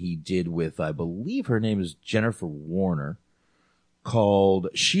song he did with, I believe her name is Jennifer Warner, called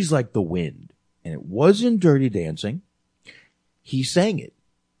She's Like the Wind. And it was in Dirty Dancing. He sang it.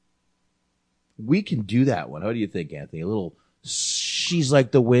 We can do that one. How do you think, Anthony? A little She's Like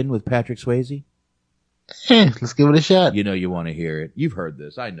the Wind with Patrick Swayze? Let's give it a shot. You know you want to hear it. You've heard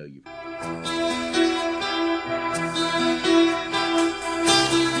this. I know you've heard it.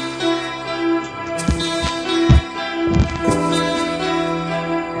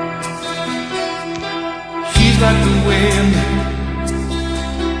 She's like the wind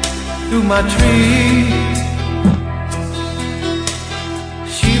through my tree.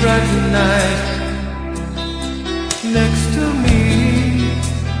 She rides the night next to me.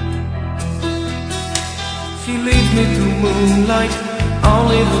 She leads me through moonlight,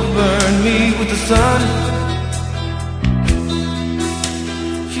 only to burn me with the sun.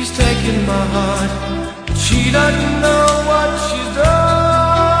 She's taking my heart, she doesn't know what she's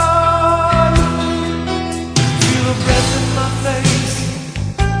done. Feel her breath in my face,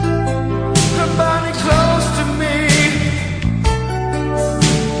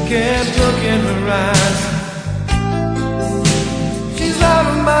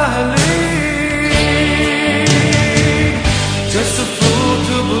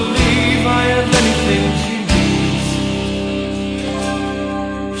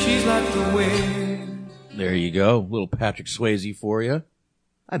 There you go. Little Patrick Swayze for you.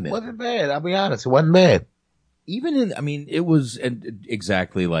 I mean, Wasn't bad. I'll be honest. It wasn't bad. even in, I mean, it was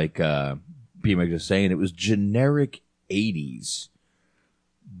exactly like B-Meg was saying, it was generic 80s,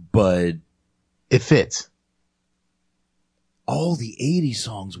 but it fits. All the 80s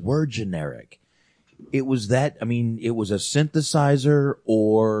songs were generic. It was that, I mean, it was a synthesizer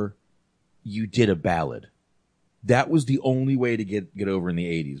or you did a ballad. That was the only way to get over in the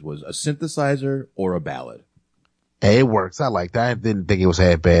 80s, was a synthesizer or a ballad. Hey, it works. I like that. I didn't think it was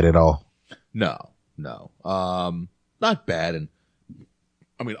half bad at all. No. Not bad. And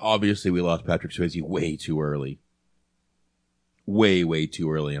I mean, obviously we lost Patrick Swayze way too early. Way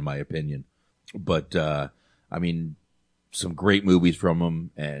too early, in my opinion. But, I mean, some great movies from him,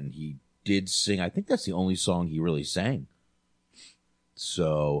 and he did sing. I think that's the only song he really sang.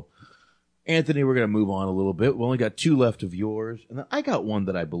 So, Anthony, we're going to move on a little bit. We only got 2 left of yours. And then I got one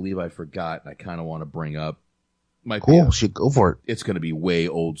that I believe I forgot, and I kind of want to bring up. Shit, go for it. It's going to be way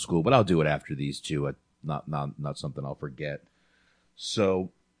old school, but I'll do it after these 2. Not something I'll forget.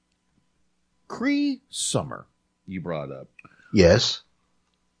 So, Cree Summer, you brought up. Yes.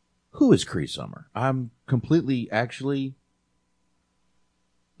 Who is Cree Summer? I'm completely, actually,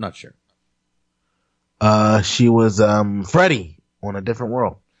 not sure. She was Freddie on A Different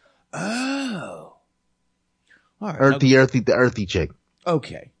World. Oh. All right. The earthy chick.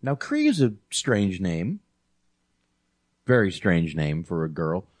 Okay. Now, Cree is a strange name. Very strange name for a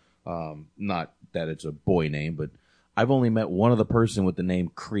girl. Not that it's a boy name, but I've only met one other person with the name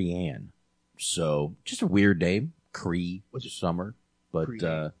Creanne. So, just a weird name. Cree Summer. But,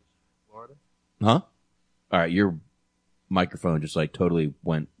 Florida? Huh? All right, your microphone just like totally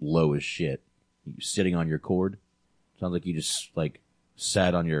went low as shit. You sitting on your cord? Sounds like you just like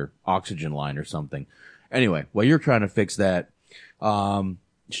sat on your oxygen line or something. Anyway, while you're trying to fix that,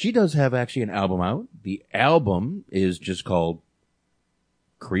 she does have actually an album out. The album is just called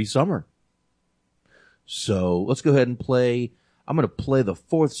Cree Summer. So let's go ahead and play. I'm going to play the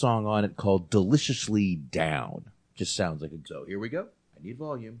 4th song on it called Deliciously Down. Just sounds like it. So here we go. I need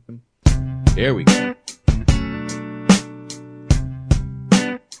volume. There we go.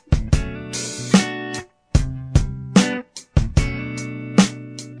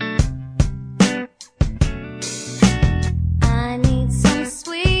 I need some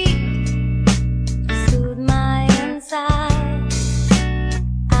sweet to soothe my inside.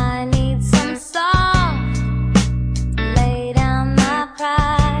 I need some soft to lay down my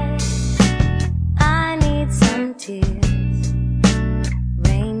pride. I need some tears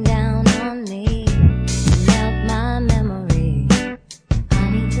rain down on me, melt my memory. I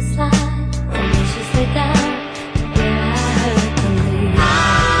need to slide deliciously down to where I hurt the least.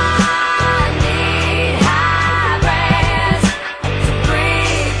 I need high prayers to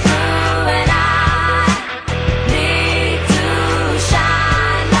breathe through, and I need to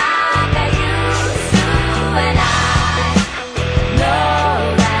shine like I used to, and I know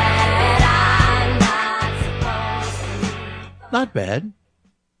that I'm not supposed to. Not bad.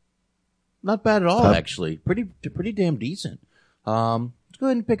 Not bad at all, actually. Pretty damn decent. Let's go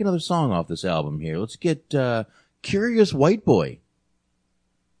ahead and pick another song off this album here. Let's get Curious White Boy.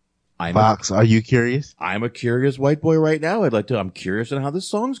 Fox, are you curious? I'm a curious white boy right now. I'm curious on how this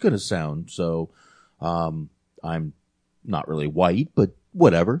song's going to sound. So, I'm not really white, but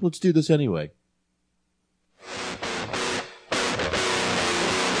whatever. Let's do this anyway.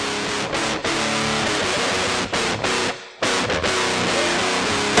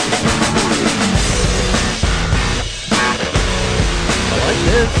 I like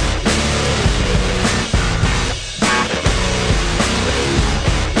this.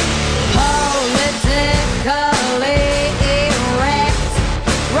 Politically erect,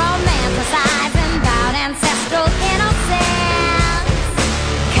 romanticizing about ancestral innocence,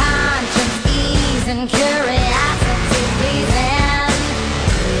 conscience ease and curiosity pleasing,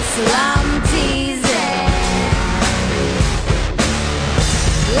 slum teasing,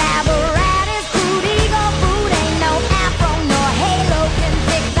 laboratus, crude ego food, ain't no afro nor halo can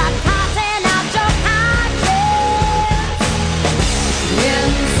fix the content of your conscience.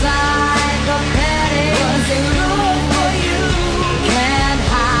 Inside the petty, was it good for you? Can't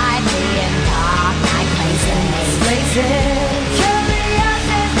hide being dark like placing these places. Curious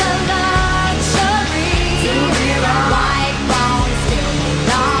is the luxury. To be wrong. White bones still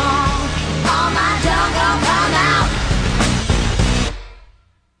belong. All my jungle come out.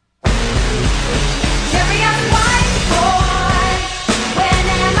 Curious white boy, when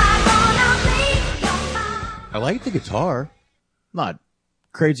am I gonna meet your mind? I like the guitar. Not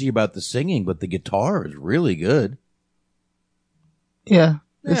crazy about the singing, but the guitar is really good. Yeah.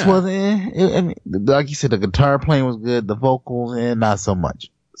 This Yeah. was, I mean, like you said, the guitar playing was good. The vocals, not so much.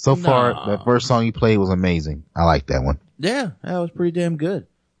 So far, Nah. that first song you played was amazing. I like that one. Yeah, that was pretty damn good.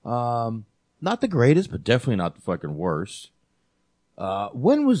 Not the greatest, but definitely not the fucking worst.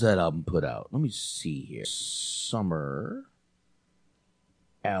 When was that album put out? Let me see here. Summer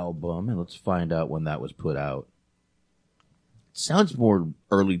album, and let's find out when that was put out. It sounds more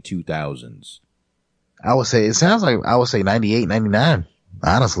early 2000s. It sounds like, I would say 98, 99,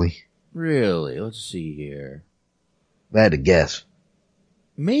 honestly. Really? Let's see here. If I had to guess.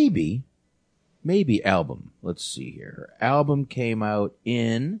 Maybe album. Let's see here. Her album came out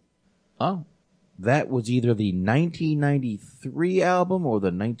in, that was either the 1993 album or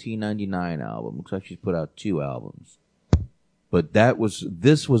the 1999 album. Looks like she's put out 2 albums. But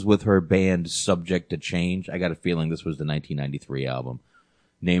this was with her band Subject to Change. I got a feeling this was the 1993 album,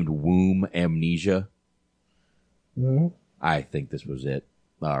 named Womb Amnesia. Mm-hmm. I think this was it.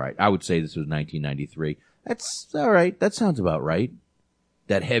 All right. I would say this was 1993. That's all right. That sounds about right.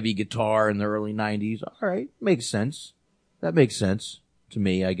 That heavy guitar in the early 90s. All right. Makes sense. That makes sense to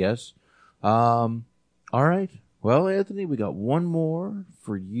me, I guess. All right. Well, Anthony, we got one more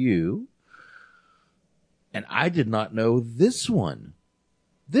for you. And I did not know this one.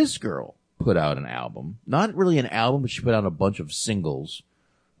 This girl put out an album. Not really an album, but she put out a bunch of singles.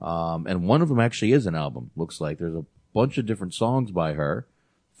 And one of them actually is an album. Looks like there's a bunch of different songs by her.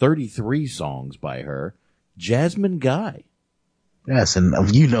 33 songs by her. Jasmine Guy. Yes,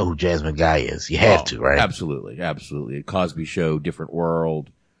 and you know who Jasmine Guy is. You have to, right? Absolutely, absolutely. Cosby Show, Different World,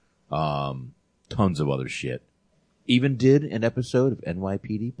 tons of other shit. Even did an episode of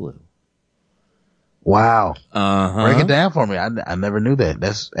NYPD Blue. Wow. Uh-huh. Break it down for me. I never knew that.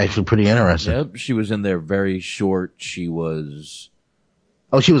 That's actually pretty interesting. Yep, she was in there very short. She was...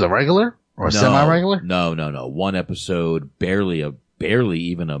 Oh, she was a regular? Or a semi-regular? No. One episode, barely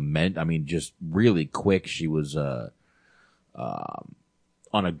even I mean, just really quick. She was,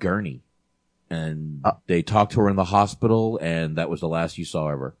 on a gurney, and they talked to her in the hospital, and that was the last you saw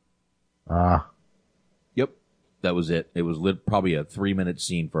of her. Yep. That was it. It was probably a 3-minute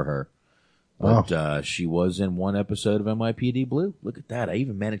scene for her. But, she was in one episode of NYPD Blue. Look at that. I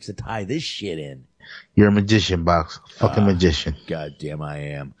even managed to tie this shit in. You're a magician, Box. Fucking magician. God damn, I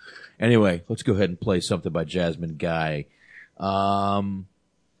am. Anyway, let's go ahead and play something by Jasmine Guy.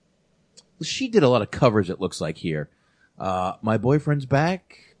 She did a lot of covers, it looks like here. My Boyfriend's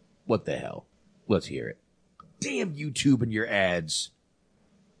Back. What the hell? Let's hear it. Damn YouTube and your ads.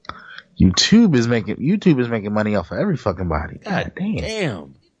 YouTube is making money off of every fucking body. God damn.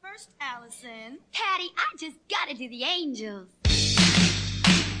 Damn. First, Allison. Patty, I just gotta do the angels.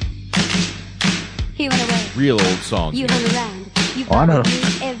 He went away. Real old song. You hung around. You I know. followed me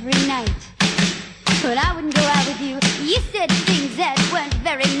every night. But I wouldn't go out with you. You said things that weren't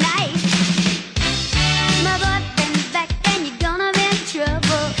very nice. My boyfriend's back and you're gonna be in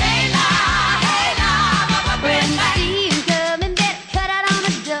trouble. Hey now, my boyfriend's when you see him coming, better cut out on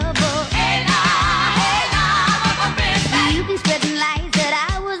a double. Hey now, my boyfriend's back. You've been spreading lies that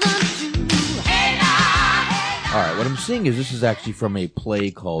I was untrue. All right, what I'm seeing is this is actually from a play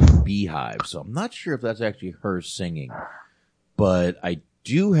called Beehive, so I'm not sure if that's actually her singing. But I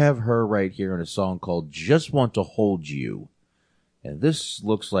do have her right here in a song called Just Want to Hold You. And this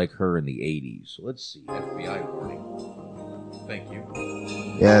looks like her in the 80s. So let's see. FBI warning. Thank you.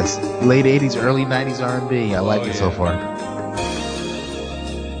 Yes. Late 80s, early 90s R&B. I like it so far.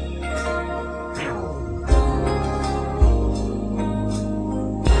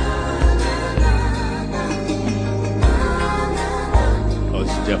 Oh,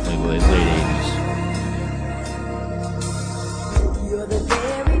 it's definitely late 80s. You're the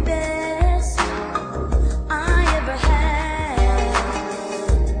very best I ever had,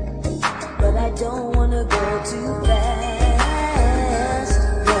 but I don't wanna go too fast.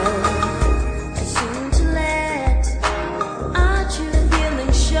 No, too soon to let our true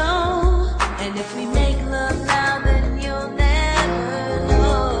feelings show. And if we make love now, then you'll never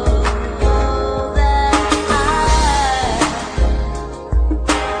know that I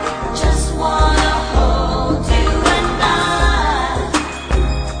just wanna hold you and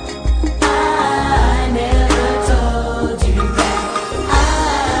I never told you that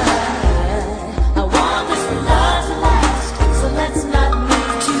I want this love to last, so let's not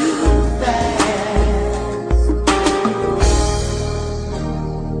move too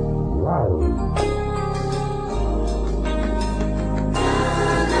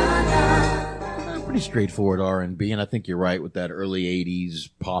Pretty straightforward R&B, and I think you're right with that early 80s,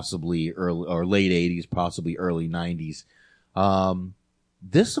 possibly early or late 80s, possibly early 90s.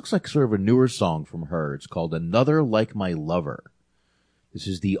 This looks like sort of a newer song from her. It's called Another Like My Lover. This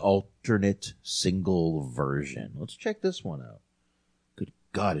is the alternate single version. Let's check this one out. Good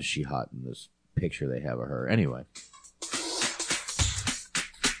God, is she hot in this picture they have of her. Anyway.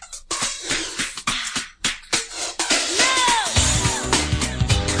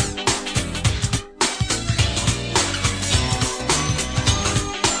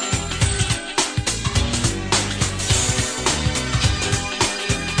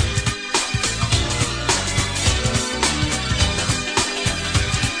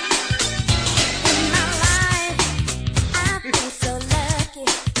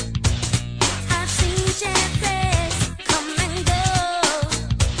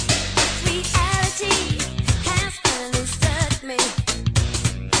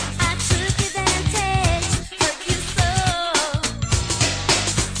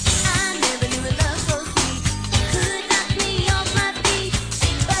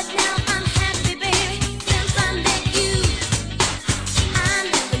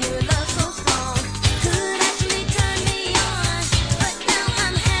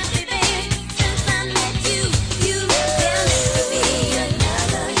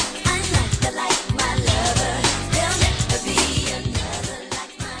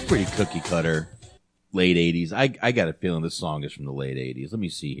 Cookie cutter, late 80s. I got a feeling this song is from the late 80s. Let me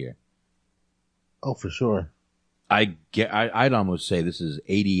see here. Oh, for sure. I'd almost say this is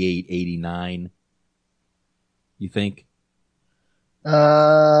 88, 89. You think?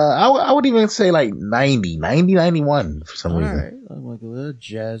 I would even say like 90, 91 for some reason. All right. I'm like a little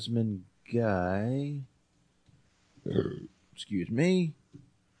Jasmine guy. Excuse me.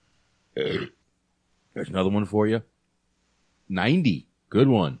 There's another one for you. 90. Good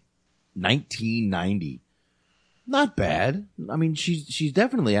one. 1990. Not bad. I mean, she's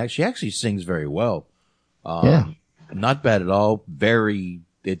definitely, she actually sings very well. Yeah. Not bad at all.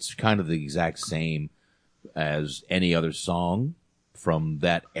 It's kind of the exact same as any other song from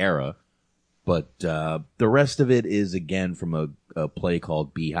that era. But, the rest of it is again from a play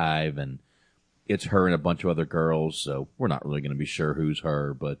called Beehive, and it's her and a bunch of other girls. So we're not really going to be sure who's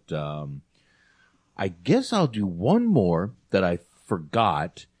her, but, I guess I'll do one more that I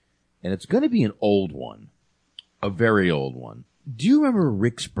forgot. And it's going to be an old one. A very old one. Do you remember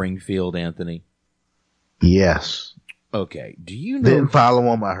Rick Springfield, Anthony? Yes. Okay. Do you know? Didn't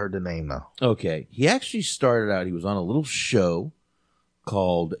follow him. I heard the name, though. Okay. He actually started out, he was on a little show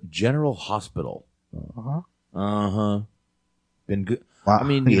called General Hospital. Uh-huh. Uh-huh. Been good. Wow. I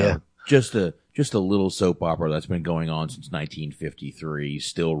mean, you know, just a little soap opera that's been going on since 1953,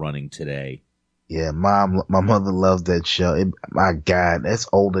 still running today. Yeah, my mother loves that show. My God, that's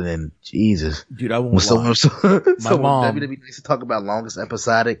older than Jesus. Dude, I won't lie. So My mom. WWE used to talk about longest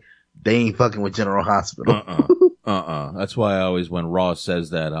episodic, they ain't fucking with General Hospital. That's why I always, when Ross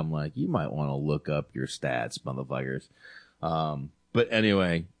says that, I'm like, you might want to look up your stats, motherfuckers. But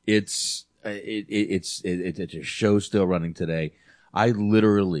anyway, it's a show still running today. I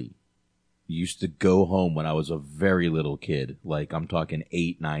literally used to go home when I was a very little kid, like I'm talking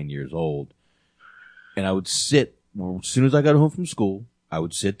 8, 9 years old. And I would sit, as soon as I got home from school, I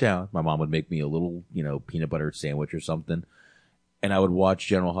would sit down. My mom would make me a little, peanut butter sandwich or something. And I would watch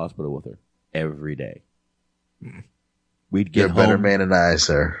General Hospital with her every day. We'd get You're a home. better man than I,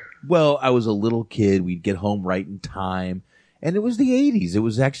 sir. Well, I was a little kid. We'd get home right in time. And it was the 80s. It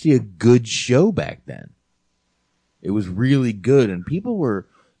was actually a good show back then. It was really good. And people were,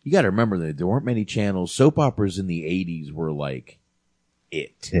 you got to remember that there weren't many channels. Soap operas in the 80s were like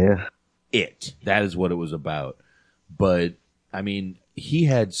it. Yeah. That is what it was about. But, I mean, he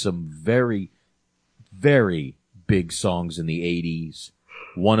had some very, very big songs in the 80s.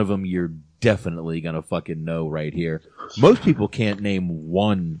 One of them you're definitely going to fucking know right here. Most people can't name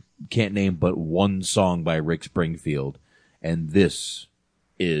but one song by Rick Springfield. And this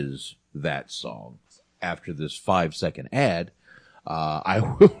is that song. After this 5-second ad, I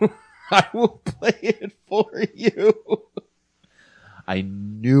will play it for you. I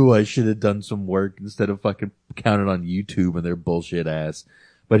knew I should have done some work instead of fucking counting on YouTube and their bullshit ass.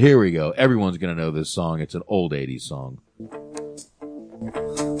 But here we go. Everyone's gonna know this song. It's an old 80s song.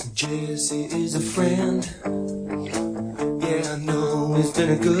 Jesse is a friend. Yeah, I know he's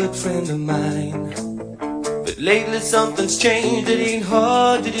been a good friend of mine. But lately something's changed. It ain't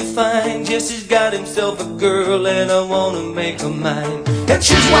hard to define. Jesse's got himself a girl and I wanna make her mine. And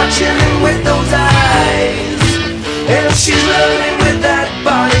she's watching him with those eyes. And she's loving with that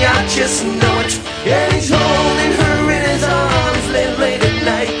body, I just know it. And he's holding her in his arms late at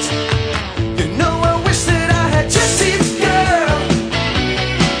night. You know, I wish that I had Jesse's girl.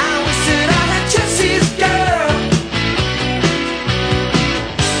 I wish that I had Jesse's girl.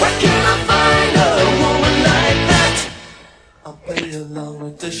 Where can I find a woman like that? I'll play along.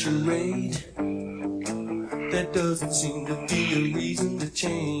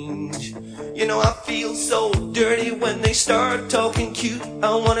 cute.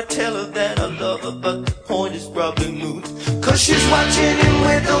 I wanna tell her that I love her, but the point is probably moot. Cause she's watching him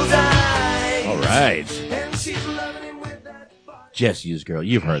with those eyes. All right. And she's loving him with that. Jesse's Girl.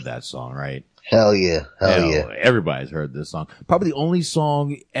 You've heard that song, right? Hell yeah. Hell yeah. Everybody's heard this song. Probably the only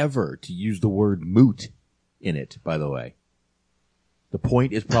song ever to use the word moot in it, by the way. The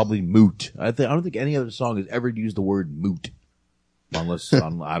point is probably moot. I don't think any other song has ever used the word moot. Unless,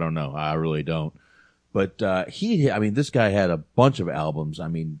 I don't know. I really don't. But this guy had a bunch of albums. I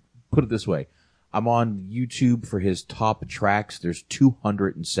mean, put it this way. I'm on YouTube for his top tracks. There's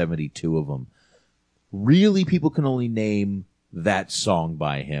 272 of them. Really, people can only name that song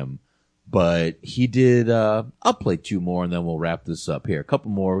by him. But he did, I'll play two more and then we'll wrap this up. Here, a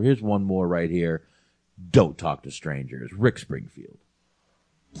couple more. Here's one more right here. Don't Talk to Strangers. Rick Springfield.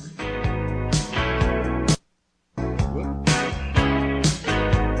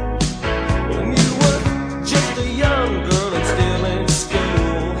 Just a young girl and still in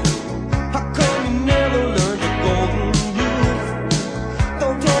school. How come you never learned the golden rule?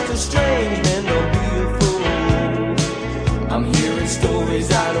 Don't talk to strange men, don't be a fool. I'm hearing stories,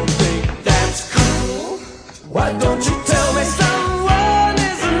 I don't think that's cool. Why don't you tell me someone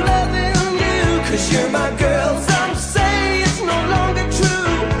is loving you? Cause you're my girl, some say it's no longer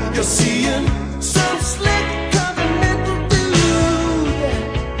true. You're seeing some slick continental dude.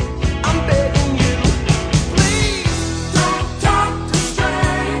 I'm begging you.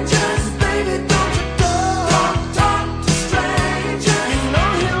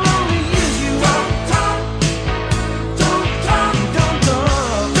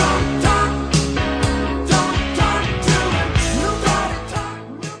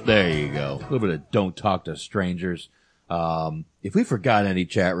 There you go. A little bit of Don't Talk to Strangers. If we forgot any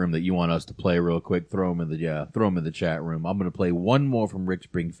chat room that you want us to play real quick, throw them in the chat room. I'm going to play one more from Rick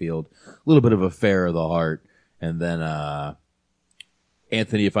Springfield, a little bit of Affair of the Heart, and then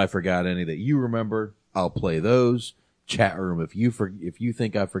Anthony, if I forgot any that you remember, I'll play those. Chat room, if you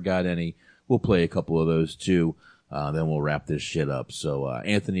think I forgot any, we'll play a couple of those too. Then we'll wrap this shit up. So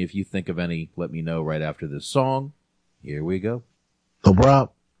Anthony, if you think of any, let me know right after this song. Here we go. No problem.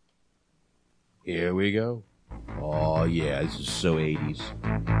 Here we go. Oh, yeah, this is so 80s.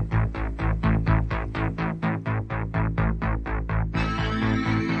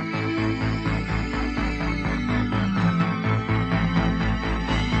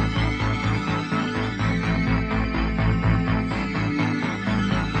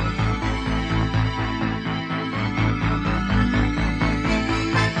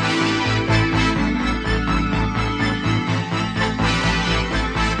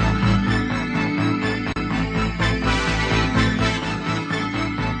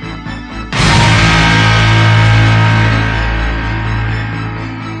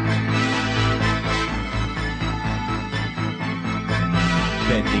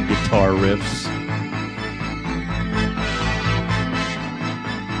 Bending guitar riffs.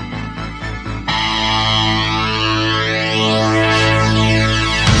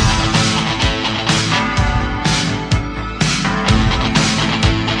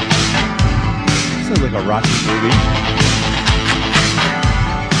 Sounds like a Rocky movie.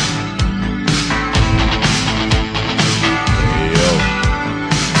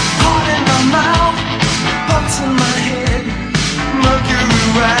 Heart in my mouth, thoughts in my head, mercury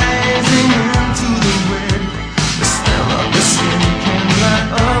rising into the red. The smell of the skin can light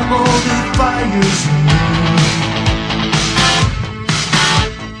up all the fires in me.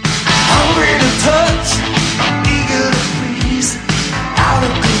 Hungry to touch, eager to please, out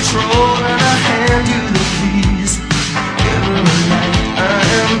of control and I hand you the keys. Every night I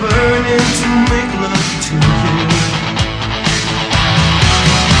am burning to make love to you.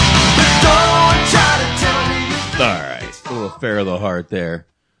 All right, a little Affair of the Heart there.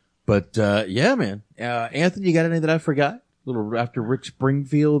 But, yeah, man. Anthony, you got any that I forgot? A little after Rick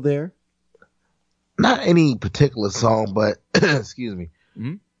Springfield there? Not any particular song, but, excuse me.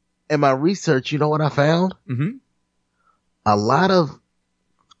 Mm-hmm. In my research, you know what I found? Mm-hmm. A lot of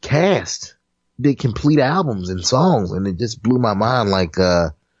cast did complete albums and songs, and it just blew my mind. Like,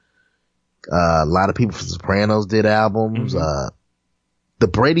 a lot of people from Sopranos did albums. Mm-hmm. The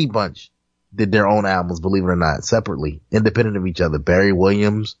Brady Bunch did their own albums, believe it or not, separately, independent of each other. Barry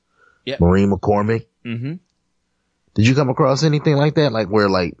Williams, Yep. Maureen McCormick. Mm-hmm. Did you come across anything like that? Like where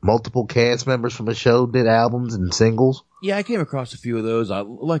like multiple cast members from a show did albums and singles? Yeah, I came across a few of those.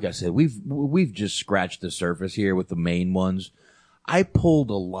 Like I said, we've just scratched the surface here with the main ones. I pulled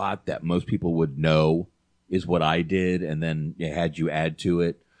a lot that most people would know is what I did, and then had you add to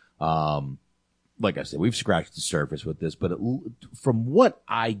it. Like I said, we've scratched the surface with this, but from what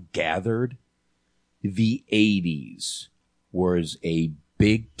I gathered, the 80s was a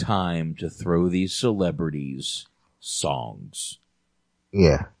big time to throw these celebrities songs.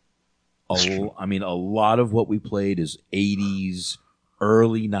 Yeah. I mean, a lot of what we played is 80s,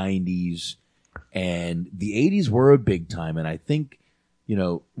 early 90s, and the 80s were a big time. And I think, you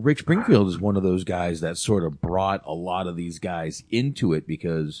know, Rick Springfield is one of those guys that sort of brought a lot of these guys into it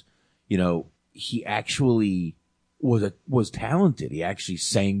because, you know, he actually was talented. He actually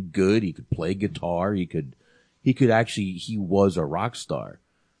sang good. He could play guitar. He was a rock star.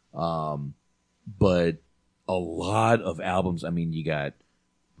 But a lot of albums, I mean, you got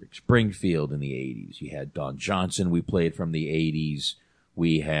Rick Springfield in the 80s. You had Don Johnson we played from the 80s.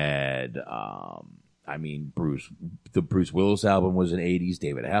 We had, the Bruce Willis album was in the 80s.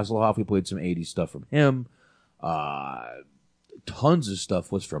 David Hasselhoff, we played some 80s stuff from him. Tons of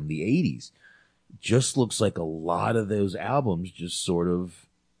stuff was from the 80s. Just looks like a lot of those albums just sort of,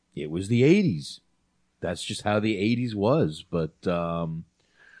 it was the 80s. That's just how the 80s was. But, I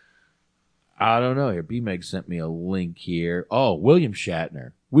don't know. Here, B-Meg sent me a link here. Oh, William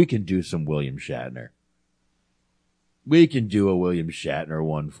Shatner. We can do some William Shatner. We can do a William Shatner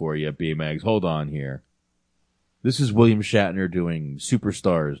one for you, B-Megs. Hold on here. This is William Shatner doing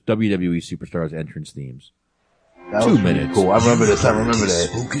Superstars, WWE Superstars entrance themes. That 2 was minutes. Cool. I remember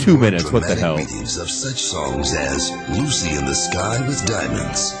that. 2 minutes. What the hell? Readings of such songs as Lucy in the Sky with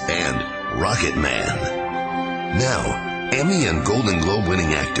Diamonds and Rocket Man. Now, Emmy and Golden Globe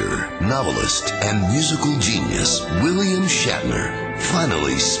winning actor, novelist, and musical genius William Shatner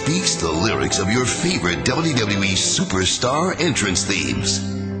finally speaks the lyrics of your favorite WWE Superstar entrance themes.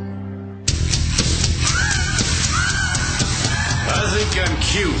 I think I'm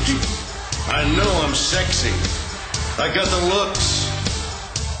cute. I know I'm sexy. I got the looks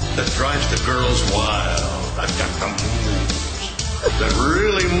that drives the girls wild. I've got the moves that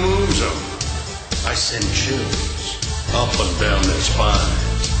really moves them. I send chills up and down their spine.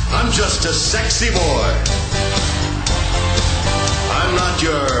 I'm just a sexy boy. I'm not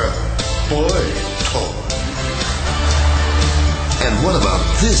your boy toy. And what about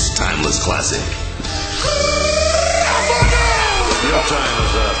this timeless classic? Your time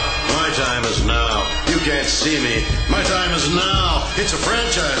is up. My time is now. You can't see me. My time is now. It's a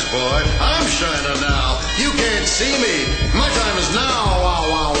franchise, boy. I'm shining now. You can't see me. My time is now. Wow,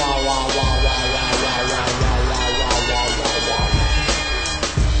 wow, wow, wow, wow, wow, wow, wow, wow, wow, wow, wow, wow.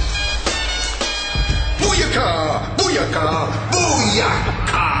 Booyaka! Booyaka!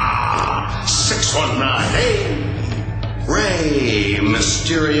 Booyaka! 619. Hey! Rey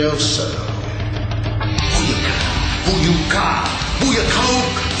Mysterioso. Booyaka! Booyaka! Booyaka!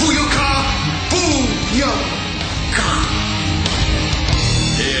 Booyaka! Booyaka!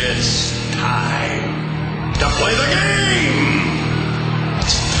 It's time to play the game!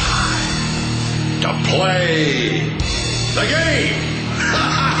 It's time to play the game!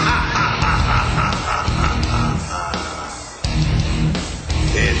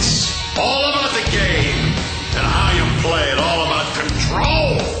 It's all about the game and how you play it, all about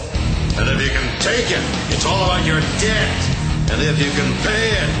control. And if you can take it, it's all about your debt. And if you can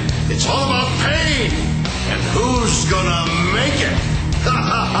pay it, it's all about pain. And who's gonna make it?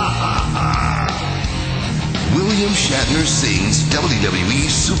 William Shatner sings WWE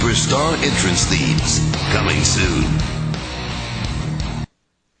Superstar entrance themes. Coming soon.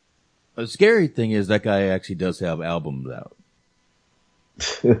 The scary thing is that guy actually does have albums out.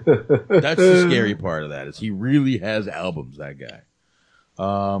 That's the scary part of that, is he really has albums, that guy.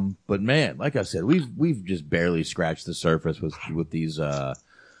 But man, like I said, we've just barely scratched the surface with these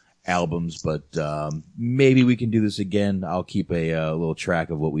albums, but maybe we can do this again. I'll keep a little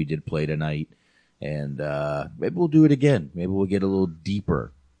track of what we did play tonight, and maybe we'll do it again. Maybe we'll get a little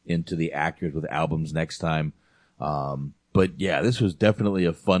deeper into the actors with albums next time. But yeah, this was definitely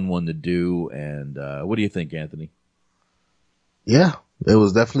a fun one to do. And what do you think, Anthony? Yeah, it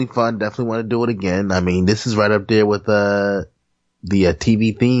was definitely fun. Definitely want to do it again. I mean, this is right up there with the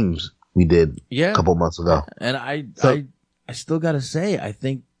TV themes we did a couple months ago. And I still got to say, I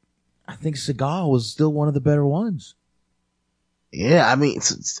think Seagal was still one of the better ones. Yeah, I mean,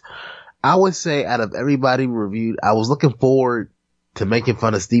 I would say out of everybody reviewed, I was looking forward to making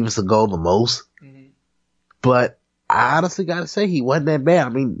fun of Steven Seagal the most. Mm-hmm. But I honestly got to say, he wasn't that bad. I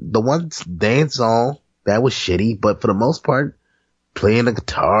mean, the one dance song, that was shitty, but for the most part, playing the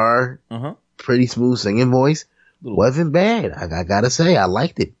guitar, pretty smooth singing voice, wasn't bad. I got to say, I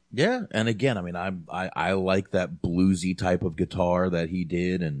liked it. Yeah, and again, I mean, I like that bluesy type of guitar that he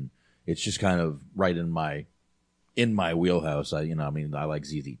did, and it's just kind of right in my wheelhouse. I like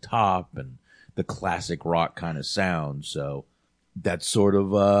ZZ Top and the classic rock kind of sound. So that's sort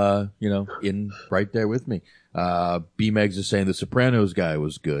of, in right there with me. B-Megs is saying the Sopranos guy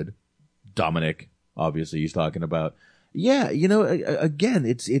was good. Dominic, obviously, he's talking about. Yeah, again,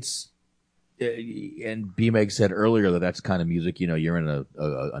 it's, and B-Meg said earlier that that's kind of music, you're in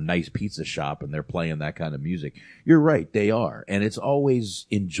a nice pizza shop and they're playing that kind of music. You're right, they are. And it's always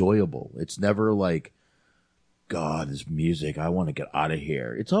enjoyable. It's never like, God, this music, I want to get out of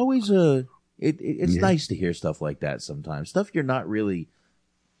here. It's always it's nice to hear stuff like that sometimes. Stuff you're not really,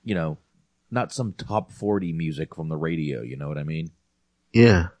 not some top 40 music from the radio, you know what I mean?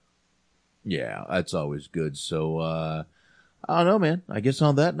 Yeah. Yeah, that's always good. So, I don't know, man. I guess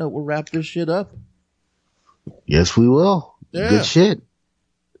on that note, we'll wrap this shit up. Yes, we will. Yeah. Good shit.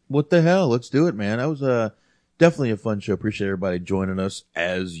 What the hell? Let's do it, man. That was definitely a fun show. Appreciate everybody joining us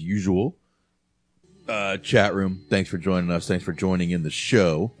as usual. Chat room, thanks for joining us. Thanks for joining in the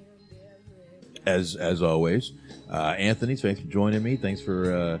show. As always. Anthony, thanks for joining me. Thanks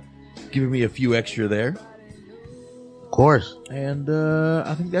for giving me a few extra there. Of course. And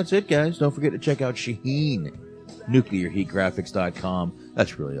I think that's it, guys. Don't forget to check out Shaheen. NuclearHeatGraphics.com.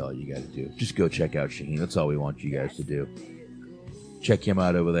 That's really all you got to do. Just go check out Shaheen. That's all we want you guys to do. Check him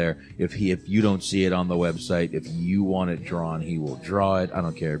out over there. If you don't see it on the website, if you want it drawn, he will draw it. I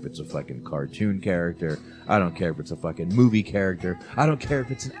don't care if it's a fucking cartoon character. I don't care if it's a fucking movie character. I don't care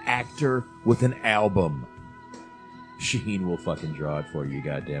if it's an actor with an album. Shaheen will fucking draw it for you,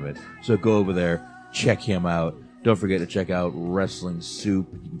 goddammit. So go over there, check him out. Don't forget to check out Wrestling Soup.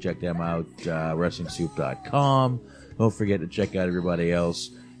 You can check them out, WrestlingSoup.com. Don't forget to check out everybody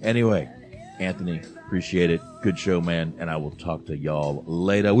else. Anyway, Anthony, appreciate it. Good show, man. And I will talk to y'all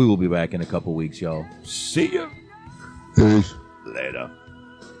later. We will be back in a couple weeks, y'all. See ya. Peace. Later.